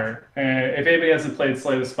Spire. If anybody hasn't played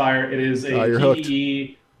Slay the Spire, it is a You're hooked.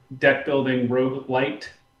 PvE deck building roguelite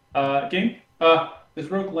game. Is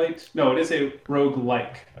roguelite? No, it is a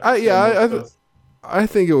roguelike. I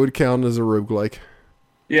think it would count as a roguelike.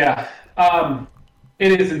 Yeah.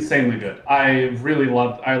 It is insanely good. I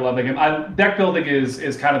love the game. Deck building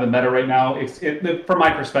is kind of the meta right now. From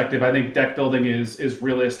my perspective, I think deck building is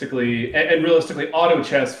realistically auto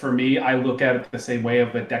chess for me. I look at it the same way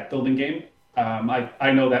of a deck building game.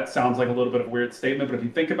 I know that sounds like a little bit of a weird statement, but if you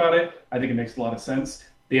think about it, I think it makes a lot of sense.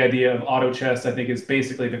 The idea of auto chess, I think, is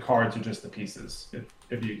basically the cards are just the pieces,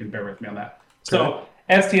 if you can bear with me on that. So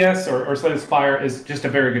STS or Slay the Spire is just a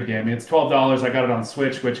very good game. I mean, it's $12. I got it on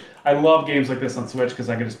Switch, which I love games like this on Switch because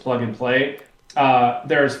I can just plug and play.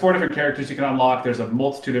 There's 4 different characters you can unlock. There's a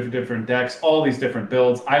multitude of different decks, all these different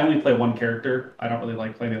builds. I only play one character. I don't really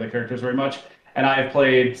like playing the other characters very much. And I have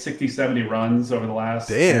played 60, 70 runs over the last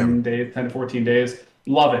 10 to 14 days.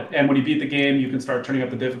 Love it. And when you beat the game, you can start turning up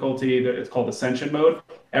the difficulty. It's called Ascension mode.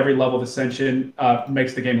 Every level of Ascension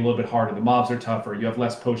makes the game a little bit harder. The mobs are tougher. You have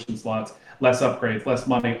less potion slots, less upgrades, less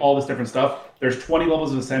money, all this different stuff. There's 20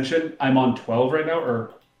 levels of Ascension. I'm on 12 right now.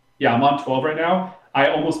 I'm on 12 right now. I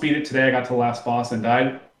almost beat it today. I got to the last boss and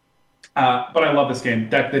died. But I love this game.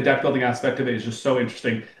 The deck building aspect of it is just so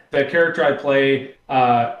interesting. The character I play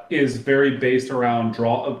is very based around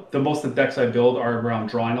draw. Most of the decks I build are around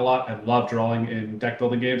drawing a lot. I love drawing in deck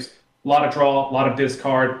building games. A lot of draw, a lot of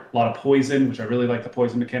discard, a lot of poison, which I really like the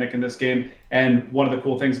poison mechanic in this game. And one of the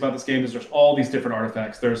cool things about this game is there's all these different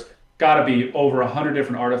artifacts. There's got to be over 100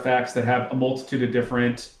 different artifacts that have a multitude of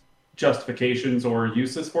different justifications or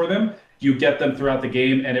uses for them. You get them throughout the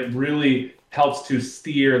game, and it really helps to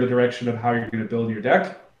steer the direction of how you're going to build your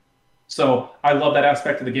deck. So I love that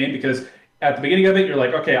aspect of the game because at the beginning of it, you're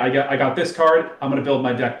like, okay, I got this card. I'm going to build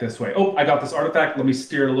my deck this way. Oh, I got this artifact. Let me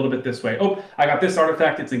steer it a little bit this way. Oh, I got this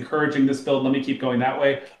artifact. It's encouraging this build. Let me keep going that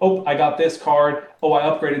way. Oh, I got this card. Oh, I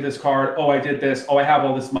upgraded this card. Oh, I did this. Oh, I have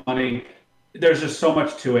all this money. There's just so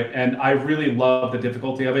much to it, and I really love the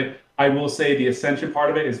difficulty of it. I will say the Ascension part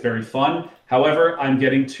of it is very fun. However, I'm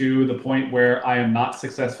getting to the point where I am not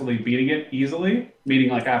successfully beating it easily, meaning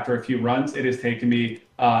like after a few runs, it has taken me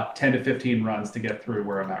 10 to 15 runs to get through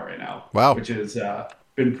where I'm at right now. Wow. Which has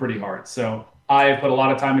been pretty hard. So I've put a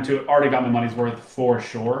lot of time into it, already got my money's worth for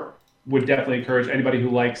sure. Would definitely encourage anybody who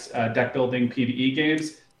likes deck building PvE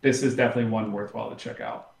games. This is definitely one worthwhile to check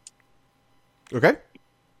out. Okay.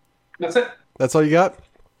 That's it. That's all you got?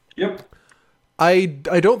 Yep. I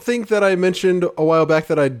don't think that I mentioned a while back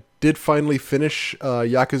that I did finally finish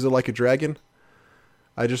Yakuza Like a Dragon.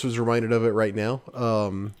 I just was reminded of it right now.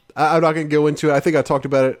 I'm not going to go into it. I think I talked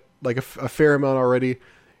about it like a fair amount already.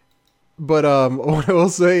 But what I will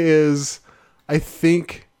say is I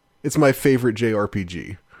think it's my favorite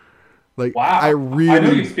JRPG. Like, Wow. I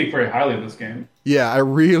know you speak very highly of this game. Yeah, I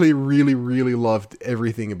really, really, really loved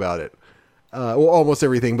everything about it. Well, almost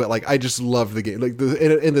everything, but like I just loved the game. Like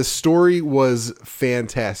and the story was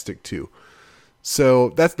fantastic too. So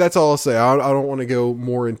that's all I'll say. I don't want to go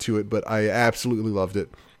more into it, but I absolutely loved it.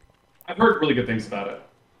 I've heard really good things about it,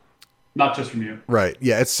 not just from you. Right?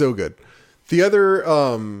 Yeah, it's so good. The other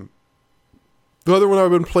one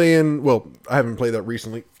I've been playing. Well, I haven't played that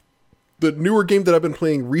recently. The newer game that I've been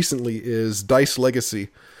playing recently is Dice Legacy.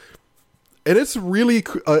 And it's really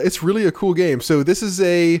a cool game. So this is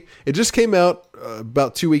it just came out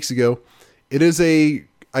about 2 weeks ago. It is I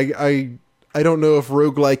don't know if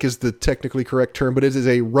roguelike is the technically correct term, but it is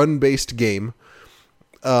a run-based game.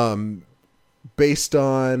 Based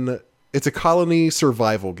on, it's a colony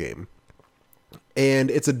survival game.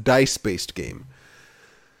 And it's a dice-based game.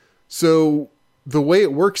 So the way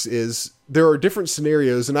it works is there are different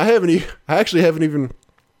scenarios, and I actually haven't even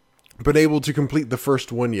been able to complete the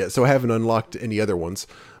first one yet, so I haven't unlocked any other ones.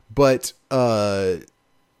 But so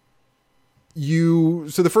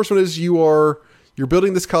the first one is you're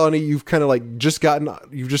building this colony. You've kind of like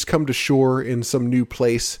you've just come to shore in some new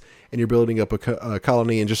place, and you're building up a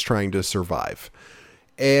colony and just trying to survive.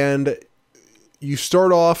 And you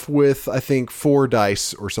start off with, I think, 4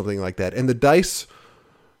 dice or something like that, and the dice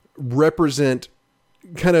represent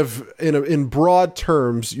kind of in broad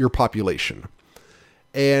terms your population.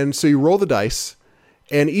 And so you roll the dice,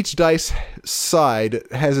 and each dice side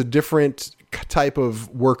has a different type of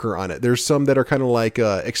worker on it. There's some that are kind of like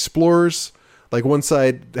explorers. Like one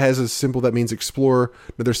side has a symbol that means explorer.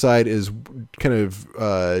 Another side is kind of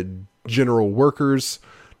general workers.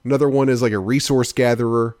 Another one is like a resource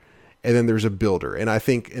gatherer. And then there's a builder. And I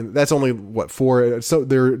think that's only 4. So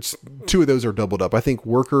there's 2 of those are doubled up. I think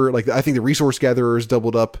I think the resource gatherer is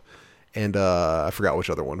doubled up, and I forgot which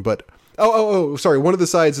other one. But sorry. One of the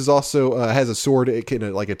sides is also has a sword. It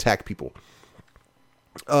can like attack people.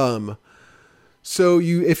 So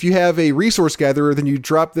if you have a resource gatherer, then you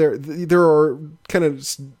drop there are kind of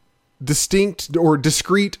distinct or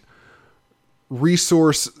discrete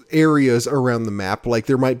resource areas around the map. Like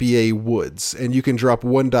there might be a woods, and you can drop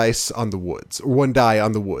 1 dice on the woods, or 1 die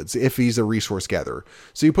on the woods if he's a resource gatherer.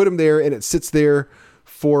 So you put him there, and it sits there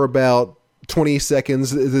for about 20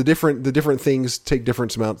 seconds. The different things take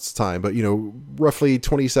different amounts of time, but roughly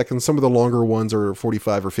 20 seconds. Some of the longer ones are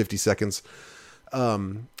 45 or 50 seconds.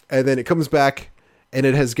 And then it comes back, and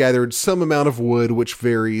it has gathered some amount of wood, which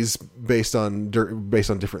varies based on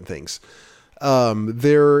different things.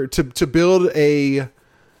 To build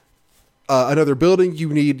another building, you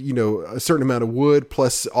need, a certain amount of wood,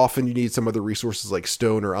 plus often you need some other resources like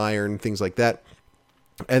stone or iron, things like that.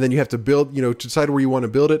 And then you have to build, to decide where you want to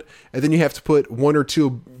build it. And then you have to put 1 or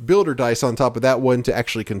 2 builder dice on top of that one to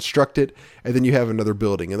actually construct it. And then you have another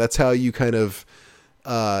building. And that's how you kind of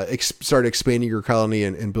start expanding your colony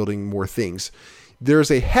and building more things.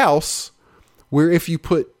 There's a house where if you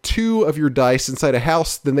put 2 of your dice inside a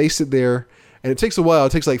house, then they sit there, and it takes a while.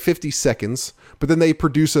 It takes like 50 seconds, but then they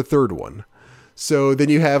produce a third one. So then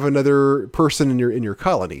you have another person in your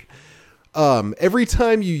colony. Every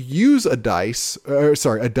time you use a die,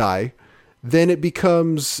 then it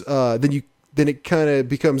becomes then it kind of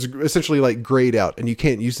becomes essentially like grayed out, and you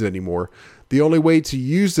can't use it anymore. The only way to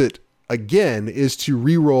use it again is to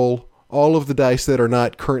re-roll all of the dice that are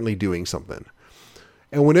not currently doing something.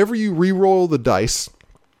 And whenever you re-roll the dice,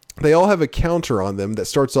 they all have a counter on them that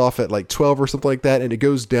starts off at like 12 or something like that, and it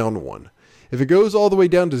goes down 1. If it goes all the way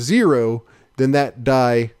down to 0, then that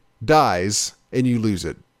die dies and you lose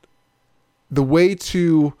it. The way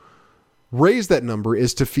to raise that number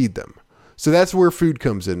is to feed them. So that's where food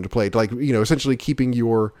comes into play, like, essentially keeping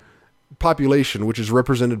your population, which is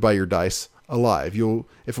represented by your dice, alive.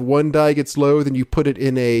 If 1 die gets low, then you put it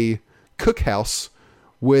in a cookhouse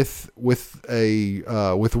with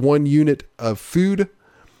 1 unit of food,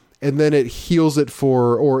 and then it heals it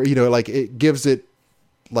it gives it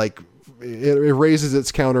like it raises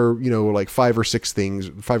its counter, like 5 or 6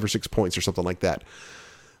 points or something like that.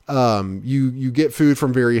 You get food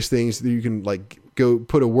from various things that you can like go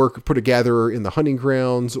put a gatherer in the hunting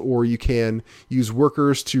grounds, or you can use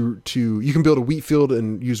workers you can build a wheat field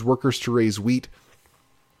and use workers to raise wheat.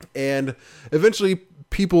 And eventually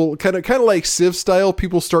people kind of like Civ style,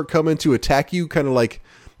 people start coming to attack you, kind of like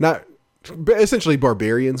not essentially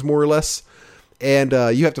barbarians more or less. And,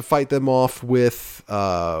 you have to fight them off with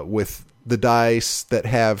the dice that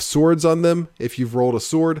have swords on them, if you've rolled a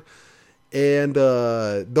sword. And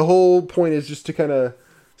the whole point is just to kind of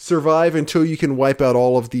survive until you can wipe out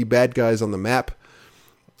all of the bad guys on the map.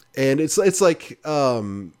 And it's like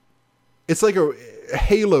it's like a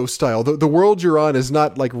Halo style. The world you're on is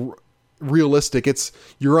not like realistic.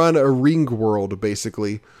 You're on a ring world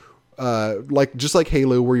basically, just like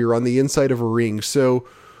Halo, where you're on the inside of a ring. So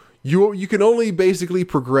you can only basically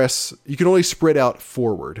progress. You can only spread out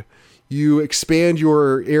forward. You expand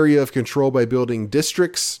your area of control by building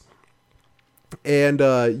districts, and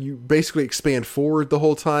you basically expand forward the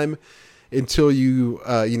whole time until you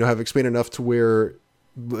have expanded enough to where,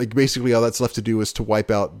 like, basically all that's left to do is to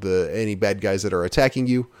wipe out any bad guys that are attacking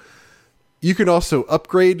you. You can also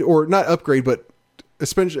upgrade, or not upgrade, but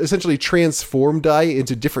essentially transform die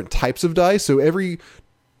into different types of die. So every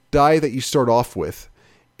die that you start off with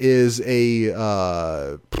is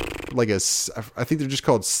I think they're just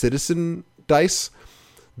called citizen dice.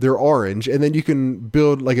 They're orange, and then you can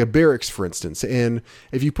build like a barracks, for instance. And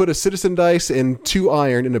if you put a citizen dice and 2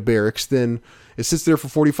 iron in a barracks, then it sits there for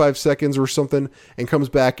 45 seconds or something and comes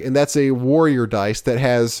back, and that's a warrior dice that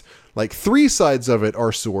has like 3 sides of it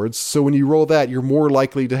are swords. So when you roll that, you're more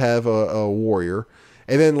likely to have a warrior.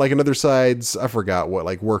 And then like another side's, I forgot what,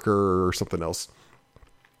 like worker or something else.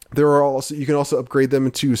 You can also upgrade them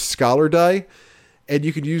to scholar die, and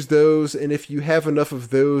you can use those. And if you have enough of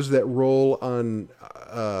those that roll on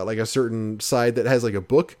like a certain side that has like a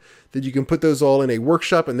book, then you can put those all in a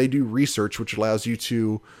workshop, and they do research, which allows you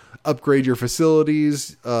to upgrade your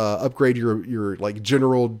facilities, upgrade your like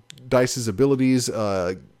general dice's abilities,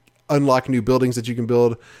 unlock new buildings that you can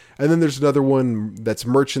build. And then there's another one that's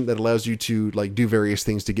merchant that allows you to like do various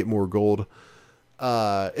things to get more gold.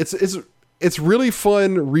 It's really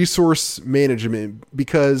fun resource management,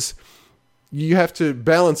 because you have to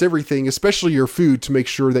balance everything, especially your food, to make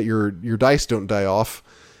sure that your dice don't die off,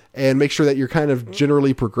 and make sure that you're kind of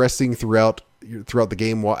generally progressing throughout the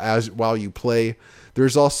game while you play.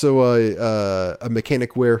 There's also a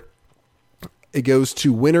mechanic where it goes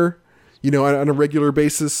to winter, on a regular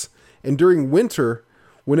basis. And during winter,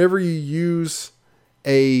 whenever you use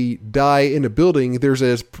a die in a building, there's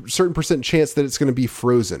a certain percent chance that it's going to be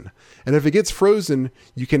frozen. And if it gets frozen,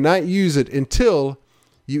 you cannot use it until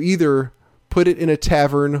you either put it in a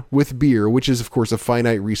tavern with beer, which is of course a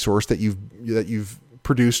finite resource that you've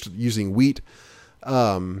produced using wheat.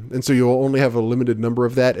 And so you'll only have a limited number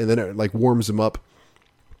of that, and then it like warms them up.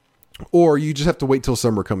 Or you just have to wait till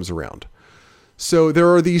summer comes around. So there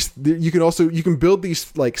are you can build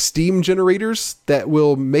these like steam generators that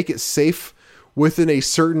will make it safe within a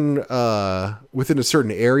certain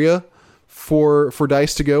area for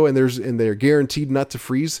dice to go, and they're guaranteed not to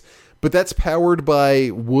freeze. But that's powered by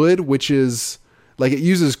wood, which is like, it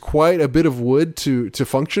uses quite a bit of wood to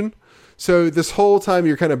function. So this whole time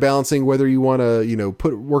you're kind of balancing whether you want to,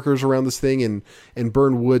 put workers around this thing and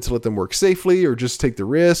burn wood to let them work safely, or just take the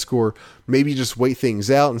risk, or maybe just wait things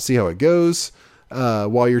out and see how it goes,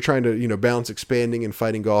 while you're trying to, balance expanding and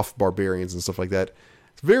fighting off barbarians and stuff like that.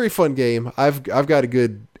 It's a very fun game. I've got a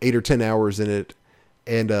good 8 or 10 hours in it,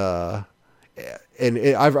 and I've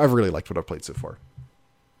really liked what I've played so far.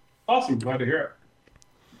 Awesome. Glad to hear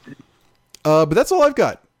it. But that's all I've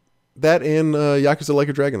got. That and Yakuza Like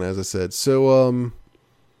a Dragon, as I said. So,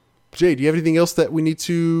 Jay, do you have anything else that we need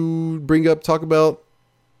to bring up, talk about?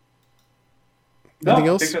 No,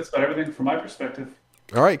 I think that's about everything from my perspective.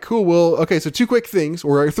 All right, cool. Well, okay, so 3 quick things.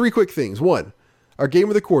 1, our game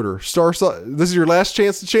of the quarter. This is your last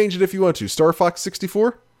chance to change it if you want to. Star Fox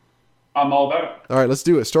 64? I'm all about it. All right, let's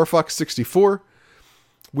do it. Star Fox 64.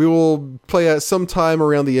 We will play at some time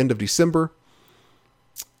around the end of December.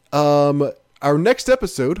 Our next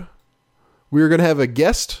episode, we're going to have a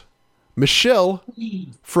guest, Michelle,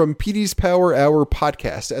 from PD's Power Hour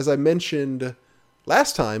podcast. As I mentioned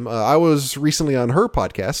last time, I was recently on her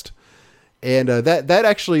podcast, and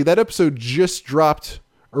that episode just dropped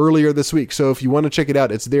earlier this week. So if you want to check it out,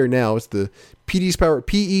 it's there now. It's the PD's Power,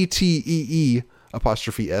 PETEE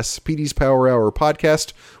 'S, PD's Power Hour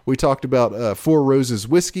podcast. We talked about Four Roses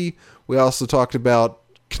whiskey. We also talked about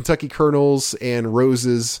Kentucky Colonels and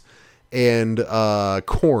roses and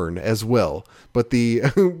corn as well. But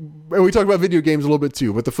and we talked about video games a little bit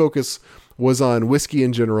too, but the focus was on whiskey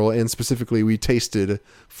in general, and specifically we tasted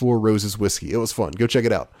Four Roses whiskey. It was fun. Go check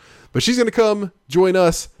it out. But she's going to come join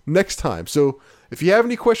us next time. So if you have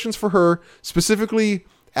any questions for her, specifically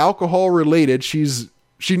alcohol related,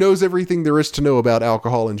 she knows everything there is to know about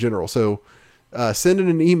alcohol in general. So send in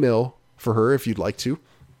an email for her if you'd like to.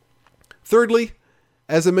 Thirdly,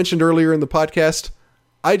 as I mentioned earlier in the podcast,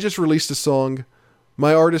 I just released a song.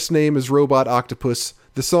 My artist name is Robot Octopus.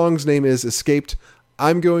 The song's name is Escaped.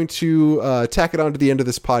 I'm going to tack it on to the end of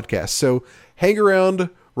this podcast. So hang around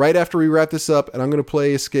right after we wrap this up, and I'm going to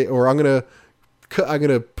play Escape, or I'm going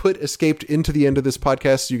to put Escaped into the end of this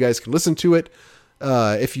podcast so you guys can listen to it.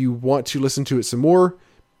 If you want to listen to it some more,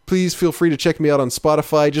 please feel free to check me out on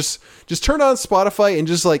Spotify. Just turn on Spotify and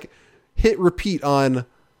just like hit repeat on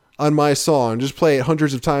my song. Just play it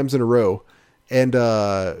hundreds of times in a row, and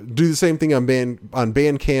do the same thing on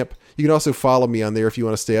Bandcamp. You can also follow me on there if you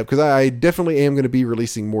want to stay up, because I definitely am going to be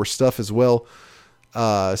releasing more stuff as well.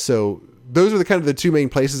 So those are the kind of the two main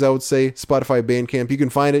places I would say: Spotify, Bandcamp. You can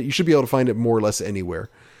find it. You should be able to find it more or less anywhere.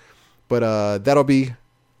 But that'll be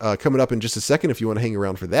coming up in just a second if you want to hang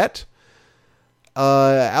around for that.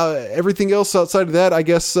 Everything else outside of that, I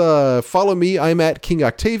guess, follow me. I'm at King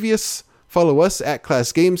Octavius. Follow us at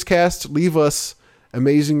Class Gamescast. Leave us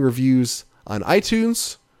amazing reviews on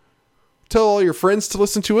iTunes. Tell all your friends to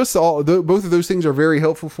listen to us. Both of those things are very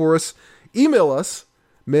helpful for us. Email us,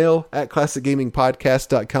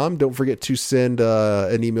 mail@classicgamingpodcast.com. Don't forget to send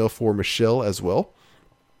an email for Michelle as well.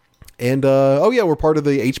 And, we're part of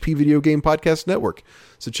the HP Video Game Podcast Network.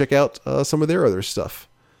 So check out some of their other stuff.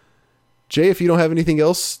 Jay, if you don't have anything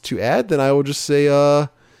else to add, then I will just say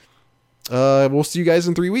we'll see you guys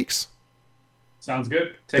in 3 weeks. Sounds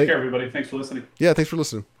good. Take care, everybody. Thanks for listening. Yeah, thanks for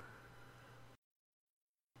listening.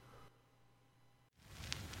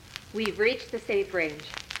 We've reached the safe range.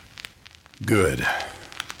 Good.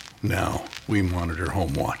 Now, we monitor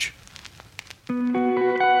home watch.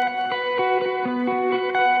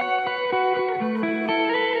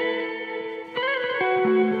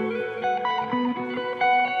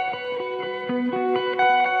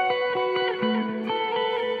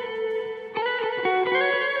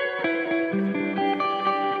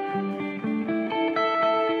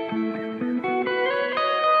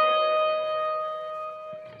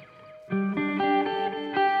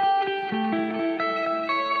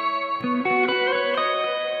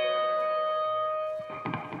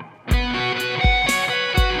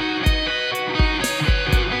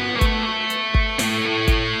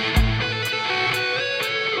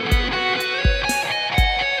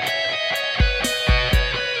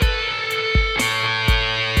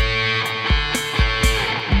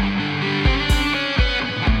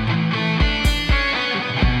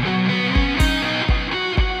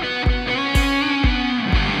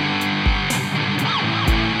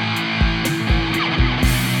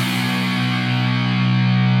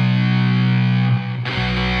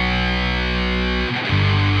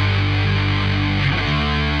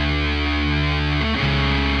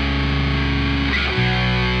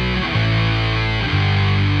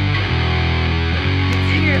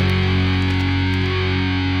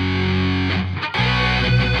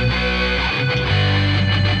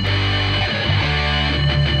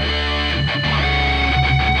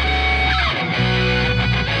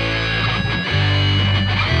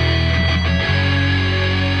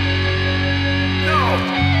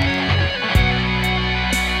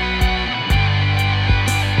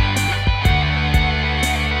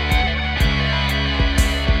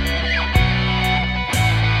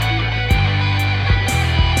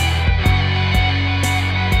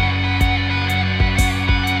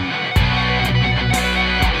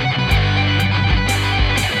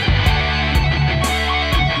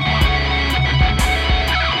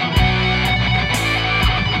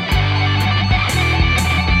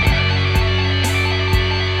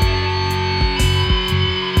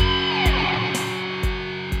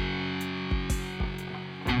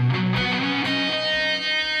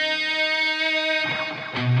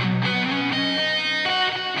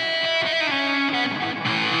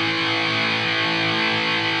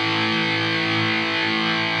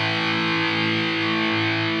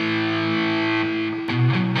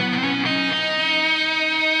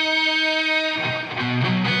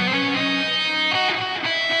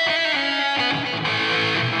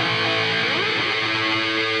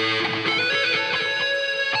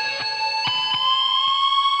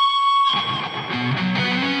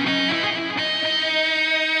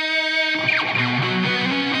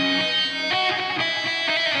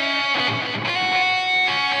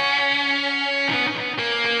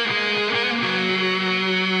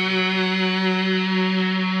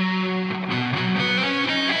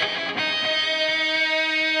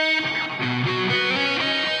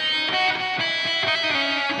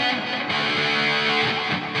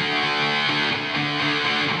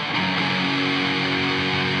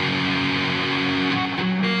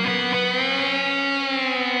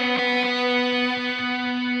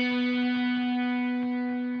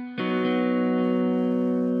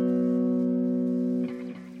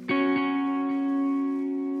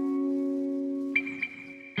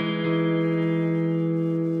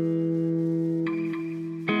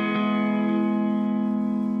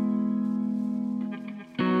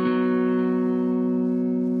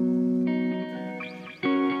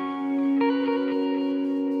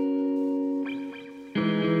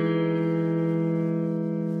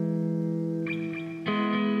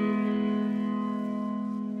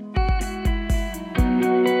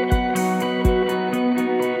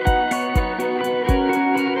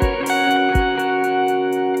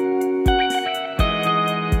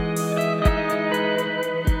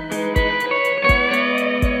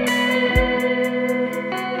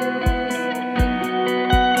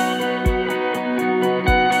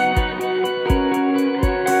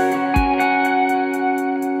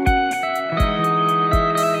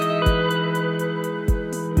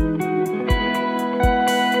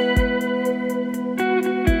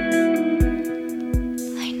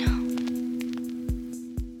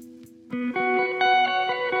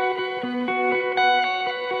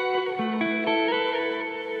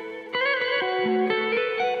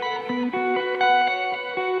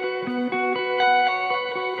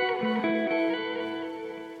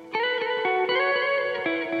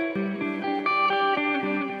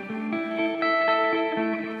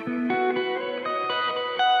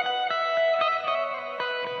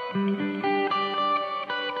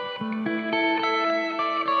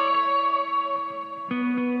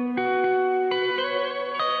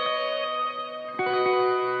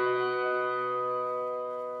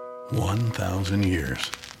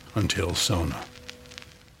 years until Sona."